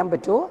നമുക്ക് ചെയ്യാൻ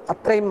പറ്റുമോ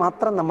അത്രയും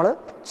മാത്രം നമ്മൾ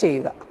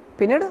ചെയ്യുക.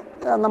 പിന്നീട്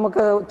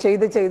നമുക്ക്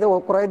ചെയ്ത്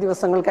കുറേ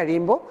ദിവസങ്ങൾ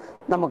കഴിയുമ്പോൾ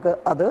നമുക്ക്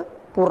അത്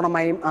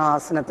പൂർണ്ണമായും ആ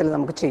ആസനത്തിൽ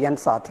നമുക്ക് ചെയ്യാൻ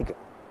സാധിക്കും.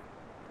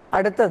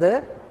 അടുത്തത്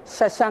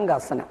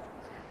ശശാങ്കാസന.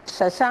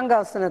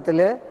 ശശാങ്കാസനത്തിൽ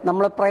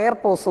നമ്മൾ പ്രയർ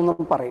പോസ്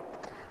എന്നും പറയും.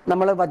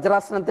 നമ്മൾ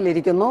വജ്രാസനത്തിൽ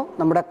ഇരിക്കുന്നു,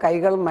 നമ്മുടെ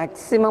കൈകൾ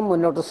മാക്സിമം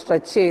മുന്നോട്ട്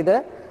സ്ട്രെച്ച് ചെയ്ത്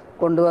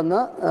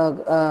കൊണ്ടുവന്ന്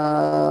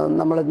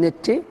നമ്മൾ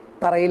നെറ്റി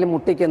തറയിൽ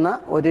മുട്ടിക്കുന്ന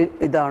ഒരു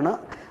ഇതാണ്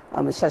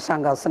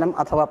ശശാങ്കാസനം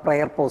അഥവാ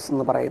പ്രയർ പോസ്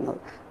എന്ന് പറയുന്നത്.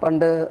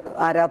 പണ്ട്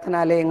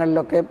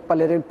ആരാധനാലയങ്ങളിലൊക്കെ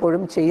പലരും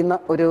ഇപ്പോഴും ചെയ്യുന്ന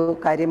ഒരു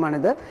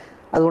കാര്യമാണിത്.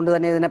 അതുകൊണ്ട്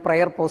തന്നെ ഇതിനെ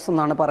പ്രയർ പോസ്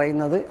എന്നാണ്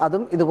പറയുന്നത്.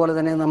 അതും ഇതുപോലെ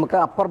തന്നെ നമുക്ക്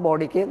അപ്പർ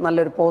ബോഡിക്ക്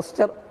നല്ലൊരു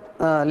പോസ്റ്റർ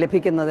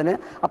ലഭിക്കുന്നതിന്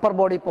അപ്പർ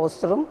ബോഡി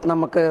പോസ്റ്ററും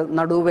നമുക്ക്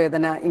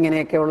നടുവേദന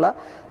ഇങ്ങനെയൊക്കെയുള്ള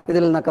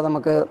ഇതിൽ നിന്നൊക്കെ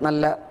നമുക്ക്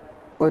നല്ല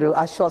ഒരു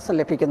ആശ്വാസം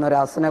ലഭിക്കുന്ന ഒരു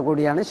ആസന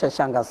കൂടിയാണ്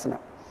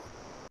ശശാങ്കാസനം.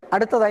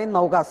 അടുത്തതായി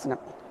നൗകാസനം.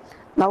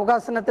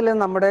 നൗകാസനത്തിൽ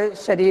നമ്മുടെ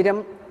ശരീരം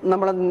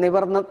നമ്മൾ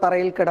നിവർന്ന്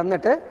തറയിൽ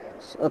കിടന്നിട്ട്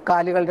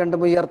കാലുകൾ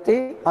രണ്ടും ഉയർത്തി,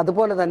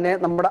 അതുപോലെ തന്നെ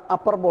നമ്മുടെ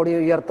അപ്പർ ബോഡി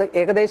ഉയർത്തി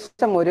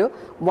ഏകദേശം ഒരു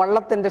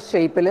വള്ളത്തിൻ്റെ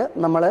ഷേപ്പിൽ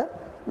നമ്മൾ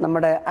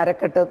നമ്മുടെ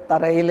അരക്കെട്ട്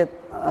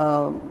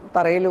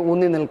തറയിൽ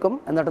ഊന്നി നിൽക്കും.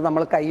 എന്നിട്ട്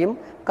നമ്മൾ കൈയും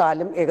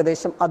കാലും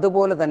ഏകദേശം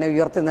അതുപോലെ തന്നെ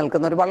ഉയർത്തി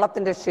നിൽക്കുന്ന ഒരു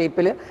വള്ളത്തിൻ്റെ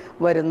ഷേപ്പിൽ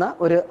വരുന്ന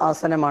ഒരു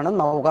ആസനമാണ്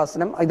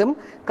നൗകാസനം. ഇതും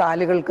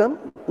കാലുകൾക്ക്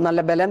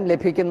നല്ല ബലം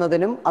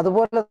ലഭിക്കുന്നതിനും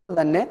അതുപോലെ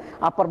തന്നെ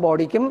അപ്പർ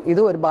ബോഡിക്കും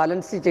ഇത് ഒരു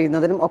ബാലൻസ്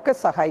ചെയ്യുന്നതിനും ഒക്കെ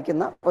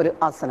സഹായിക്കുന്ന ഒരു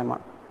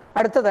ആസനമാണ്.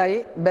 അടുത്തതായി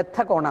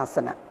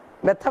ബദ്ധകോണാസന.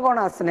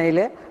 ബദ്ധകോണാസനയിൽ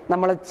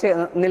നമ്മൾ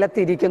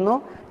നിലത്തിരിക്കുന്നു,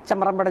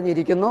 ചമ്രം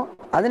പടഞ്ഞിരിക്കുന്നു.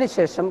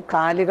 അതിനുശേഷം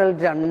കാലുകൾ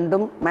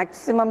രണ്ടും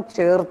മാക്സിമം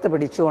ചേർത്ത്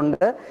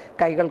പിടിച്ചുകൊണ്ട്,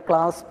 കൈകൾ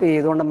ക്ലാസ്പ്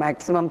ചെയ്തുകൊണ്ട്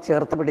മാക്സിമം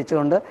ചേർത്ത്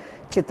പിടിച്ചുകൊണ്ട്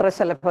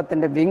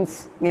ചിത്രശലഭത്തിൻ്റെ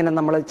വിങ്സ് ഇങ്ങനെ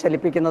നമ്മൾ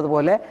ചലിപ്പിക്കുന്നത്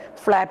പോലെ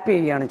ഫ്ലാപ്പ്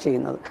ചെയ്യുകയാണ്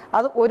ചെയ്യുന്നത്.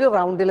 അത് ഒരു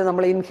റൗണ്ടിൽ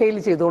നമ്മൾ ഇൻഹെയിൽ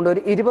ചെയ്തുകൊണ്ട്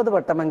ഒരു 20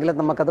 വട്ടമെങ്കിലും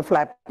നമുക്കത്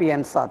ഫ്ലാപ്പ്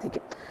ചെയ്യാൻ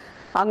സാധിക്കും.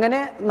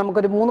 അങ്ങനെ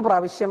നമുക്കൊരു 3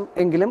 പ്രാവശ്യം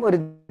എങ്കിലും ഒരു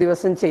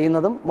ദിവസം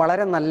ചെയ്യുന്നതും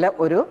വളരെ നല്ല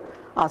ഒരു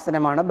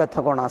ആസനമാണ്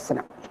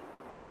ബദ്ധകോണാസനം.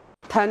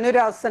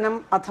 ധനുരാസനം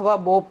അഥവാ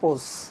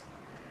ബോപോസ്.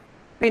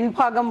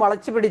 പിൻഭാഗം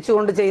വളച്ചു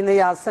പിടിച്ചുകൊണ്ട് ചെയ്യുന്ന ഈ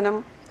ആസനം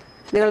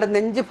നിങ്ങളുടെ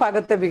നെഞ്ച്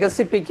ഭാഗത്തെ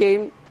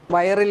വികസിപ്പിക്കുകയും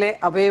വയറിലെ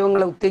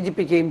അവയവങ്ങളെ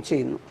ഉത്തേജിപ്പിക്കുകയും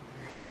ചെയ്യുന്നു.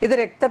 ഇത്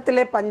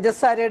രക്തത്തിലെ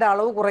പഞ്ചസാരയുടെ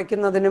അളവ്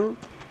കുറയ്ക്കുന്നതിനും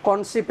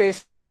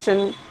കോൺസ്റ്റിപ്പേഷൻ,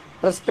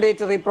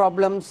 റെസ്പിറേറ്ററി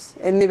പ്രോബ്ലംസ്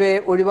എന്നിവയെ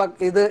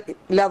ഇത്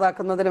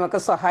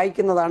ഇല്ലാതാക്കുന്നതിനുമൊക്കെ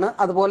സഹായിക്കുന്നതാണ്.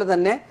 അതുപോലെ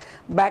തന്നെ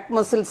ബാക്ക്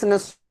മസിൽസിനെ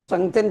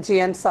സ്ട്രെങ്തൻ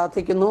ചെയ്യാൻ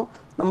സാധിക്കുന്നു.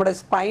 നമ്മുടെ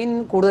സ്പൈൻ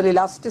കൂടുതൽ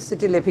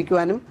ഇലാസ്റ്റിസിറ്റി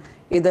ലഭിക്കുവാനും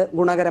ഇത്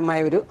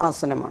ഗുണകരമായ ഒരു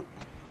ആസനമാണ്.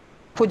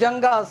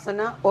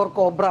 ഭുജംഗാസന ഓർ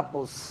കോബ്ര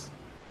പോസ്.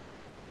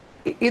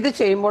 ഇത്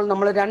ചെയ്യുമ്പോൾ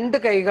നമ്മൾ 2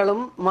 കൈകളും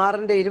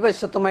മാറിൻ്റെ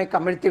ഇരുവശത്തുമായി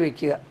കമിഴ്ത്തി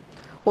വയ്ക്കുക.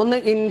 ഒന്ന്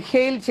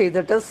ഇൻഹെയിൽ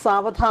ചെയ്തിട്ട്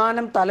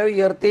സാവധാനം തല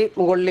ഉയർത്തി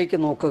മുകളിലേക്ക്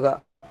നോക്കുക.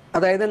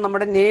 അതായത്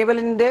നമ്മുടെ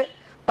നേവലിൻ്റെ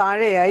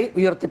താഴെയായി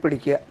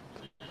ഉയർത്തിപ്പിടിക്കുക.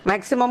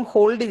 മാക്സിമം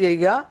ഹോൾഡ്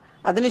ചെയ്യുക.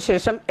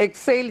 അതിനുശേഷം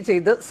എക്സെയിൽ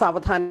ചെയ്ത്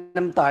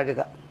സാവധാനം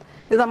താഴുക.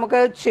 ഇത് നമുക്ക്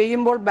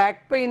ചെയ്യുമ്പോൾ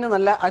ബാക്ക് പെയിന്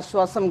നല്ല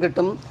ആശ്വാസം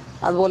കിട്ടും.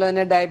 അതുപോലെ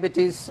തന്നെ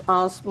diabetes,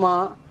 asthma,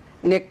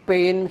 neck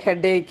pain,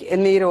 headache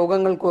എന്നീ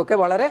രോഗങ്ങൾക്കുമൊക്കെ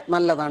വളരെ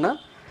നല്ലതാണ്.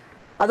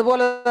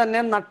 അതുപോലെ തന്നെ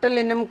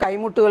നട്ടെല്ലിനും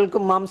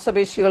കൈമുട്ടുകൾക്കും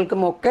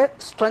മാംസപേശികൾക്കും ഒക്കെ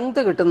സ്ട്രെങ്ത്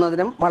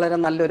കിട്ടുന്നതിനും വളരെ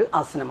നല്ലൊരു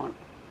ആസനമാണ്.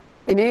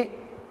 ഇനി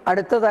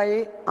അടുത്തതായി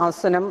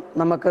ആസനം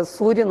നമുക്ക്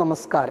സൂര്യ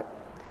നമസ്കാരം.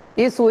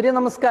 ഈ സൂര്യ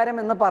നമസ്കാരം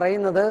എന്ന്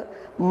പറയുന്നത്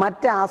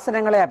മറ്റ്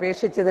ആസനങ്ങളെ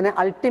അപേക്ഷിച്ചതിന്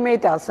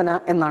അൾട്ടിമേറ്റ് ആസന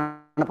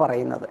എന്നാണ്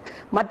പറയുന്നത്.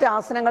 മറ്റ്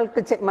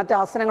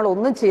ആസനങ്ങൾ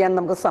ഒന്നും ചെയ്യാൻ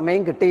നമുക്ക്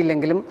സമയം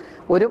കിട്ടിയില്ലെങ്കിലും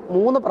ഒരു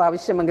 3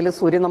 പ്രാവശ്യമെങ്കിലും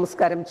സൂര്യ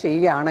നമസ്കാരം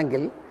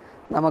ചെയ്യുകയാണെങ്കിൽ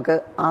നമുക്ക്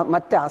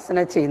മറ്റ് ആസന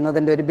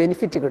ചെയ്യുന്നതിൻ്റെ ഒരു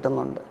ബെനിഫിറ്റ്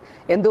കിട്ടുന്നുണ്ട്.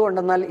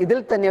 എന്തുകൊണ്ടെന്നാൽ ഇതിൽ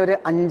തന്നെ ഒരു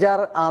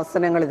 5-6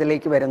 ആസനങ്ങൾ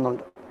ഇതിലേക്ക്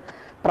വരുന്നുണ്ട്.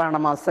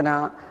 പ്രാണമാസന,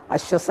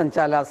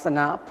 അശ്വസഞ്ചാലാസന,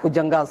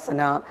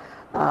 ഭുജംഗാസന,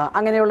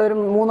 അങ്ങനെയുള്ള ഒരു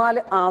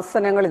 3-4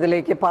 ആസനങ്ങൾ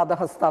ഇതിലേക്ക്,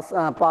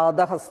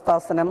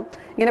 പാദഹസ്താസനം,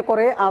 ഇങ്ങനെ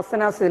കുറേ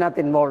ആസനാസ്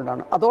ഇതിനകത്ത് ഇൻവോൾവ്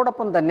ആണ്.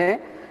 അതോടൊപ്പം തന്നെ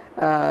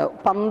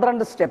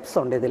 12 സ്റ്റെപ്സ്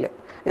ഉണ്ട്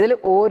ഇതിൽ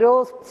ഓരോ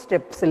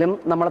സ്റ്റെപ്സിലും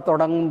നമ്മൾ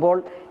തുടങ്ങുമ്പോൾ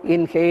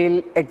ഇൻഹെയിൽ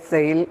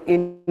എക്സെയിൽ,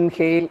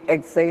 ഇൻഹെയിൽ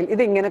എക്സെയിൽ,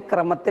 ഇതിങ്ങനെ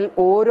ക്രമത്തിൽ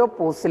ഓരോ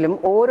പോസിലും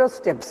ഓരോ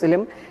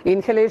സ്റ്റെപ്സിലും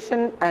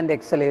ഇൻഹലേഷൻ ആൻഡ്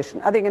എക്സലേഷൻ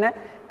അതിങ്ങനെ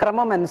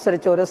ക്രമം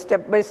അനുസരിച്ച് ഓരോ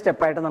സ്റ്റെപ്പ് ബൈ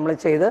സ്റ്റെപ്പായിട്ട് നമ്മൾ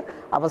ചെയ്ത്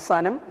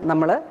അവസാനം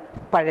നമ്മൾ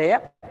പഴയ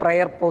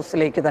പ്രയർ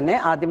പോസിലേക്ക് തന്നെ,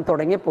 ആദ്യം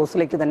തുടങ്ങിയ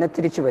പോസിലേക്ക് തന്നെ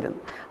തിരിച്ചു വരുന്നു.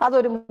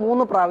 അതൊരു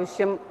 3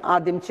 പ്രാവശ്യം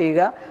ആദ്യം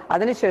ചെയ്യുക.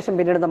 അതിനുശേഷം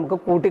പിന്നീട് നമുക്ക്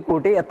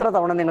കൂട്ടി എത്ര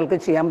തവണ നിങ്ങൾക്ക്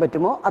ചെയ്യാൻ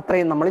പറ്റുമോ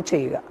അത്രയും നമ്മൾ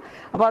ചെയ്യുക.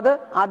 അപ്പോൾ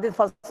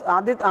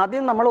അത്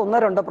ആദ്യം നമ്മൾ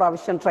 1-2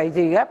 പ്രാവശ്യം ട്രൈ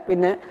ചെയ്യുക.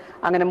 പിന്നെ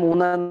അങ്ങനെ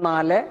 3,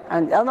 4,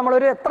 5 അത്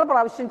നമ്മളൊരു എത്ര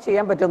പ്രാവശ്യം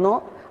ചെയ്യാൻ പറ്റുന്നോ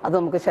അത്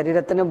നമുക്ക്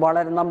ശരീരത്തിന്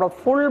വളരെ നമ്മുടെ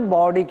ഫുൾ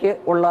ബോഡിക്ക്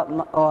ഉള്ള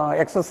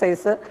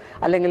എക്സസൈസ്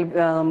അല്ലെങ്കിൽ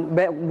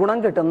ഗുണം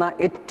കിട്ടുന്ന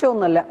ഏറ്റവും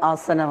നല്ല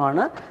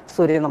ആസനമാണ്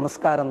സൂര്യ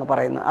നമസ്കാരം എന്ന്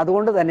പറയുന്നത്.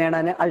 അതുകൊണ്ട് തന്നെയാണ്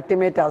അതിന്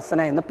അൾട്ടിമേറ്റ്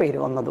ആസന എന്ന പേര്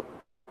വന്നതും.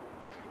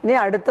 ഇനി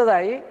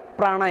അടുത്തതായി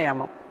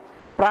പ്രാണായാമം.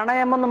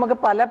 പ്രാണായാമം നമുക്ക്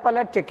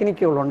പല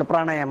ടെക്നിക്കുകളുണ്ട്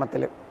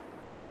പ്രാണായാമത്തിൽ.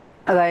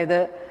 അതായത്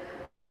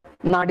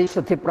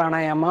നാഡീശുദ്ധി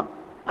പ്രാണായാമ,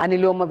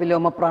 അനുലോമ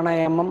വിലോമ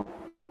പ്രാണായാമം,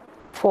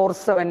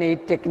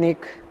 4-7-8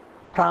 ടെക്നിക്,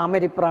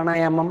 ഭ്രാമരി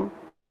പ്രാണായാമം,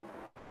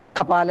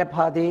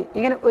 കപാലഭാതി,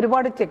 ഇങ്ങനെ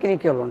ഒരുപാട്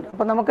ടെക്നിക്കുകളുണ്ട്.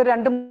 അപ്പം നമുക്ക്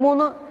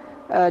 2-3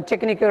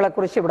 ടെക്നിക്കുകളെ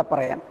കുറിച്ച് ഇവിടെ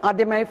പറയാം.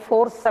 ആദ്യമായി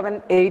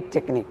 4-7-8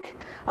 ടെക്നിക്.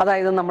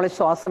 അതായത് നമ്മൾ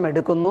ശ്വാസം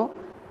എടുക്കുന്നു,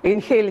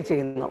 ഇൻഹെയിൽ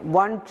ചെയ്യുന്നു,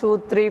 1 2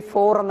 3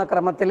 4 എന്ന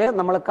ക്രമത്തിൽ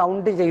നമ്മൾ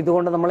കൗണ്ട്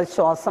ചെയ്തുകൊണ്ട് നമ്മൾ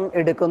ശ്വാസം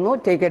എടുക്കുന്നു.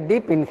 Take A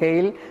deep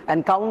inhale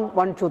and count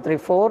 1 2 3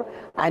 4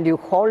 and you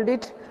hold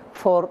it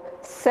for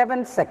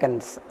 7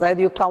 seconds.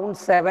 അതായത് you count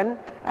 7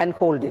 and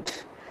hold it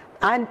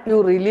and you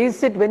release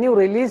it. When you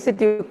release it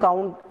you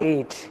count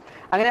 8.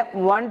 അങ്ങനെ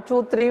 1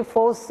 2 3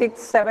 4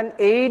 6 7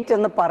 8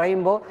 എന്ന്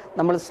പറയുമ്പോൾ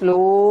നമ്മൾ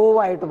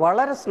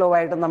വളരെ സ്ലോ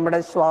ആയിട്ട് നമ്മുടെ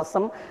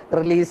ശ്വാസം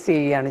റിലീസ്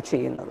ചെയ്യുകയാണ്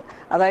ചെയ്യുന്നത്.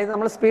 അതായത്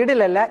നമ്മൾ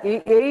സ്പീഡിലല്ല, ഈ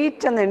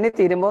 8 എന്ന് എണ്ണി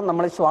തീരുമ്പോൾ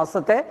നമ്മൾ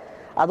ശ്വാസത്തെ,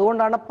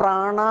 അതുകൊണ്ടാണ്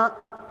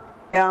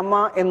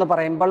പ്രാണായാമ എന്ന്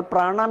പറയുമ്പോൾ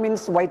പ്രാണ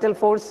means vital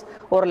force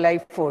or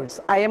life force,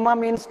 അയമ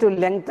means to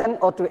lengthen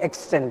or to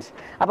extend.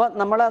 അപ്പോൾ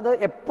നമ്മളത്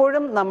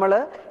എപ്പോഴും നമ്മൾ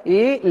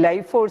ഈ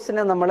ലൈഫ്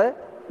ഫോഴ്സിനെ നമ്മൾ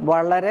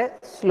വളരെ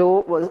സ്ലോ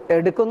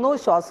എടുക്കുന്നു,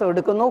 ശ്വാസം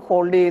എടുക്കുന്നു,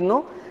 ഹോൾഡ് ചെയ്യുന്നു,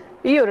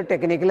 ഈ ഒരു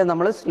ടെക്നിക്കിൽ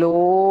നമ്മൾ സ്ലോ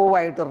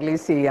ആയിട്ട്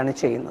റിലീസ് ചെയ്യുകയാണ്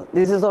ചെയ്യുന്നത്.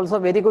 This is also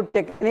very good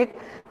technique.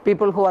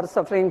 People who are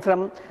suffering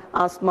from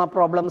asthma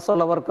problems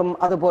ഉള്ളവർക്കും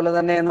അതുപോലെ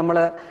തന്നെ നമ്മൾ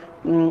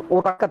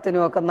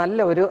ഉറക്കത്തിനുമൊക്കെ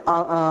നല്ല ഒരു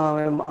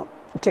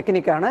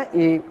ടെക്നിക്കാണ്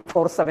ഈ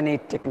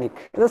 478 ടെക്നിക്.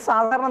 ഇത്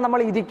സാധാരണ നമ്മൾ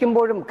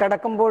ഇരിക്കുമ്പോഴും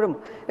കിടക്കുമ്പോഴും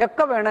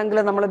ഒക്കെ വേണമെങ്കിൽ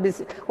നമ്മൾ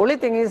only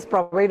thing is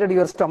provided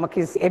your stomach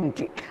is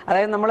empty.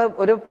 അതായത് നമ്മൾ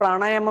ഒരു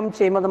പ്രാണായാമം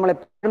ചെയ്യുമ്പോൾ നമ്മൾ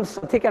എപ്പോഴും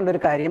ശ്രദ്ധിക്കേണ്ട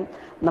ഒരു കാര്യം,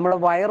 നമ്മുടെ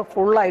വയർ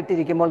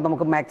ഫുള്ളായിട്ടിരിക്കുമ്പോൾ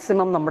നമുക്ക്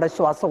മാക്സിമം നമ്മുടെ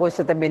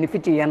ശ്വാസകോശത്തെ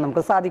ബെനിഫിറ്റ് ചെയ്യാൻ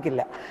നമുക്ക്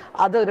സാധിക്കില്ല.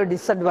 അതൊരു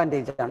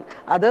ഡിസഡ്വാൻറ്റേജ് ആണ്.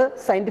 അത്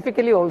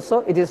scientifically also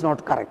it is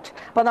not correct.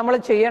 അപ്പോൾ നമ്മൾ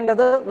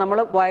ചെയ്യേണ്ടത്, നമ്മൾ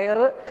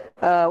വയറ്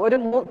ഒരു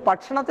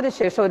ഭക്ഷണത്തിന്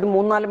ശേഷം ഒരു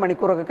 3-4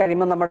 മണിക്കൂറൊക്കെ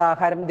കഴിയുമ്പോൾ നമ്മുടെ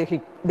ആഹാരം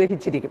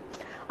ദഹിച്ചിരിക്കും.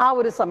 ആ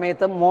ഒരു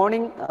സമയത്ത്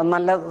മോർണിംഗ്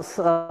നല്ല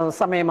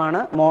സമയമാണ്,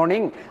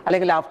 മോർണിംഗ്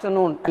അല്ലെങ്കിൽ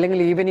ആഫ്റ്റർനൂൺ അല്ലെങ്കിൽ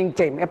ഈവനിങ്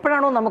ടൈം.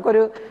 എപ്പോഴാണോ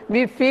നമുക്കൊരു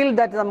വി ഫീൽ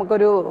ദാറ്റ്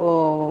നമുക്കൊരു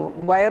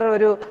വയറ്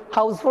ഒരു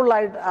ഹൗസ്ഫുൾ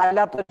ആയിട്ട്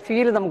അല്ലാത്തൊരു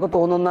ഫീൽ നമുക്ക്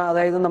തോന്നുന്ന,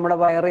 അതായത് നമ്മുടെ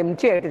വയറ്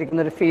എംറ്റി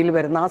ആയിട്ടിരിക്കുന്ന ഒരു ഫീൽ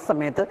വരുന്ന ആ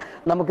സമയത്ത്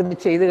നമുക്കിത്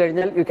ചെയ്തു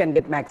കഴിഞ്ഞാൽ you can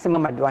get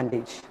maximum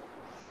advantage.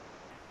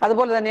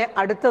 അതുപോലെ തന്നെ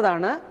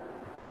അടുത്തതാണ്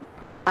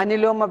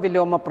അനുലോമ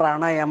വിലോമ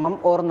പ്രാണായാമം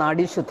ഓർ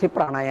നാഡീശുദ്ധി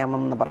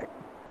പ്രാണായാമം എന്ന് പറയും.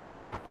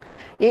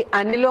 ഈ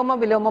അനുലോമ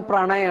വിലോമ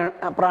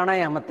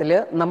പ്രാണായാമത്തിൽ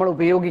നമ്മൾ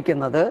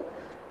ഉപയോഗിക്കുന്നത്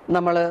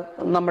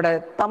നമ്മുടെ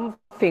തം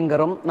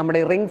ഫിംഗറും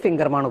നമ്മുടെ റിംഗ്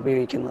ഫിംഗറുമാണ്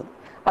ഉപയോഗിക്കുന്നത്.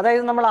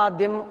 അതായത് നമ്മൾ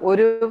ആദ്യം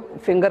ഒരു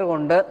ഫിംഗർ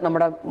കൊണ്ട്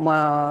നമ്മുടെ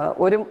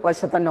ഒരു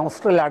വശത്തെ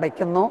നോസ്ട്രിൽ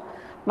അടയ്ക്കുന്നു,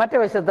 മറ്റേ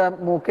വശത്ത്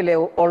മൂക്കിൽ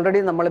ഓൾറെഡി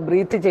നമ്മൾ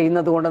ബ്രീത്ത്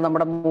ചെയ്യുന്നത് കൊണ്ട്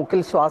നമ്മുടെ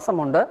മൂക്കിൽ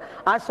ശ്വാസമുണ്ട്.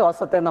 ആ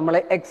ശ്വാസത്തെ നമ്മൾ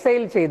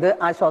എക്സൈൽ ചെയ്ത്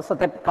ആ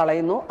ശ്വാസത്തെ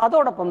കളയുന്നു.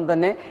 അതോടൊപ്പം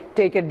തന്നെ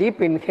ടേക്ക് എ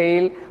ഡീപ്പ്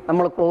ഇൻഹെയിൽ,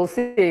 നമ്മൾ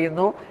ക്ലോസ്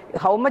ചെയ്യുന്നു.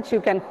 How much you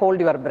can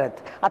hold your breath,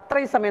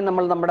 അത്രയും സമയം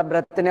നമ്മൾ നമ്മുടെ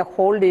ബ്രെത്തിനെ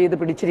ഹോൾഡ് ചെയ്ത്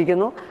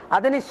പിടിച്ചിരിക്കുന്നു.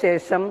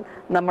 അതിനുശേഷം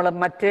നമ്മൾ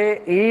മറ്റേ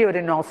ഈ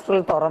ഒരു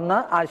നോസ്ട്രിൽ തുറന്ന്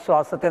ആ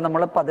ശ്വാസത്തെ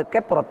നമ്മൾ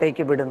പതുക്കെ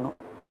പുറത്തേക്ക് വിടുന്നു.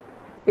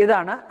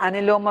 ഇതാണ്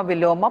അനുലോമ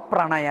വിലോമ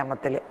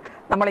പ്രാണായാമത്തിൽ.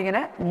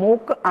 നമ്മളിങ്ങനെ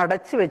മൂക്ക്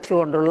അടച്ചു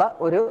വെച്ചുകൊണ്ടുള്ള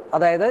ഒരു,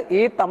 അതായത്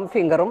ഈ തം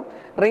ഫിംഗറും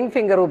റിംഗ്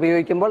ഫിംഗറും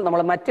ഉപയോഗിക്കുമ്പോൾ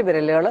നമ്മൾ മറ്റ്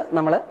വിരലുകൾ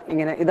നമ്മൾ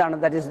ഇങ്ങനെ, ഇതാണ്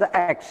ദാറ്റ് ഈസ് ദ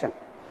ആക്ഷൻ.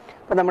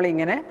 അപ്പം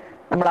നമ്മളിങ്ങനെ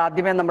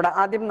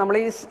ആദ്യം നമ്മൾ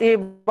ഈ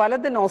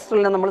വലത്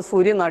നോസ്ട്രലിനെ നമ്മൾ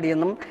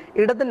സൂര്യനാഡിയെന്നും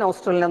ഇടത്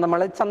നോസ്ട്രലിനെ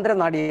നമ്മൾ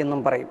ചന്ദ്രനാഡിയെന്നും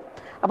പറയും.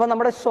 അപ്പോൾ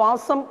നമ്മുടെ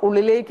ശ്വാസം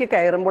ഉള്ളിലേക്ക്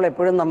കയറുമ്പോൾ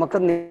എപ്പോഴും നമുക്ക്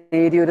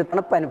നേരിയൊരു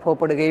തണുപ്പ്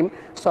അനുഭവപ്പെടുകയും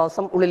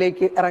ശ്വാസം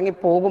ഉള്ളിലേക്ക് ഇറങ്ങി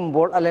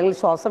പോകുമ്പോൾ അല്ലെങ്കിൽ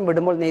ശ്വാസം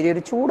വിടുമ്പോൾ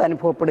നേരിയൊരു ചൂട്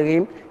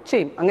അനുഭവപ്പെടുകയും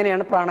ചെയ്യും.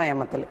 അങ്ങനെയാണ്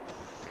പ്രാണായാമത്തിൽ.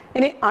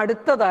 ഇനി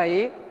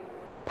അടുത്തതായി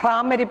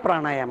ഭ്രാമരി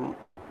പ്രാണായാമം.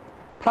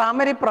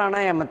 ഭ്രാമരി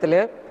പ്രാണായാമത്തിൽ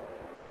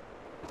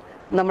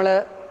നമ്മൾ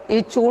ഈ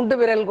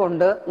ചൂണ്ടുവിരൽ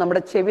കൊണ്ട്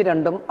നമ്മുടെ ചെവി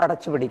രണ്ടും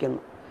അടച്ചു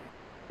പിടിക്കുന്നു.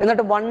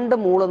 എന്നിട്ട് വണ്ട്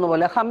മൂളുന്ന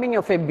പോലെ, ഹമ്മിങ്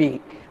ഓഫ് എ ബീ,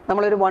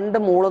 നമ്മളൊരു വണ്ട്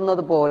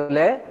മൂളുന്നത്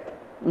പോലെ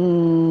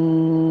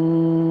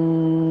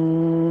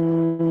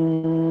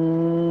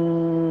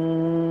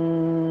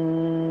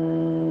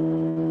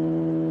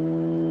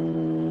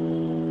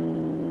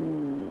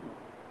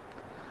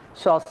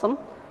ശ്വാസം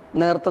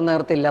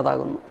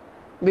നേർത്തില്ലാതാകുന്നു.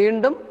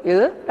 വീണ്ടും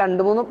ഇത്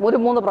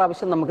 3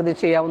 പ്രാവശ്യം നമുക്കിത്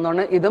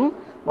ചെയ്യാവുന്നതാണ്. ഇതും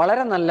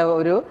വളരെ നല്ല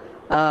ഒരു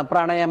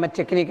പ്രാണായാമ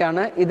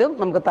ടെക്നിക്കാണ്. ഇതും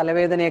നമുക്ക്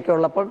തലവേദനയൊക്കെ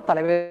ഉള്ളപ്പോൾ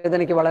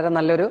തലവേദനയ്ക്ക് വളരെ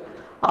നല്ലൊരു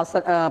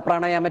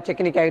പ്രാണായാമ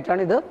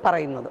ടെക്നിക്കായിട്ടാണ് ഇത്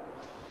പറയുന്നത്.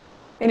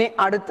 ഇനി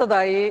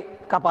അടുത്തതായി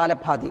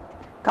കപാലഭാതി.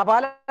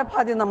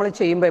 കപാലഭാതി നമ്മൾ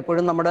ചെയ്യുമ്പോൾ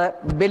എപ്പോഴും നമ്മുടെ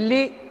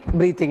ബെല്ലി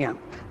ബ്രീത്തിങ് ആണ്.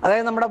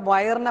 അതായത് നമ്മുടെ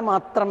വയറിനെ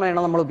മാത്രമാണ്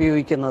നമ്മൾ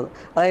ഉപയോഗിക്കുന്നത്.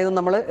 അതായത്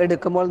നമ്മൾ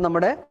എടുക്കുമ്പോൾ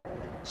നമ്മുടെ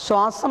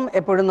ശ്വാസം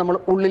എപ്പോഴും നമ്മൾ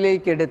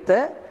ഉള്ളിലേക്ക് എടുത്ത്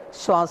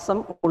ശ്വാസം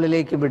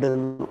ഉള്ളിലേക്ക്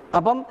വിടുന്നു.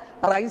 അപ്പം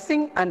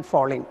റൈസിങ് ആൻഡ്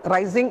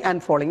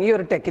ഫോളിങ് ഈ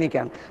ഒരു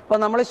ടെക്നിക്കാണ്. അപ്പോൾ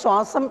നമ്മൾ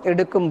ശ്വാസം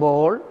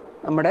എടുക്കുമ്പോൾ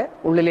നമ്മുടെ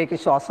ഉള്ളിലേക്ക്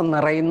ശ്വാസം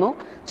നിറയുന്നു,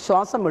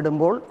 ശ്വാസം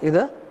വിടുമ്പോൾ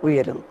ഇത്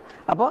ഉയരുന്നു.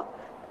 അപ്പോൾ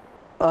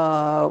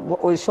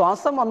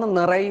ശ്വാസം വന്ന്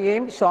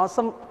നിറയുകയും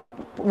ശ്വാസം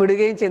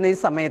വിടുകയും ചെയ്യുന്ന ഈ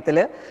സമയത്തിൽ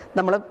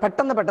നമ്മൾ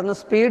പെട്ടെന്ന്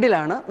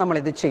സ്പീഡിലാണ്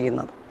നമ്മളിത്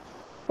ചെയ്യുന്നത്.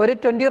 ഒരു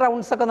 20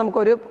 റൗണ്ട്സൊക്കെ നമുക്ക്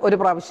ഒരു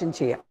പ്രാവശ്യം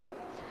ചെയ്യാം.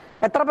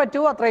 എത്ര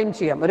പറ്റുമോ അത്രയും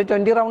ചെയ്യാം. ഒരു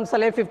 20 റൗണ്ട്സ്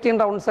അല്ലെങ്കിൽ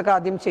 15 റൗണ്ട്സൊക്കെ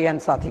ആദ്യം ചെയ്യാൻ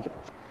സാധിക്കും.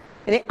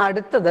 ഇനി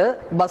അടുത്തത്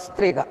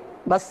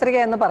ഭസ്ത്രിക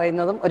എന്ന്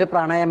പറയുന്നതും ഒരു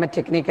പ്രാണായാമ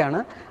ടെക്നിക്കാണ്.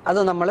 അത്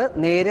നമ്മൾ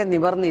നേരെ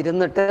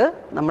നിവർന്നിരുന്നിട്ട്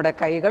നമ്മുടെ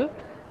കൈകൾ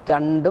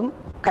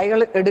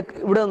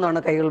ഇവിടെ നിന്നാണ്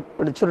കൈകൾ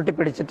ചുരുട്ടി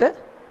പിടിച്ചിട്ട്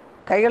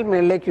കൈകൾ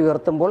മുകളിലേക്ക്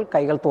ഉയർത്തുമ്പോൾ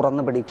കൈകൾ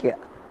തുറന്ന് പിടിക്കുക.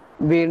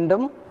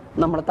 വീണ്ടും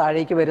നമ്മൾ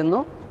താഴേക്ക് വരുന്നു,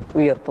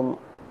 ഉയർത്തുന്നു,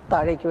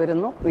 താഴേക്ക്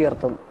വരുന്നു,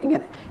 ഉയർത്തുന്നു.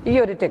 ഇങ്ങനെ ഈ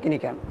ഒരു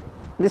ടെക്നിക്കാണ്.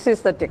 This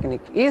is the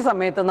technique. ഈ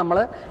സമയത്ത് നമ്മൾ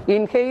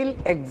ഇൻഹെയിൽ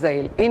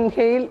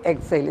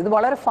എക്സെയിൽ ഇത്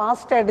വളരെ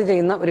ഫാസ്റ്റായിട്ട്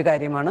ചെയ്യുന്ന ഒരു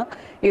കാര്യമാണ്.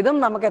 ഇതും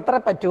നമുക്ക് എത്ര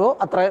പറ്റുമോ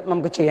അത്ര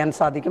നമുക്ക് ചെയ്യാൻ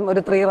സാധിക്കും.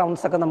 ഒരു 3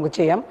 റൗണ്ട്സൊക്കെ നമുക്ക്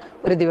ചെയ്യാം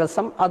ഒരു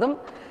ദിവസം. അതും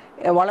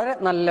വളരെ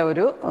നല്ല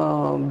ഒരു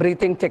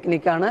ബ്രീത്തിങ്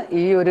ടെക്നിക്കാണ്.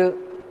 ഈ ഒരു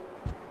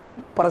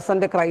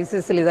പ്രസന്റ്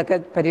ക്രൈസിസിൽ ഇതൊക്കെ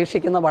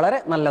പരീക്ഷിക്കുന്ന വളരെ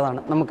നല്ലതാണ്.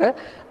 നമുക്ക്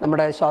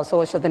നമ്മുടെ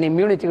ശ്വാസകോശത്തിന്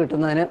ഇമ്മ്യൂണിറ്റി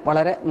കിട്ടുന്നതിന്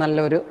വളരെ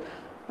നല്ലൊരു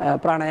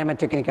പ്രാണായാമ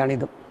ടെക്നിക്കാണ്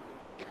ഇതും.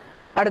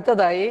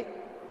 അടുത്തതായി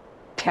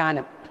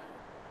ധ്യാനം.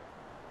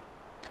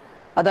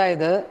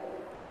 അതായത്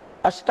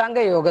അഷ്ടാംഗ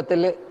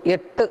യോഗത്തിൽ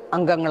 8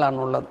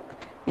 അംഗങ്ങളാണുള്ളത്.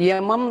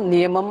 യമം,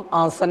 നിയമം,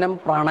 ആസനം,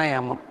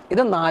 പ്രാണായാമം.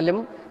 ഇത് 4ഉം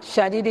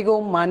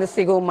ശാരീരികവും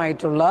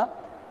മാനസികവുമായിട്ടുള്ള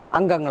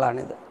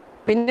അംഗങ്ങളാണിത്.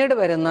 പിന്നീട്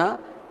വരുന്ന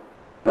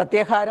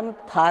പ്രത്യാഹാരം,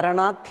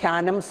 ധാരണ,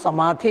 ധ്യാനം,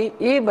 സമാധി,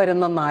 ഈ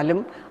വരുന്ന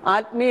 4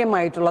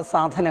 ആത്മീയമായിട്ടുള്ള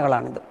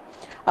സാധനകളാണിത്.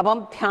 അപ്പം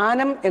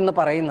ധ്യാനം എന്ന്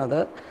പറയുന്നത്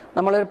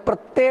നമ്മൾ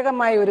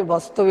പ്രത്യേകമായ ഒരു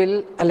വസ്തുവിൽ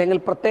അല്ലെങ്കിൽ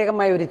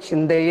പ്രത്യേകമായ ഒരു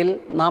ചിന്തയിൽ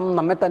നാം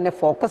നമ്മെ തന്നെ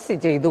ഫോക്കസ്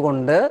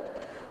ചെയ്തുകൊണ്ട്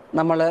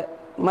നമ്മൾ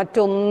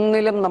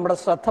മറ്റൊന്നിലും നമ്മുടെ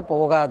ശ്രദ്ധ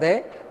പോകാതെ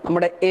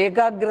നമ്മുടെ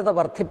ഏകാഗ്രത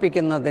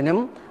വർദ്ധിപ്പിക്കുന്നതിനും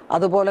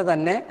അതുപോലെ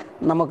തന്നെ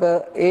നമുക്ക്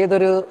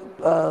ഏതൊരു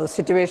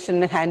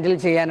സിറ്റുവേഷന് ഹാൻഡിൽ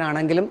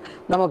ചെയ്യാനാണെങ്കിലും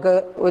നമുക്ക്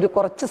ഒരു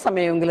കുറച്ച്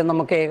സമയമെങ്കിലും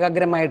നമുക്ക്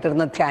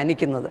ഏകാഗ്രമായിട്ടിരുന്ന്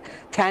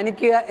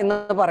ധ്യാനിക്കുക എന്ന്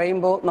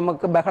പറയുമ്പോൾ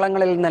നമുക്ക്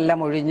ബഹളങ്ങളിൽ നിന്നെല്ലാം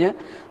ഒഴിഞ്ഞ്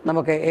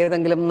നമുക്ക്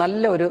ഏതെങ്കിലും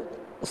നല്ലൊരു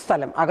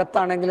സ്ഥലം,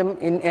 അകത്താണെങ്കിലും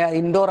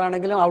ഇൻഡോർ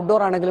ആണെങ്കിലും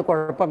ഔട്ട്ഡോർ ആണെങ്കിലും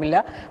കുഴപ്പമില്ല,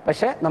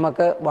 പക്ഷെ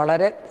നമുക്ക്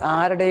വളരെ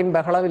ആരുടെയും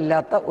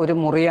ബഹളമില്ലാത്ത ഒരു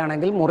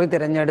മുറിയാണെങ്കിൽ മുറി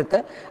തിരഞ്ഞെടുത്ത്,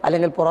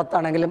 അല്ലെങ്കിൽ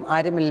പുറത്താണെങ്കിലും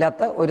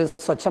ആരുമില്ലാത്ത ഒരു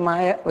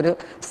സ്വച്ഛമായ ഒരു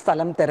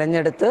സ്ഥലം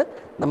തിരഞ്ഞെടുത്ത്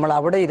നമ്മൾ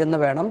അവിടെ ഇരുന്ന്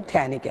വേണം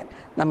ധ്യാനിക്കാൻ.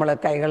 നമ്മൾ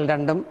കൈകൾ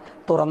രണ്ടും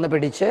തുറന്നു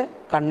പിടിച്ച്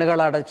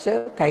കണ്ണുകളടച്ച്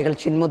കൈകൾ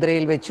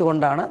ചിന്മുദ്രയിൽ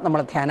വെച്ചുകൊണ്ടാണ്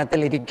നമ്മൾ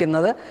ധ്യാനത്തിൽ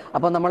ഇരിക്കുന്നത്.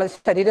 അപ്പോൾ നമ്മൾ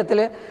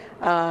ശരീരത്തിൽ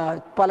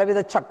പലവിധ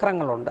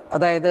ചക്രങ്ങളുണ്ട്.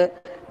 അതായത്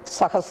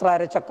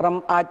സഹസ്രാര ചക്രം,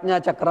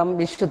 ആജ്ഞാചക്രം,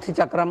 വിശുദ്ധി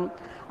ചക്രം,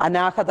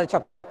 അനാഹത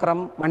ചക്രം,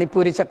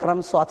 മണിപ്പൂരി ചക്രം,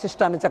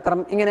 സ്വാധിഷ്ഠാന ചക്രം,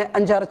 ഇങ്ങനെ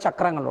 5-6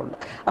 ചക്രങ്ങളുണ്ട്.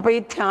 അപ്പോൾ ഈ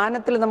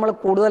ധ്യാനത്തിൽ നമ്മൾ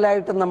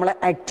കൂടുതലായിട്ട് നമ്മളെ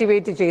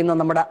ആക്ടിവേറ്റ് ചെയ്യുന്ന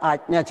നമ്മുടെ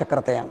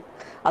ആജ്ഞാചക്രത്തെയാണ്.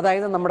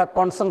 അതായത് നമ്മുടെ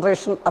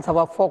കോൺസെൻട്രേഷൻ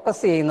അഥവാ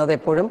ഫോക്കസ് ചെയ്യുന്നത്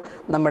എപ്പോഴും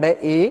നമ്മുടെ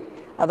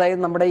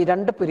നമ്മുടെ ഈ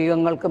 2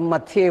 പുരികങ്ങൾക്കും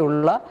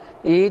മധ്യേയുള്ള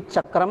ഈ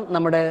ചക്രം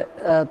നമ്മുടെ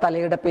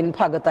തലയുടെ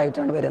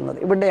പിൻഭാഗത്തായിട്ടാണ് വരുന്നത്.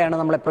 ഇവിടെയാണ്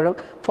നമ്മളെപ്പോഴും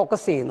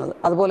ഫോക്കസ് ചെയ്യുന്നത്.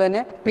 അതുപോലെ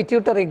തന്നെ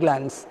പിറ്റ്യൂട്ടറി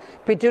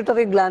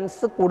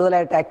ഗ്ലാൻസ്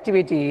കൂടുതലായിട്ട്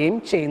ആക്ടിവേറ്റ് ചെയ്യുകയും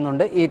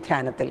ചെയ്യുന്നുണ്ട് ഈ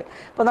ധ്യാനത്തിൽ.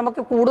 അപ്പോൾ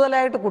നമുക്ക്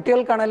കൂടുതലായിട്ട്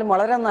കുട്ടികൾക്കാണെങ്കിലും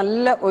വളരെ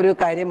നല്ല ഒരു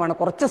കാര്യമാണ്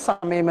കുറച്ച്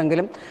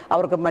സമയമെങ്കിലും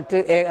അവർക്ക്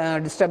മറ്റ്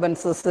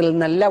ഡിസ്റ്റർബൻസസിൽ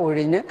നിന്നെല്ലാം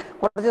ഒഴിഞ്ഞ്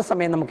കുറച്ച്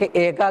സമയം നമുക്ക്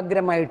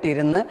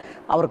ഏകാഗ്രമായിട്ടിരുന്ന്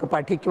അവർക്ക്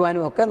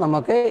പഠിക്കുവാനും ഒക്കെ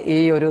നമുക്ക് ഈ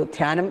ഒരു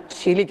ധ്യാനം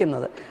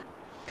ശീലിക്കുന്നത്.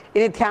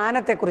 ഇനി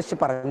ധ്യാനത്തെക്കുറിച്ച്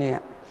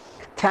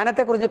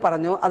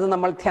പറഞ്ഞു. അത്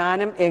നമ്മൾ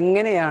ധ്യാനം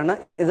എങ്ങനെയാണ്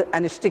ഇത്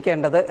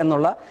അനുഷ്ഠിക്കേണ്ടത്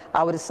എന്നുള്ള ആ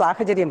ഒരു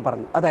സാഹചര്യം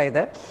പറഞ്ഞു.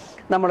 അതായത്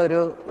നമ്മളൊരു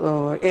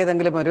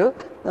ഏതെങ്കിലും ഒരു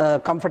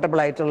കംഫർട്ടബിൾ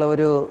ആയിട്ടുള്ള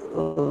ഒരു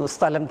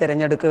സ്ഥലം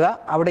തിരഞ്ഞെടുക്കുക.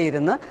 അവിടെ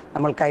ഇരുന്ന്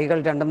നമ്മൾ കൈകൾ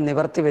രണ്ടും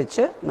നിവർത്തി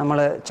വെച്ച് നമ്മൾ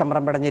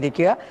ചമ്രം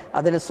പടഞ്ഞിരിക്കുക.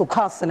 അതിന്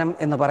സുഖാസനം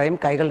എന്ന് പറയും.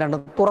 കൈകൾ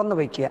രണ്ടും തുറന്നു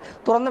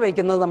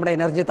വയ്ക്കുന്നത് നമ്മുടെ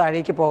എനർജി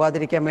താഴേക്ക്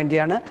പോകാതിരിക്കാൻ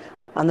വേണ്ടിയാണ്.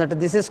 എന്നിട്ട്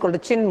ദിസ് ഈസ് കോൾഡ്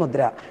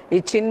ചിൻമുദ്ര. ഈ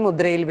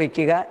ചിൻമുദ്രയിൽ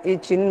വയ്ക്കുക. ഈ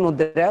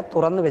ചിൻമുദ്ര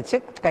തുറന്നു വെച്ച്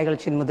കൈകൾ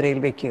ചിൻമുദ്രയിൽ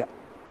വയ്ക്കുക.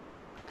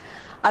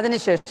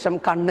 അതിനുശേഷം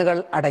കണ്ണുകൾ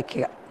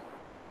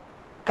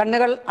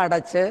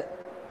അടച്ച്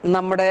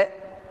നമ്മുടെ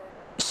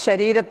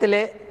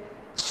ശരീരത്തിലെ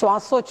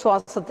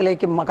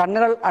ശ്വാസോച്ഛ്വാസത്തിലേക്ക്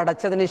കണ്ണുകൾ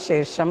അടച്ചതിന്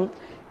ശേഷം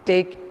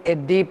ടേക്ക് എ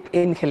ഡീപ്പ്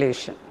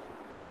ഇൻഹലേഷൻ.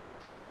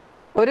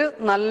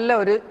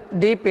 ഒരു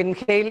ഡീപ്പ്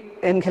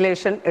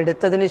ഇൻഹലേഷൻ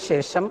എടുത്തതിന്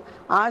ശേഷം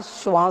ആ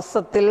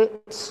ശ്വാസത്തിൽ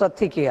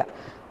ശ്രദ്ധിക്കുക.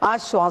 ആ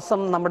ശ്വാസം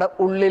നമ്മുടെ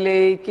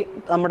ഉള്ളിലേക്ക്,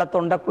 നമ്മുടെ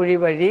തൊണ്ടക്കുഴി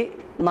വഴി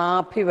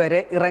നാഭി വരെ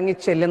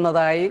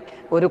ഇറങ്ങിച്ചെല്ലുന്നതായി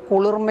ഒരു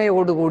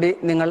കുളിർമയോടുകൂടി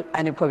നിങ്ങൾ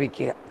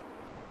അനുഭവിക്കുക.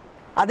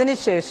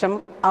 അതിനുശേഷം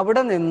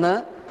അവിടെ നിന്ന്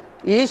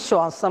ഈ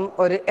ശ്വാസം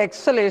ഒരു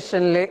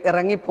എക്സലേഷനിൽ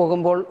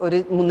ഇറങ്ങിപ്പോകുമ്പോൾ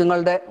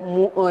നിങ്ങളുടെ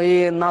ഈ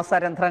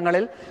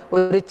നാസാരന്ധ്രങ്ങളിൽ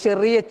ഒരു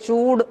ചെറിയ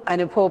ചൂട്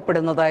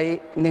അനുഭവപ്പെടുന്നതായി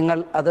നിങ്ങൾ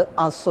അത്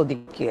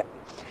ആസ്വദിക്കുക.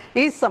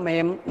 ഈ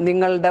സമയം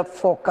നിങ്ങളുടെ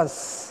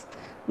ഫോക്കസ്,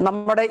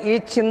 നമ്മുടെ ഈ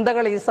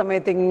ചിന്തകൾ ഈ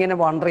സമയത്ത് ഇങ്ങനെ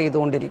വാണ്ടർ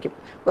ചെയ്തുകൊണ്ടിരിക്കും.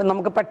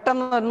 നമുക്ക്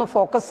പെട്ടെന്ന്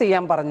ഫോക്കസ്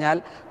ചെയ്യാൻ പറഞ്ഞാൽ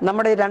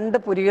നമ്മുടെ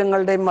 2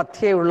 പുരികങ്ങളുടെയും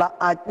മധ്യേയുള്ള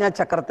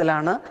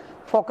ആജ്ഞാചക്രത്തിലാണ്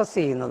ഫോക്കസ്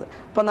ചെയ്യുന്നത്.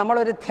 അപ്പോൾ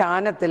നമ്മളൊരു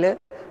ധ്യാനത്തിൽ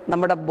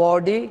നമ്മുടെ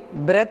ബോഡി,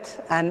 ബ്രെത്ത്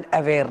ആൻഡ്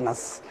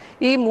അവെയർനെസ്,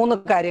 ഈ 3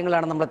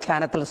 കാര്യങ്ങളാണ് നമ്മൾ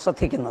ധ്യാനത്തിൽ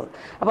ശ്രദ്ധിക്കുന്നത്.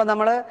 അപ്പോൾ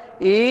നമ്മൾ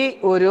ഈ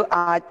ഒരു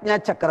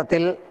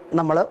ആജ്ഞാചക്രത്തിൽ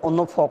നമ്മൾ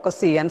ഒന്ന് ഫോക്കസ്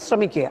ചെയ്യാൻ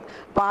ശ്രമിക്കുക.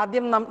 അപ്പോൾ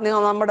ആദ്യം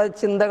നമ്മുടെ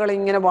ചിന്തകൾ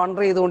ഇങ്ങനെ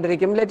വാണ്ടർ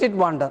ചെയ്തുകൊണ്ടിരിക്കും. Let it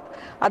wander.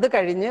 അത്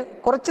കഴിഞ്ഞ്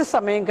കുറച്ച്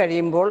സമയം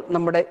കഴിയുമ്പോൾ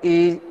നമ്മുടെ ഈ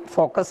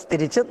ഫോക്കസ്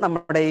തിരിച്ച്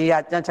നമ്മുടെ ഈ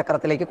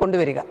ആജ്ഞാചക്രത്തിലേക്ക്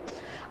കൊണ്ടുവരിക.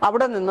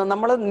 അവിടെ നിന്ന്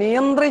നമ്മൾ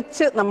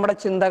നിയന്ത്രിച്ച് നമ്മുടെ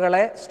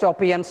ചിന്തകളെ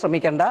സ്റ്റോപ്പ് ചെയ്യാൻ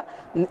ശ്രമിക്കേണ്ട.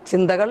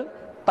 ചിന്തകൾ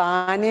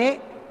താനേ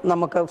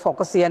നമുക്ക്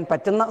ഫോക്കസ് ചെയ്യാൻ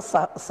പറ്റുന്ന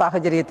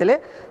സാഹചര്യത്തിൽ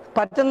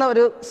പറ്റുന്ന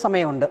ഒരു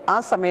സമയമുണ്ട്. ആ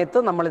സമയത്ത്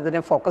നമ്മൾ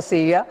ഇതിനെ ഫോക്കസ്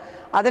ചെയ്യുക.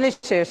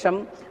 അതിനുശേഷം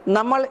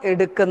നമ്മൾ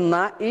എടുക്കുന്ന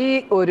ഈ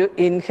ഒരു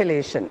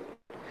ഇൻഹലേഷൻ,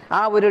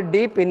 ആ ഒരു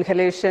ഡീപ്പ്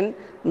ഇൻഹലേഷൻ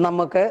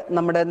നമുക്ക്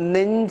നമ്മുടെ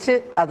നെഞ്ച്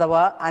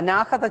അഥവാ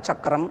അനാഹത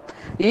ചക്രം,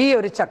 ഈ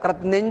ഒരു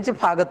നെഞ്ച്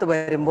ഭാഗത്ത്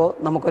വരുമ്പോൾ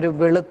നമുക്കൊരു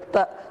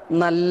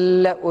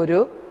നല്ല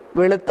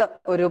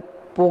ഒരു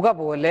പുക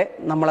പോലെ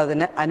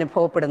നമ്മളതിനെ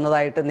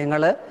അനുഭവപ്പെടുന്നതായിട്ട്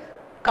നിങ്ങൾ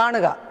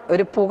കാണുക.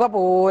 ഒരു പുക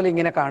പോലെ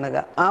ഇങ്ങനെ കാണുക.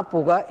 ആ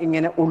പുക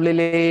ഇങ്ങനെ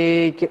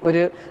ഉള്ളിലേക്ക്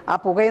ആ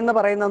പുകയെന്ന്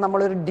പറയുന്നത്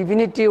നമ്മളൊരു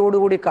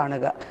ഡിവിനിറ്റിയോടുകൂടി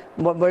കാണുക.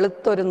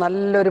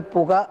 നല്ലൊരു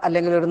പുക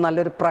അല്ലെങ്കിൽ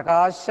നല്ലൊരു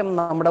പ്രകാശം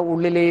നമ്മുടെ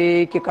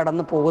ഉള്ളിലേക്ക്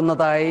കടന്നു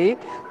പോകുന്നതായി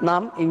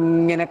നാം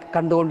ഇങ്ങനെ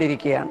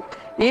കണ്ടുകൊണ്ടിരിക്കുകയാണ്.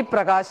 ഈ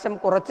പ്രകാശം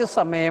കുറച്ച്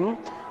സമയം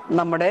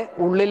നമ്മുടെ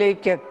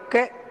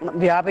ഉള്ളിലേക്കൊക്കെ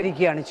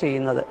വ്യാപരിക്കുകയാണ്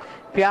ചെയ്യുന്നത്.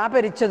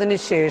 വ്യാപരിച്ചതിന്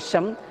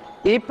ശേഷം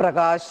ഈ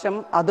പ്രകാശം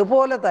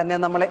അതുപോലെ തന്നെ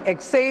നമ്മൾ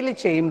എക്സൈൽ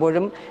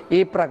ചെയ്യുമ്പോഴും ഈ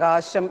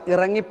പ്രകാശം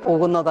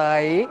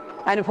ഇറങ്ങിപ്പോകുന്നതായി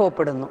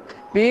അനുഭവപ്പെടുന്നു.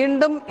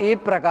 വീണ്ടും ഈ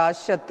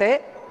പ്രകാശത്തെ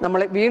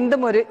നമ്മൾ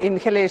വീണ്ടും ഒരു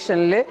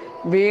ഇൻഹലേഷനിൽ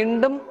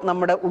വീണ്ടും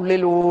നമ്മുടെ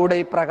ഉള്ളിലൂടെ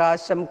ഈ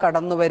പ്രകാശം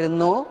കടന്നു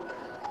വരുന്നു.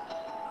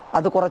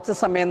 അത് കുറച്ച്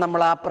സമയം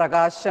നമ്മൾ ആ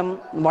പ്രകാശം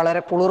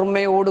വളരെ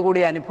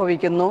കുളിർമയോടുകൂടി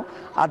അനുഭവിക്കുന്നു.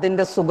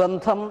 അതിൻ്റെ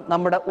സുഗന്ധം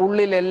നമ്മുടെ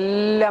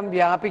ഉള്ളിലെല്ലാം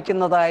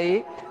വ്യാപിക്കുന്നതായി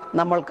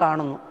നമ്മൾ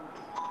കാണുന്നു,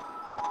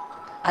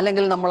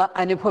 അല്ലെങ്കിൽ നമ്മൾ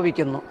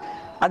അനുഭവിക്കുന്നു.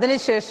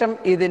 അതിനുശേഷം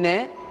ഇതിനെ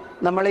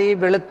നമ്മൾ ഈ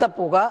വെളുത്ത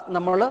പുക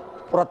നമ്മൾ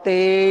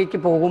പുറത്തേക്ക്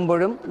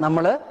പോകുമ്പോഴും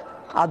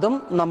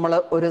നമ്മൾ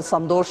ഒരു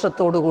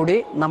സന്തോഷത്തോടു കൂടി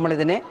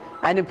നമ്മളിതിനെ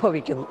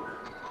അനുഭവിക്കുന്നു.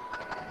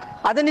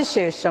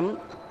 അതിനുശേഷം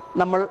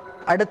നമ്മൾ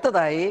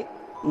അടുത്തതായി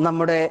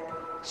നമ്മുടെ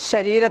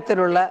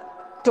ശരീരത്തിലുള്ള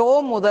ടോ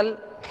മുതൽ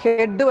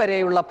ഹെഡ്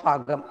വരെയുള്ള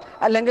ഭാഗം,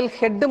 അല്ലെങ്കിൽ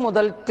ഹെഡ്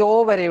മുതൽ ടോ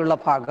വരെയുള്ള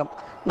ഭാഗം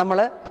നമ്മൾ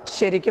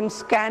ശരിക്കും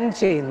സ്കാൻ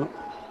ചെയ്യുന്നു.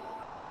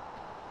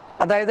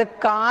 അതായത്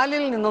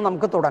കാലിൽ നിന്ന്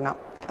നമുക്ക് തുടങ്ങാം.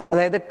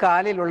 അതായത്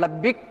കാലിലുള്ള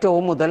ബിഗ് ടോ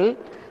മുതൽ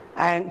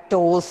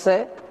ടോസ്,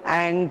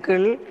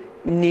 ആങ്കിൾ,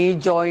 നീ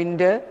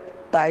joint,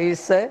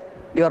 thighs,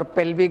 your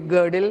pelvic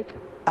girdle,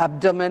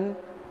 abdomen,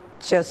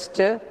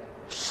 chest,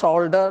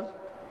 shoulder,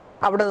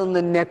 അവിടെ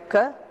നിന്ന്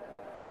നെക്ക്,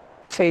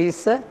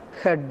 ഫേസ്,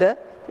 ഹെഡ്,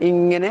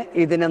 ഇങ്ങനെ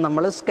ഇതിനെ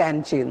നമ്മൾ സ്കാൻ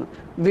ചെയ്യുന്നു.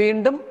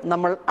 വീണ്ടും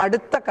നമ്മൾ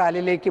അടുത്ത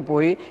കാലിലേക്ക്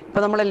പോയി.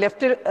 ഇപ്പം നമ്മൾ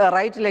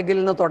റൈറ്റ് ലെഗിൽ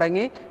നിന്ന്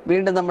തുടങ്ങി,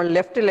 വീണ്ടും നമ്മൾ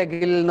ലെഫ്റ്റ്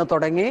ലെഗിൽ നിന്ന്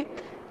തുടങ്ങി,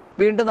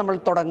 വീണ്ടും നമ്മൾ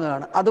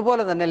തുടങ്ങുകയാണ്.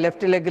 അതുപോലെ തന്നെ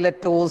ലെഫ്റ്റ് ലെഗിലെ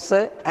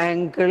ടോസ്,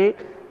 ആങ്കിൾ,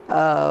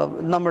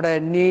 നമ്മുടെ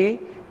നീ,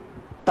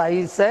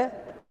 thighs,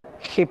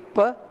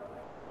 hip,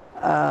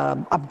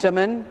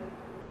 abdomen,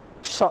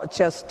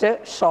 chest,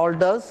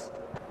 shoulders,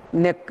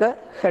 neck,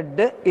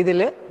 head, ഇതിൽ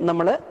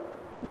നമ്മൾ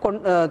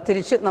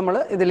തിരിച്ച് നമ്മൾ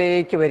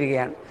ഇതിലേക്ക്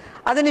വരികയാണ്.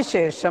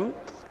 അതിനുശേഷം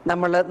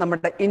നമ്മൾ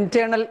നമ്മുടെ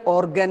ഇന്റേണൽ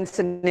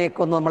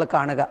ഓർഗൻസിനെയൊക്കെ നമ്മൾ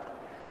കാണുക.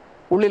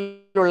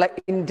 ഉള്ളിലുള്ള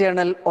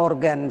ഇന്റേണൽ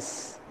ഓർഗൻസ്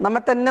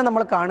നമ്മെ തന്നെ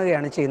നമ്മൾ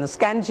കാണുകയാണ് ചെയ്യുന്നത്,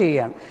 സ്കാൻ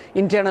ചെയ്യുകയാണ്.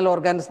 Internal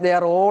organs, they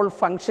are all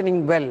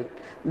functioning well,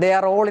 they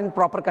are all in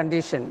proper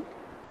condition,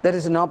 there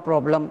is no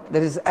problem,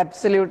 there is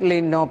absolutely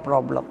no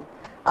problem.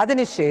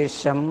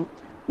 അതിനുശേഷം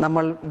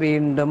നമ്മൾ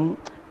വീണ്ടും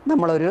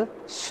നമ്മളൊരു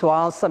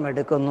ശ്വാസം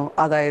എടുക്കുന്നു.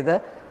 അതായത്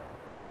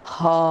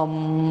ഹം,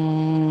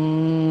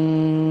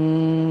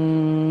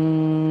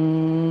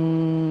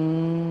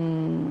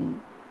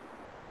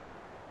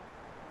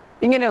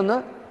 ഇങ്ങനെ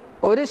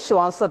ഒരു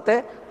ശ്വാസത്തെ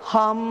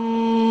ഹം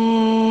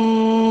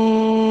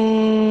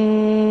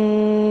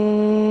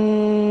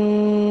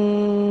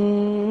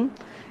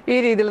ഈ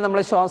രീതിയിൽ നമ്മൾ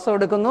ശ്വാസം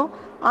എടുക്കുന്നു.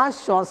 ആ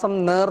ശ്വാസം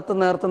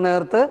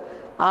നേർത്ത്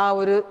ആ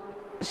ഒരു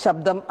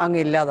ശബ്ദം അങ്ങ്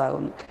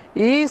ഇല്ലാതാകുന്നു.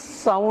 ഈ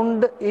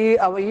sound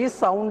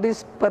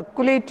is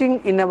percolating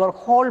in our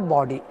whole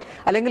body,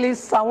 അല്ലെങ്കിൽ ഈ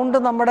സൗണ്ട്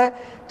നമ്മുടെ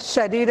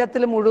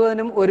ശരീരത്തിൽ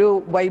മുഴുവനും ഒരു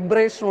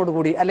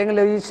വൈബ്രേഷനോടുകൂടി, അല്ലെങ്കിൽ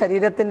ഈ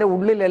ശരീരത്തിൻ്റെ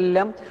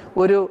ഉള്ളിലെല്ലാം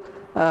ഒരു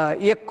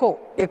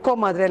എക്കോ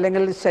മാതിരി,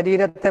 അല്ലെങ്കിൽ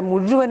ശരീരത്തെ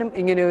മുഴുവനും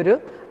ഇങ്ങനെ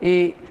ഈ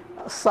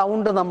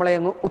സൗണ്ട് നമ്മളെ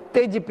അങ്ങ്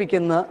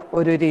ഉത്തേജിപ്പിക്കുന്ന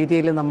ഒരു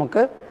രീതിയിൽ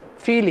നമുക്ക്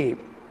ഫീൽ ചെയ്യും.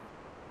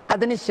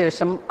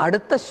 അതിനുശേഷം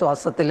അടുത്ത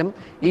ശ്വാസത്തിലും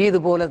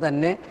ഇതുപോലെ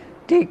തന്നെ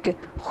ടേക്ക്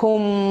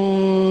ഹും,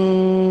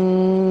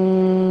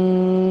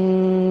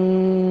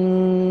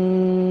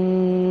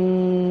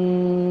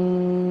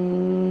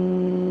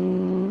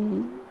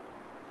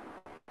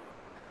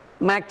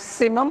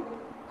 മാക്സിമം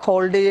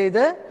ഹോൾഡ്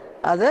ചെയ്ത്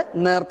അത്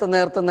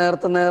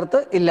നേർത്ത്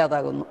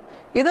ഇല്ലാതാകുന്നു.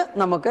 ഇത്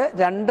നമുക്ക്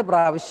 2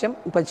 പ്രാവശ്യം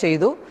ഇപ്പം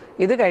ചെയ്തു.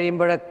 ഇത്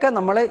കഴിയുമ്പോഴൊക്കെ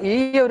നമ്മൾ ഈ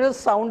ഒരു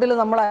സൗണ്ടിൽ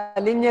നമ്മൾ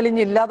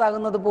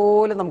ഇല്ലാതാകുന്നത്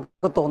പോലെ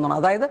നമുക്ക് തോന്നണം.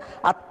 അതായത്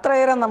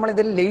അത്രയേറെ നമ്മൾ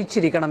ഇതിൽ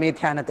ലയിച്ചിരിക്കണം ഈ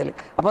ധ്യാനത്തിൽ.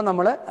 അപ്പം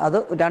നമ്മൾ അത്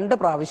 2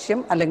 പ്രാവശ്യം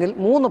അല്ലെങ്കിൽ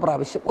 3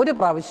 പ്രാവശ്യം, 1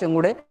 പ്രാവശ്യം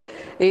കൂടെ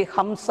ഈ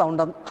ഹം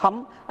സൗണ്ട്, ഹം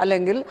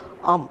അല്ലെങ്കിൽ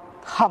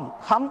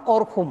ഹം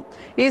ഓർ ഹും,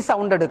 ഈ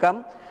സൗണ്ട് എടുക്കാം.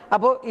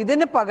 അപ്പോൾ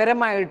ഇതിന്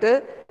പകരമായിട്ട്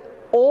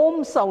ഓം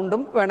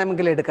സൗണ്ടും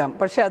വേണമെങ്കിൽ എടുക്കാം.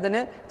 പക്ഷെ അതിന്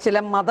ചില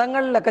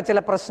മതങ്ങളിലൊക്കെ ചില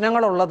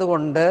പ്രശ്നങ്ങളുള്ളത്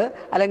കൊണ്ട്,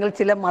 അല്ലെങ്കിൽ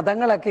ചില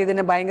മതങ്ങളൊക്കെ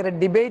ഇതിനെ ഭയങ്കര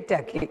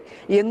ഡിബേറ്റാക്കി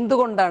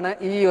എന്തുകൊണ്ടാണ്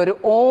ഈ ഒരു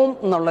ഓം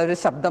എന്നുള്ളൊരു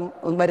ശബ്ദം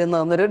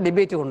വരുന്നതെന്നൊരു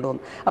ഡിബേറ്റ്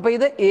കൊണ്ടുവന്നു. അപ്പോൾ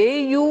ഇത്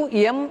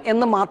AUM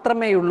എന്ന്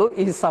മാത്രമേ ഉള്ളൂ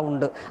ഈ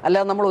സൗണ്ട്,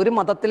 അല്ലാതെ നമ്മൾ ഒരു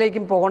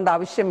മതത്തിലേക്കും പോകേണ്ട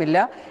ആവശ്യമില്ല.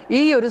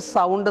 ഈ ഒരു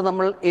സൗണ്ട്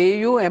നമ്മൾ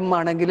AUM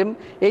ആണെങ്കിലും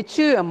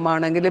HUM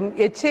ആണെങ്കിലും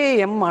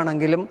HAM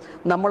ആണെങ്കിലും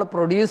നമ്മൾ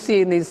പ്രൊഡ്യൂസ്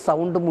ചെയ്യുന്ന ഈ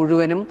സൗണ്ട്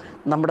മുഴുവനും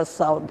നമ്മുടെ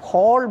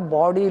ഹോൾ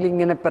ബോഡിയിൽ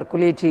ഇങ്ങനെ പെർക്കുലേറ്റ്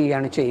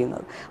ചെയ്യുകയാണ്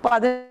ചെയ്യുന്നത്. അപ്പോൾ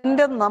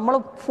അതിൻ്റെ നമ്മൾ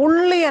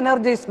ഫുള്ളി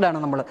എനർജൈസ്ഡ് ആണ്.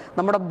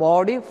 നമ്മുടെ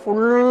ബോഡി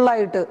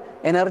ഫുള്ളായിട്ട്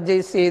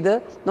എനർജൈസ് ചെയ്ത്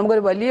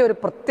നമുക്കൊരു വലിയൊരു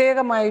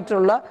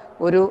പ്രത്യേകമായിട്ടുള്ള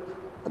ഒരു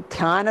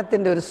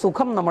ധ്യാനത്തിൻ്റെ ഒരു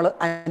സുഖം നമ്മൾ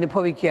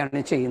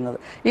അനുഭവിക്കുകയാണ് ചെയ്യുന്നത്.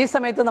 ഈ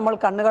സമയത്ത് നമ്മൾ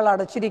കണ്ണുകൾ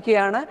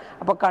അടച്ചിരിക്കുകയാണ്.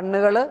 അപ്പോൾ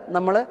കണ്ണുകൾ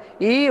നമ്മൾ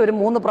ഈ ഒരു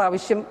 3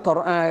 പ്രാവശ്യം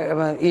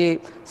ഈ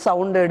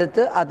സൗണ്ട്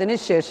എടുത്ത്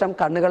അതിനുശേഷം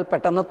കണ്ണുകൾ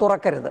പെട്ടെന്ന്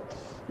തുറക്കരുത്.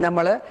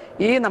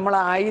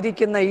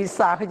 നമ്മളായിരിക്കുന്ന ഈ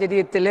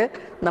സാഹചര്യത്തിൽ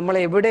നമ്മൾ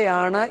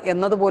എവിടെയാണ്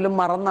എന്നതുപോലും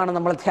മറന്നാണ്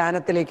നമ്മൾ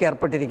ധ്യാനത്തിലേക്ക്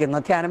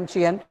ഏർപ്പെട്ടിരിക്കുന്നത്, ധ്യാനം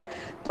ചെയ്യാൻ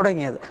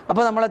തുടങ്ങിയത്.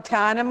 അപ്പോൾ നമ്മൾ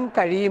ധ്യാനം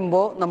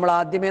കഴിയുമ്പോൾ നമ്മൾ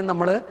ആദ്യമേ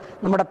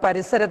നമ്മുടെ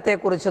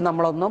പരിസരത്തെക്കുറിച്ച്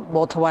നമ്മളൊന്ന്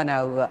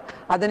ബോധവാനാകുക.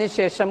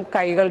 അതിനുശേഷം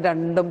കൈകൾ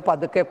രണ്ടും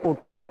പതുക്കെ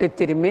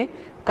കൂട്ടിത്തിരുമ്മി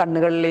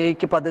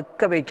കണ്ണുകളിലേക്ക്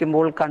പതുക്കെ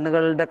വയ്ക്കുമ്പോൾ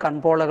കണ്ണുകളുടെ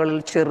കൺപോളകളിൽ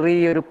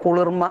ചെറിയൊരു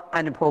കുളിർമ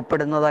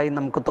അനുഭവപ്പെടുന്നതായി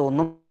നമുക്ക്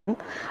തോന്നും.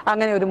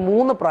 അങ്ങനെ ഒരു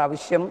 3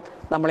 പ്രാവശ്യം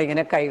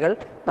നമ്മളിങ്ങനെ കൈകൾ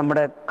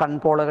നമ്മുടെ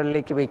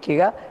കൺപോളകളിലേക്ക്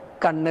വയ്ക്കുക.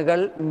 കണ്ണുകൾ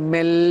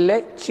മെല്ലെ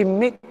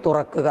ചിമ്മി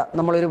തുറക്കുക.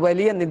 നമ്മളൊരു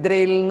വലിയ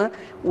നിദ്രയിൽ നിന്ന്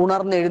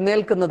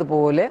ഉണർന്നെഴുന്നേൽക്കുന്നത്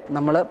പോലെ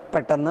നമ്മൾ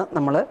പെട്ടെന്ന്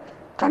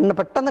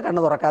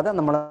കണ്ണ് തുറക്കാതെ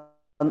നമ്മൾ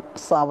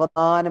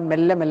സാവധാനം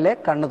മെല്ലെ മെല്ലെ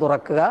കണ്ണ്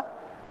തുറക്കുക.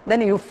 ദെൻ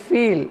യു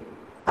ഫീൽ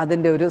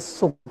അതിൻ്റെ ഒരു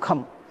സുഖം,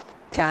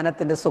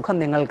 ധ്യാനത്തിൻ്റെ സുഖം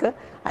നിങ്ങൾക്ക്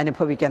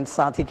അനുഭവിക്കാൻ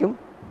സാധിക്കും.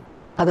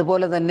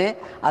 അതുപോലെ തന്നെ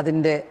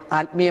അതിൻ്റെ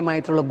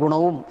ആത്മീയമായിട്ടുള്ള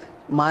ഗുണവും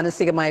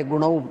മാനസികമായ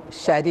ഗുണവും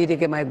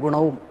ശാരീരികമായ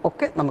ഗുണവും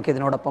ഒക്കെ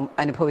നമുക്കിതിനോടൊപ്പം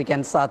അനുഭവിക്കാൻ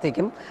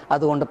സാധിക്കും.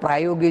 അതുകൊണ്ട്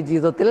പ്രായോഗിക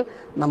ജീവിതത്തിൽ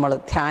നമ്മൾ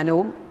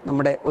ധ്യാനവും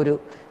നമ്മുടെ ഒരു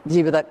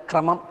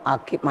ജീവിതക്രമം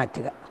ആക്കി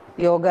മാറ്റുക.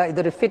 യോഗ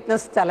ഇതൊരു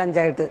ഫിറ്റ്നസ്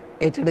ചലഞ്ചായിട്ട്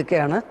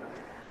ഏറ്റെടുക്കുകയാണ്.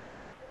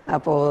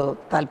 അപ്പോൾ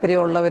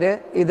താല്പര്യമുള്ളവർ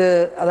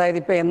അതായത്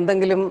ഇപ്പോൾ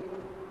എന്തെങ്കിലും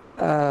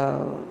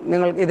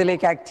നിങ്ങൾ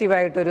ഇതിലേക്ക്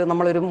ആക്റ്റീവായിട്ടൊരു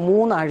നമ്മളൊരു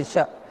 3 ആഴ്ച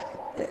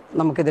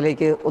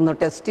നമുക്കിതിലേക്ക് ഒന്ന്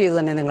ടെസ്റ്റ് ചെയ്ത്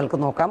തന്നെ നിങ്ങൾക്ക്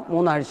നോക്കാം.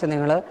 3 ആഴ്ച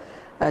നിങ്ങൾ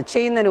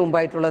ചെയ്യുന്നതിന്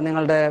മുമ്പായിട്ടുള്ള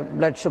നിങ്ങളുടെ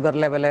ബ്ലഡ് ഷുഗർ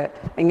ലെവല്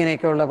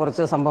ഇങ്ങനെയൊക്കെയുള്ള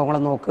കുറച്ച് സംഭവങ്ങൾ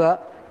നോക്കുക.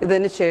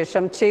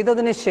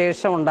 ചെയ്തതിന്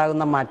ശേഷം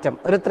ഉണ്ടാകുന്ന മാറ്റം,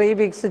 ഒരു 3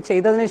 വീക്സ്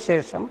ചെയ്തതിന്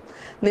ശേഷം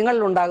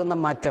നിങ്ങളിലുണ്ടാകുന്ന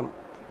മാറ്റം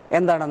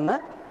എന്താണെന്ന്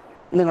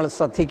നിങ്ങൾ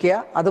ശ്രദ്ധിക്കുക.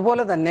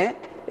 അതുപോലെ തന്നെ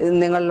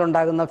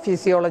നിങ്ങളിലുണ്ടാകുന്ന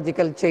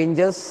ഫിസിയോളജിക്കൽ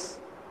ചേഞ്ചസ്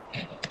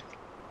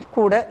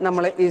കൂടെ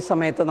നമ്മൾ ഈ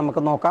സമയത്ത്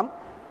നമുക്ക് നോക്കാം.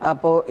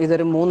 അപ്പോൾ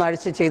ഇതൊരു 3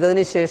 ആഴ്ച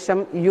ചെയ്തതിന് ശേഷം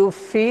you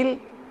feel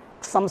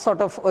some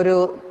sort of ഒരു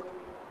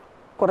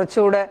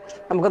കുറച്ചുകൂടെ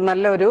നമുക്ക്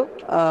നല്ലൊരു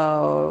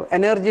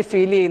എനർജി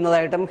ഫീൽ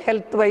ചെയ്യുന്നതായിട്ടും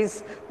ഹെൽത്ത് വൈസ്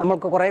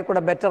നമുക്ക് കുറേ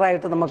കൂടെ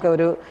ബെറ്ററായിട്ട് നമുക്ക്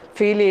ഒരു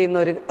ഫീൽ ചെയ്യുന്ന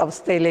ഒരു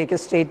അവസ്ഥയിലേക്ക്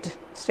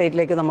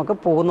സ്റ്റേറ്റിലേക്ക് നമുക്ക്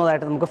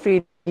പോകുന്നതായിട്ട് നമുക്ക്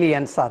ഫീൽ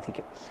ചെയ്യാൻ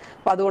സാധിക്കും.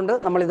 അപ്പോൾ അതുകൊണ്ട്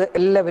നമ്മളിത്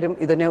എല്ലാവരും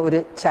ഇതിനെ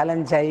ഒരു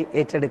ചലഞ്ചായി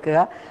ഏറ്റെടുക്കുക.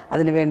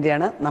 അതിനു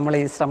വേണ്ടിയാണ് നമ്മൾ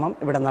ഈ ശ്രമം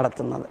ഇവിടെ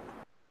നടത്തുന്നത്.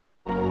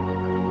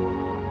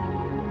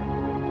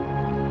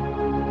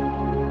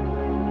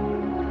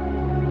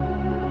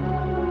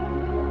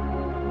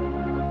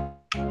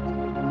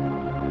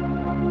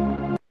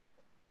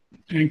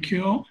 Thank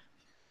you.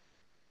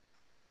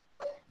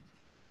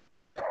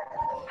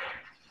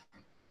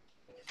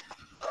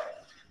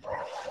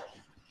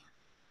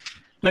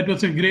 That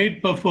was a great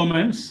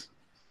performance.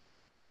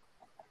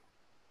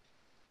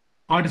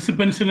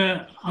 പാർട്ടിസിപ്പൻസിന്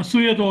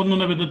അസൂയ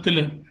തോന്നുന്ന വിധത്തിൽ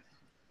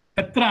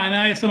എത്ര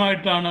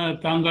അനായാസമായിട്ടാണ്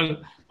താങ്കൾ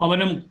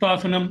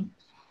പവനമുക്താസനം,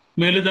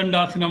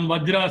 മേലുദണ്ഡാസനം,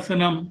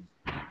 വജ്രാസനം,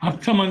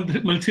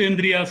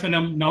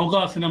 മത്സ്യേന്ദ്രിയാസനം,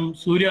 നൗകാസനം,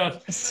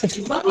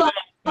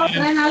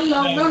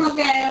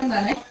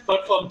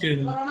 പെർഫോം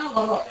ചെയ്തത്.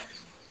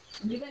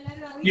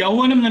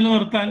 യൗവനം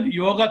നിലനിർത്താൻ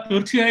യോഗ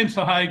തീർച്ചയായും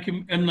സഹായിക്കും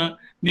എന്ന്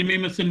നിമി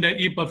മിസ്സിന്റെ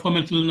ഈ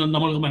പെർഫോമൻസിൽ നിന്ന്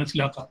നമ്മൾ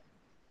മനസ്സിലാക്കാം.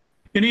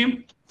 ഇനിയും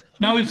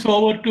now it's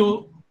over to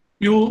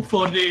you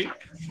for the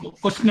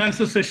question and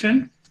answer session.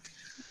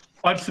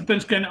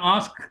 Participants can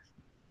ask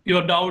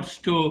your doubts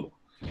to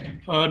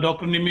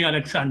Dr. Nimi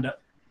Alexander.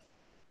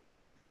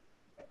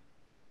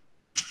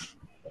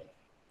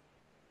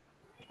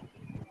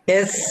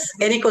 Yes,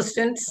 any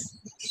questions?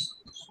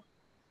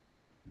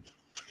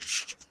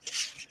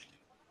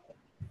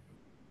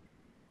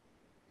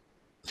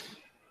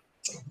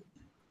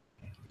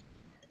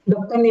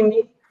 Dr. Nimi,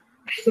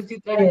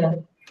 Suchitra here.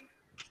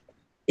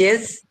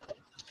 Yes.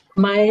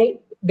 My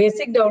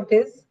basic doubt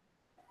is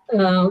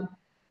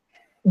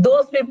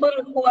those people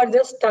who are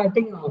just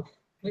starting off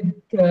with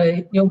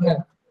yoga.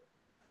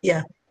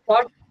 Yeah.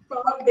 What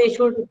they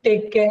should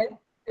take care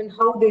and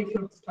how they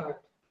should start?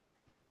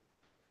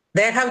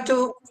 They have to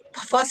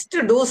first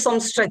do some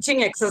stretching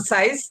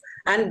exercise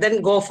and then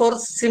go for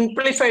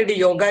simplified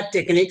yoga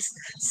techniques,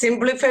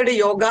 simplified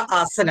yoga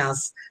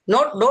asanas.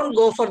 Don't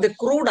go for the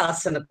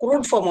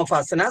crude form of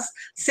asanas,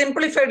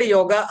 simplified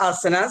yoga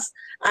asanas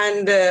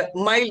and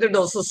mild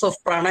doses of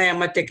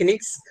pranayama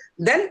techniques.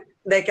 Then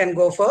they can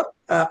go for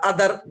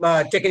other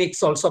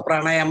techniques also,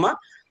 pranayama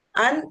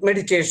and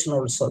meditation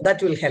also.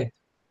 That will help.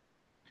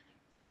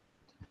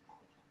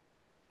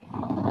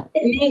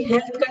 Any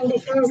health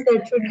conditions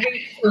that should be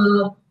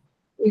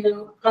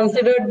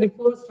considered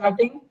before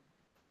starting?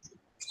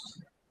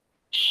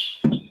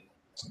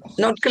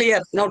 Not clear.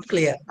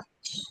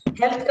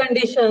 Health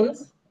conditions?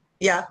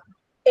 Yeah.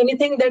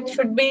 Anything that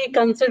should be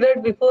considered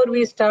before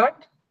we start?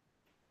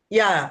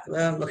 Yeah,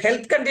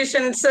 health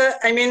conditions,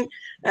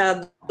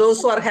 those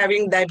who are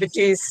having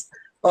diabetes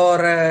or,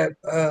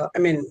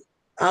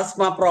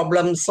 asthma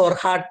problems or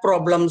heart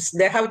problems,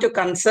 they have to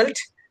consult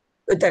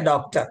with a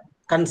doctor.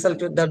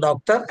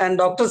 And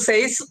doctor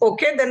says,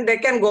 okay, then they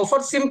can go for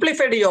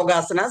simplified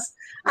yogasanas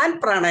and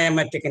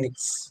pranayama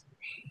techniques.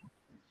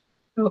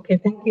 Okay,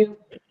 thank you.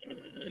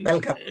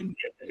 Welcome.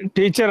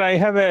 Teacher, I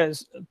have a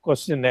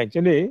question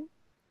actually.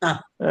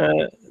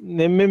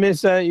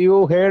 Miss,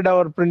 you heard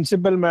our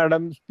principal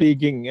madam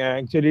speaking.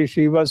 Actually,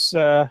 she was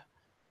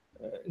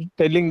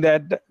telling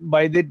that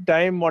by the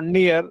time 1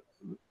 year,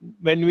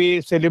 when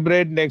we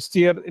celebrate next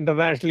year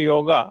International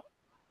Yoga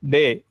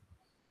Day,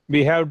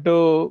 we have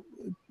to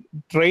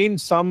train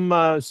some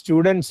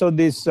students of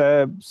this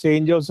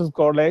St. Joseph's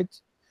College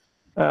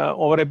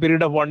over a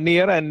period of 1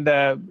 year and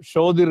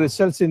show the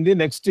results in the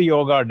next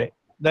Yoga Day.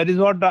 That is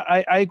what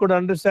I could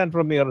understand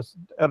from your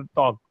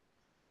talk.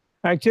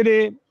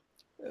 Actually,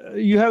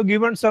 you have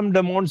given some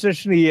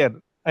demonstration here.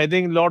 I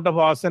think, a lot of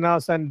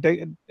asanas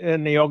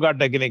and yoga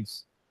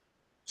techniques.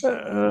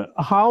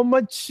 How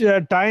much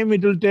time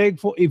it will take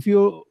for, if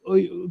you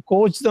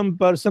coach them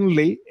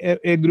personally,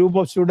 a group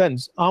of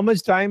students, how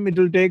much time it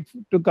will take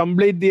to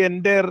complete the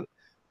entire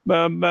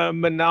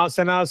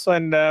asanas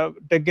and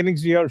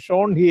techniques you have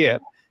shown here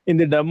in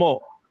the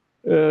demo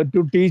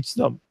to teach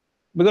them?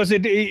 Because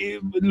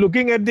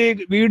looking at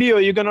the video,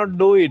 you cannot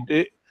do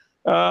it.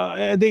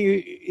 I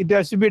think it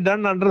has to be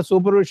done under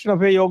supervision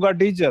of a yoga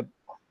teacher.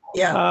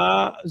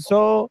 Yeah.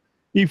 So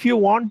if you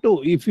want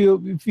to, if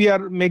we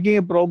are making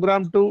a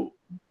program to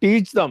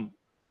teach them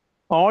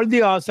all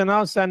the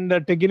asanas and the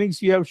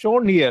techniques you have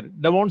shown here,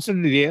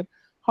 demonstrated here,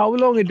 how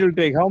long it will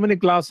take? How many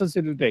classes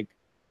it will take?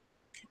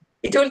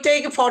 It will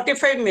take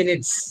 45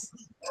 minutes.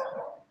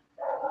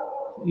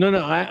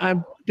 No,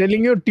 I'm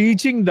telling you,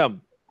 teaching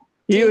them.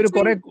 ഈ ഒരു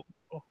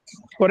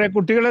കുറെ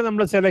കുട്ടികളെ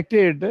നമ്മൾ select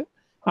ചെയ്തിട്ട്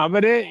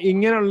അവരെ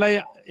ഇങ്ങനെയുള്ള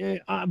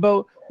ഇപ്പൊ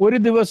ഒരു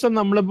ദിവസം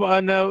നമ്മൾ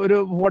ഒരു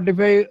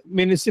 45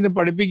 മിനിറ്റ്സിന്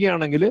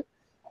പഠിപ്പിക്കുകയാണെങ്കിൽ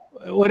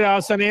ഒരു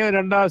ആസനയോ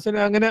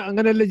രണ്ടാസനയോ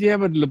അങ്ങനെയല്ലേ ചെയ്യാൻ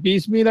പറ്റുള്ളൂ.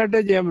 പീസ്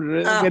മീലായിട്ടേ ചെയ്യാൻ പറ്റുള്ളൂ.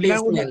 എല്ലാം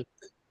കൂടെ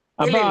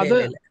അപ്പൊ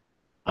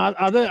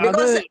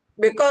അത്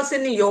ബിക്കോസ്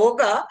ഇൻ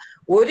യോഗ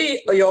ഒരു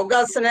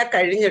യോഗാസന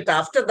കഴിഞ്ഞിട്ട്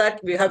after that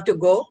we have to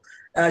go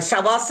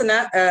shavasana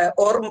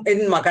or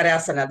in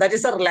മകരാസന. That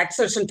is A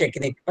relaxation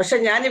technique. പക്ഷെ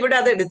ഞാൻ ഇവിടെ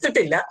അത്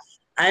എടുത്തിട്ടില്ല.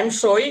 ഐ എം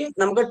ഷോയിങ്,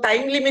 നമുക്ക്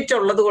ടൈം ലിമിറ്റ്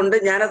ഉള്ളത് കൊണ്ട്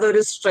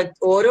ഞാനതൊരു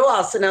ഓരോ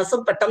ആസനാസും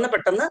പെട്ടെന്ന്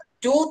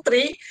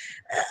 2-3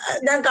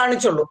 ഞാൻ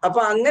കാണിച്ചുള്ളൂ. അപ്പൊ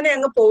അങ്ങനെ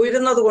അങ്ങ്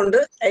പോയിരുന്നത് കൊണ്ട്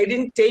I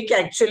didn't take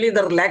actually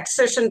the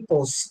relaxation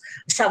pose.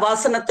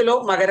 ശവാസനത്തിലോ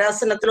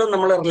മകരാസനത്തിലോ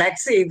നമ്മൾ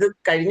റിലാക്സ് ചെയ്ത്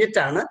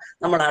കഴിഞ്ഞിട്ടാണ്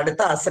നമ്മൾ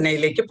അടുത്ത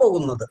ആസനയിലേക്ക്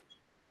പോകുന്നത്.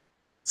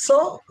 സോ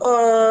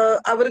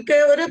അവർക്ക്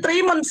ഒരു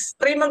 3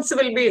 months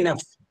വിൽ ബി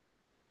ഇനഫ്.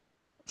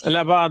 അല്ല,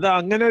 അപ്പൊ അത്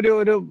അങ്ങനെ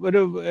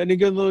ഒരു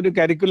എനിക്കൊന്ന് ഒരു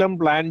കരിക്കുലം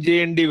പ്ലാൻ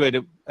ചെയ്യേണ്ടി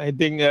വരും. I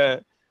think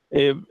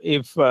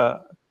if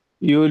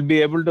you will be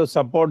able to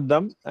support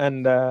them,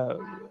 and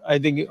I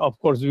think of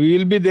course we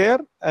will be there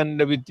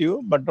and with you,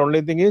 but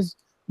only thing is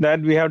that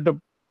we have to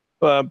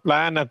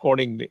plan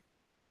accordingly.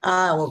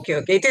 Okay.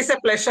 It is a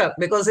pleasure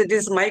because it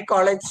is my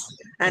college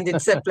and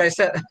it's a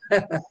pleasure.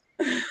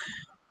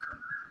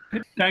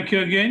 Thank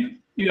you again.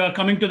 You are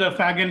coming to the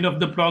fag end of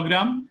the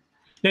program.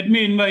 Let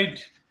me invite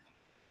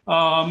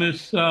Ms.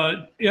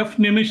 F.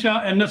 Nimisha,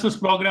 NSS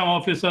Program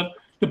Officer,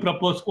 to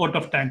propose vote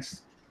of thanks.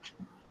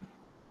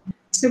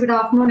 So good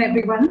afternoon,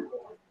 everyone.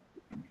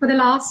 For the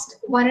last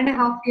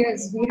 1.5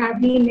 years, we have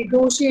been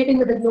negotiating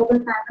with the global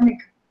pandemic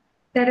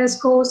that has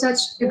caused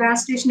such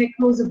devastation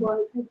across the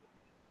world.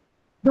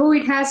 Though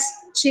it has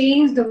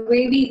changed the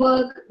way we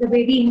work, the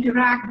way we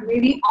interact, the way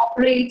we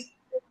operate,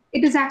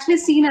 it is actually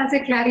seen as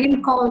a clarion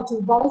call to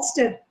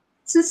bolster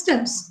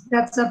systems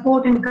that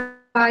support and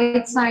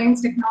guide science,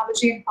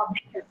 technology, and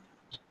public health.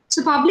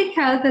 So public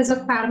health is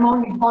of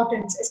paramount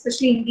importance,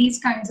 especially in these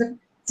kinds of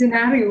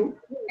scenario,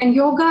 and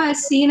yoga is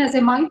seen as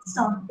a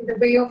milestone in the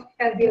way of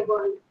healthier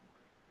world.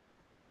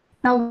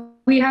 Now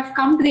we have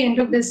come to the end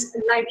of this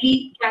lively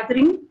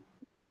gathering,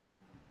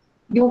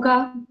 yoga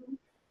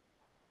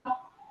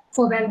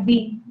for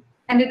well-being,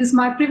 and it is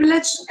my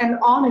privilege and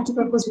honor to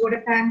propose vote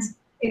of thanks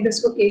in this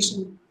occasion.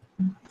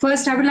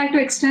 First, I would like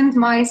to extend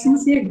my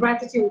sincere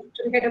gratitude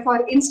to the head of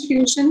our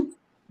institution,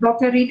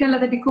 Dr. Rita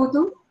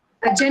Ladadikoto,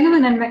 a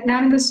genuine and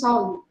magnanimous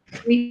soul.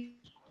 We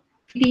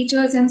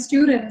teachers and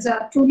students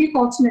are truly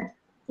fortunate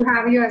to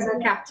have you as our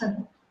captain.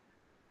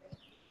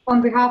 On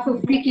behalf of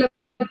Free Club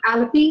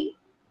Alappuzha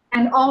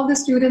and all the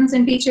students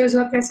and teachers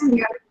who are present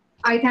here,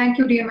 I thank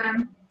you, dear ma'am,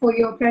 for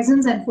your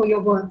presence and for your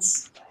words.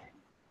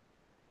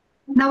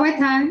 Now I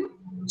thank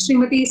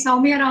Srimati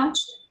Soumya Raj,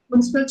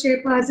 Municipal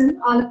Chairperson,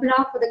 Alappuzha,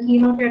 for the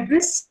keynote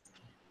address.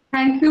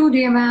 Thank you,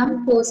 dear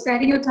ma'am, for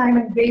sparing your time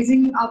and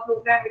gracing our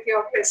program with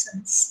your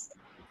presence.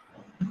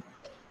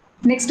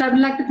 Next, I would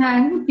like to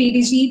thank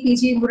PDG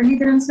PG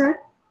Muralidharan sir,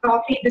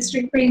 Rotary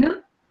District Trainer,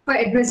 for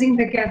addressing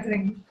the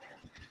gathering.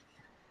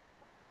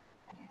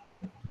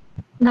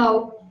 Now,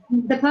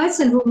 the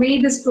person who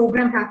made this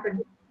program happen,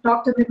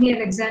 Dr. Mimi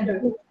Alexander,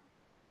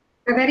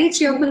 a very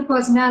cheerful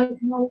personality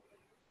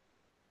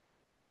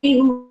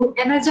who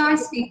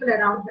energized people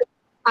around her.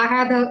 I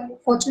had the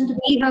fortune to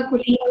be her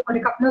colleague for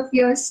a couple of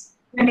years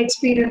and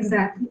experience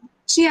that.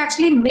 She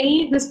actually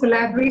made this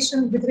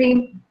collaboration between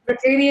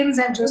Rotarians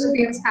and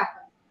Josephines happen.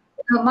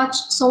 A much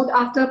sought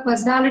after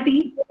personality,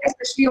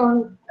 especially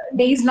on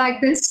days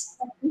like this.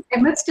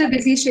 Amidst a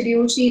busy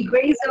schedule, she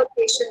graced our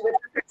occasion with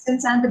her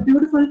presence and the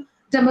beautiful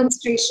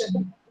demonstration.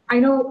 I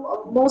know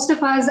most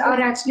of us are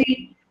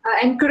actually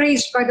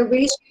encouraged by the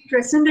way she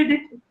presented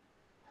it,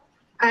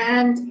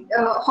 and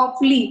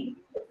hopefully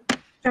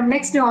from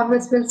next day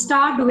onwards, we'll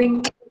start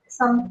doing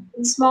some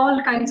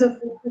small kinds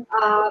of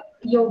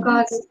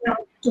yogas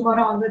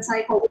tomorrow onwards,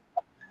 I hope.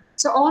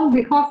 So on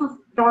behalf of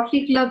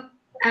Rotary Club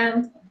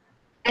and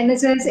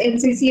NSS,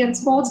 NCC, and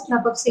Sports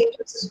Club of St.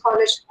 Joseph's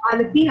College,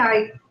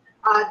 Alappuzha,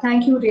 I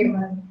thank you, dear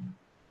ma'am.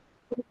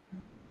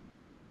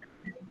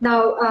 Now,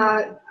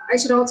 I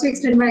should also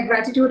extend my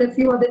gratitude to a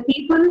few other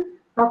people.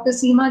 Dr.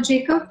 Seema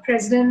Jacob,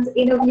 President,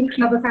 Inner Wheel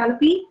Club of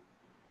Alappuzha.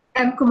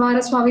 M.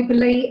 Kumaraswamy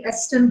Pillai,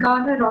 Aston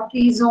Garner,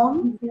 Rocky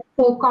Zone,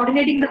 for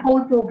coordinating the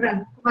whole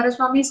program.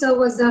 Kumaraswamy sir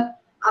was the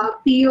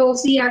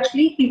POC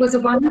actually. He was the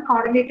one who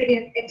coordinated the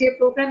entire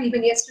program.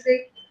 Even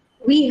yesterday,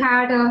 we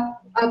had a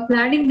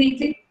planning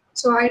meeting.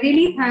 So I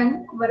really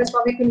thank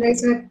Kumaraswamy Pillai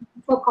sir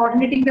for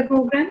coordinating the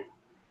program.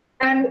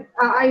 And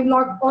I would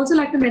also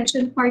like to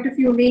mention quite a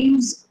few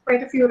names,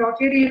 quite a few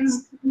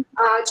Rotarians,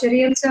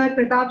 Cherian sir,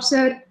 Pratap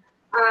sir,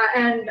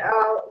 and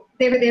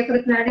they were there for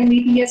the planning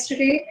meeting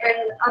yesterday,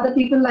 and other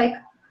people like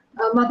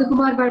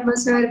Madhukumar Verma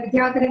sir,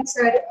 Vidyadharan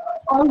sir,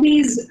 all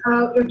these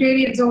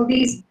Rotarians, all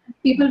these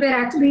people were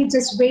actually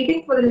just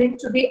waiting for the link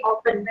to be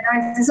open. When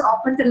I just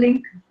opened the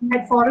link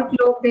at 4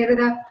 o'clock, there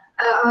were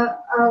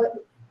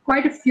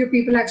quite a few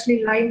people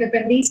actually lined up,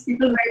 and these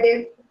people were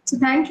there. So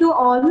thank you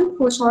all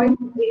for showing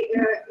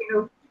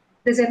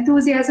this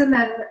enthusiasm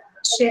and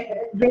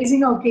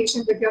raising our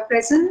occasion with your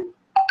presence.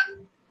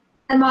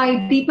 And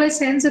my deepest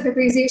sense of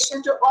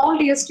appreciation to all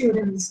dear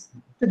students,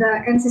 to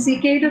the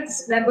NCC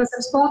cadets, members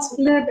of sports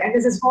club, and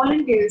NSS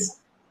volunteers,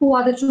 who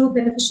are the true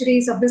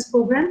beneficiaries of this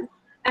program.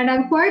 And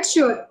I'm quite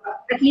sure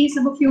at least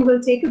some of you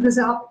will take this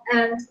up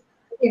and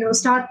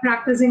start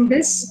practicing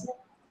this,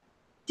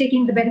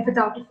 taking the benefit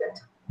out of it.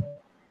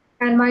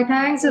 And my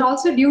thanks are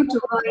also due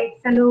to my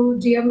fellow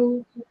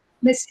GMO,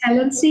 Miss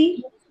Helen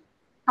C.,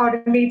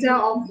 coordinator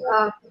of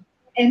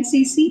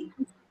NCC,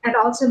 and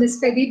also Miss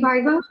Peggy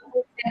Baiva,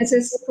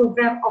 NSS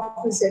program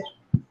officer.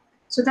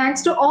 So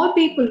thanks to all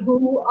people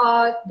who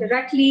are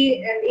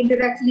directly and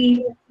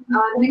indirectly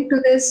linked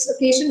to this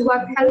occasion, who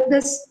have helped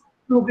this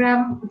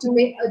program to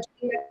make a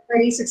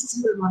very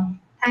successful one.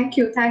 Thank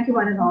you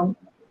one and all.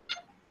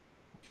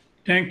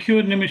 Thank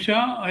you,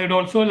 Nimisha. I would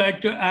also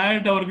like to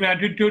add our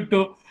gratitude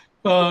to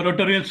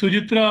Rotarian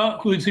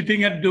Sujitra, who is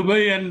sitting at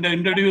Dubai and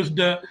introduced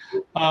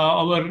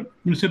our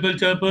municipal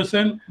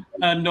chairperson,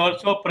 and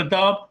also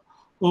Pratap,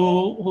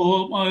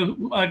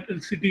 who are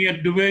sitting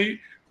at Dubai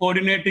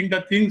coordinating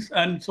the things,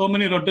 and so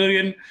many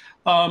Rotarian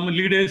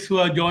leaders who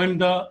have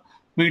joined the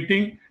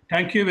meeting.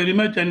 Thank you very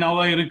much. And now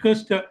I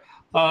request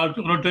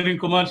Rotarian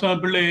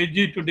Kumaraswamy Pillai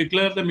AG to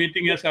declare the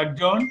meeting as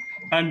adjourned,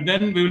 and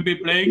then we will be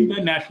playing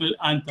the national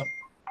anthem.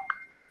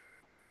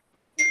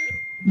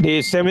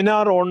 The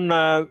seminar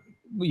on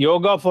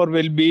Yoga for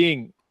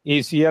Well-being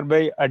is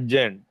hereby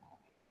adjourned.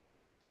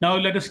 Now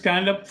let us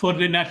stand up for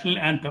the national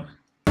anthem.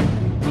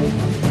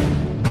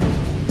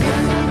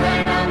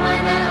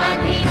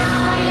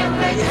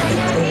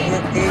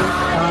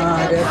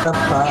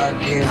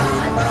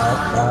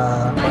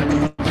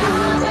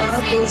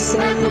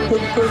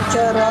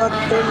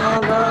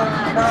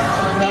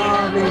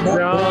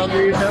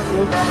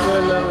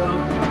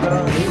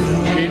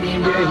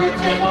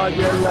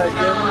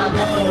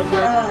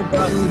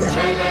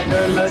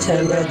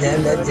 Chala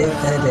jala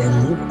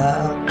jitaranka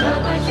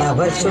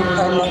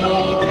avasukala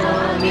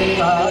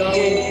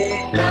age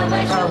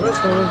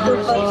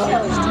avasukala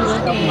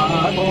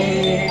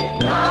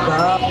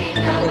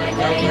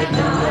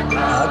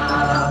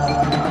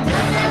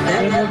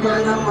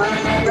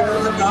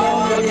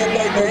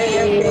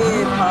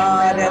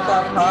Bharata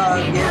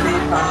bhagya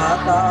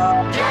vipata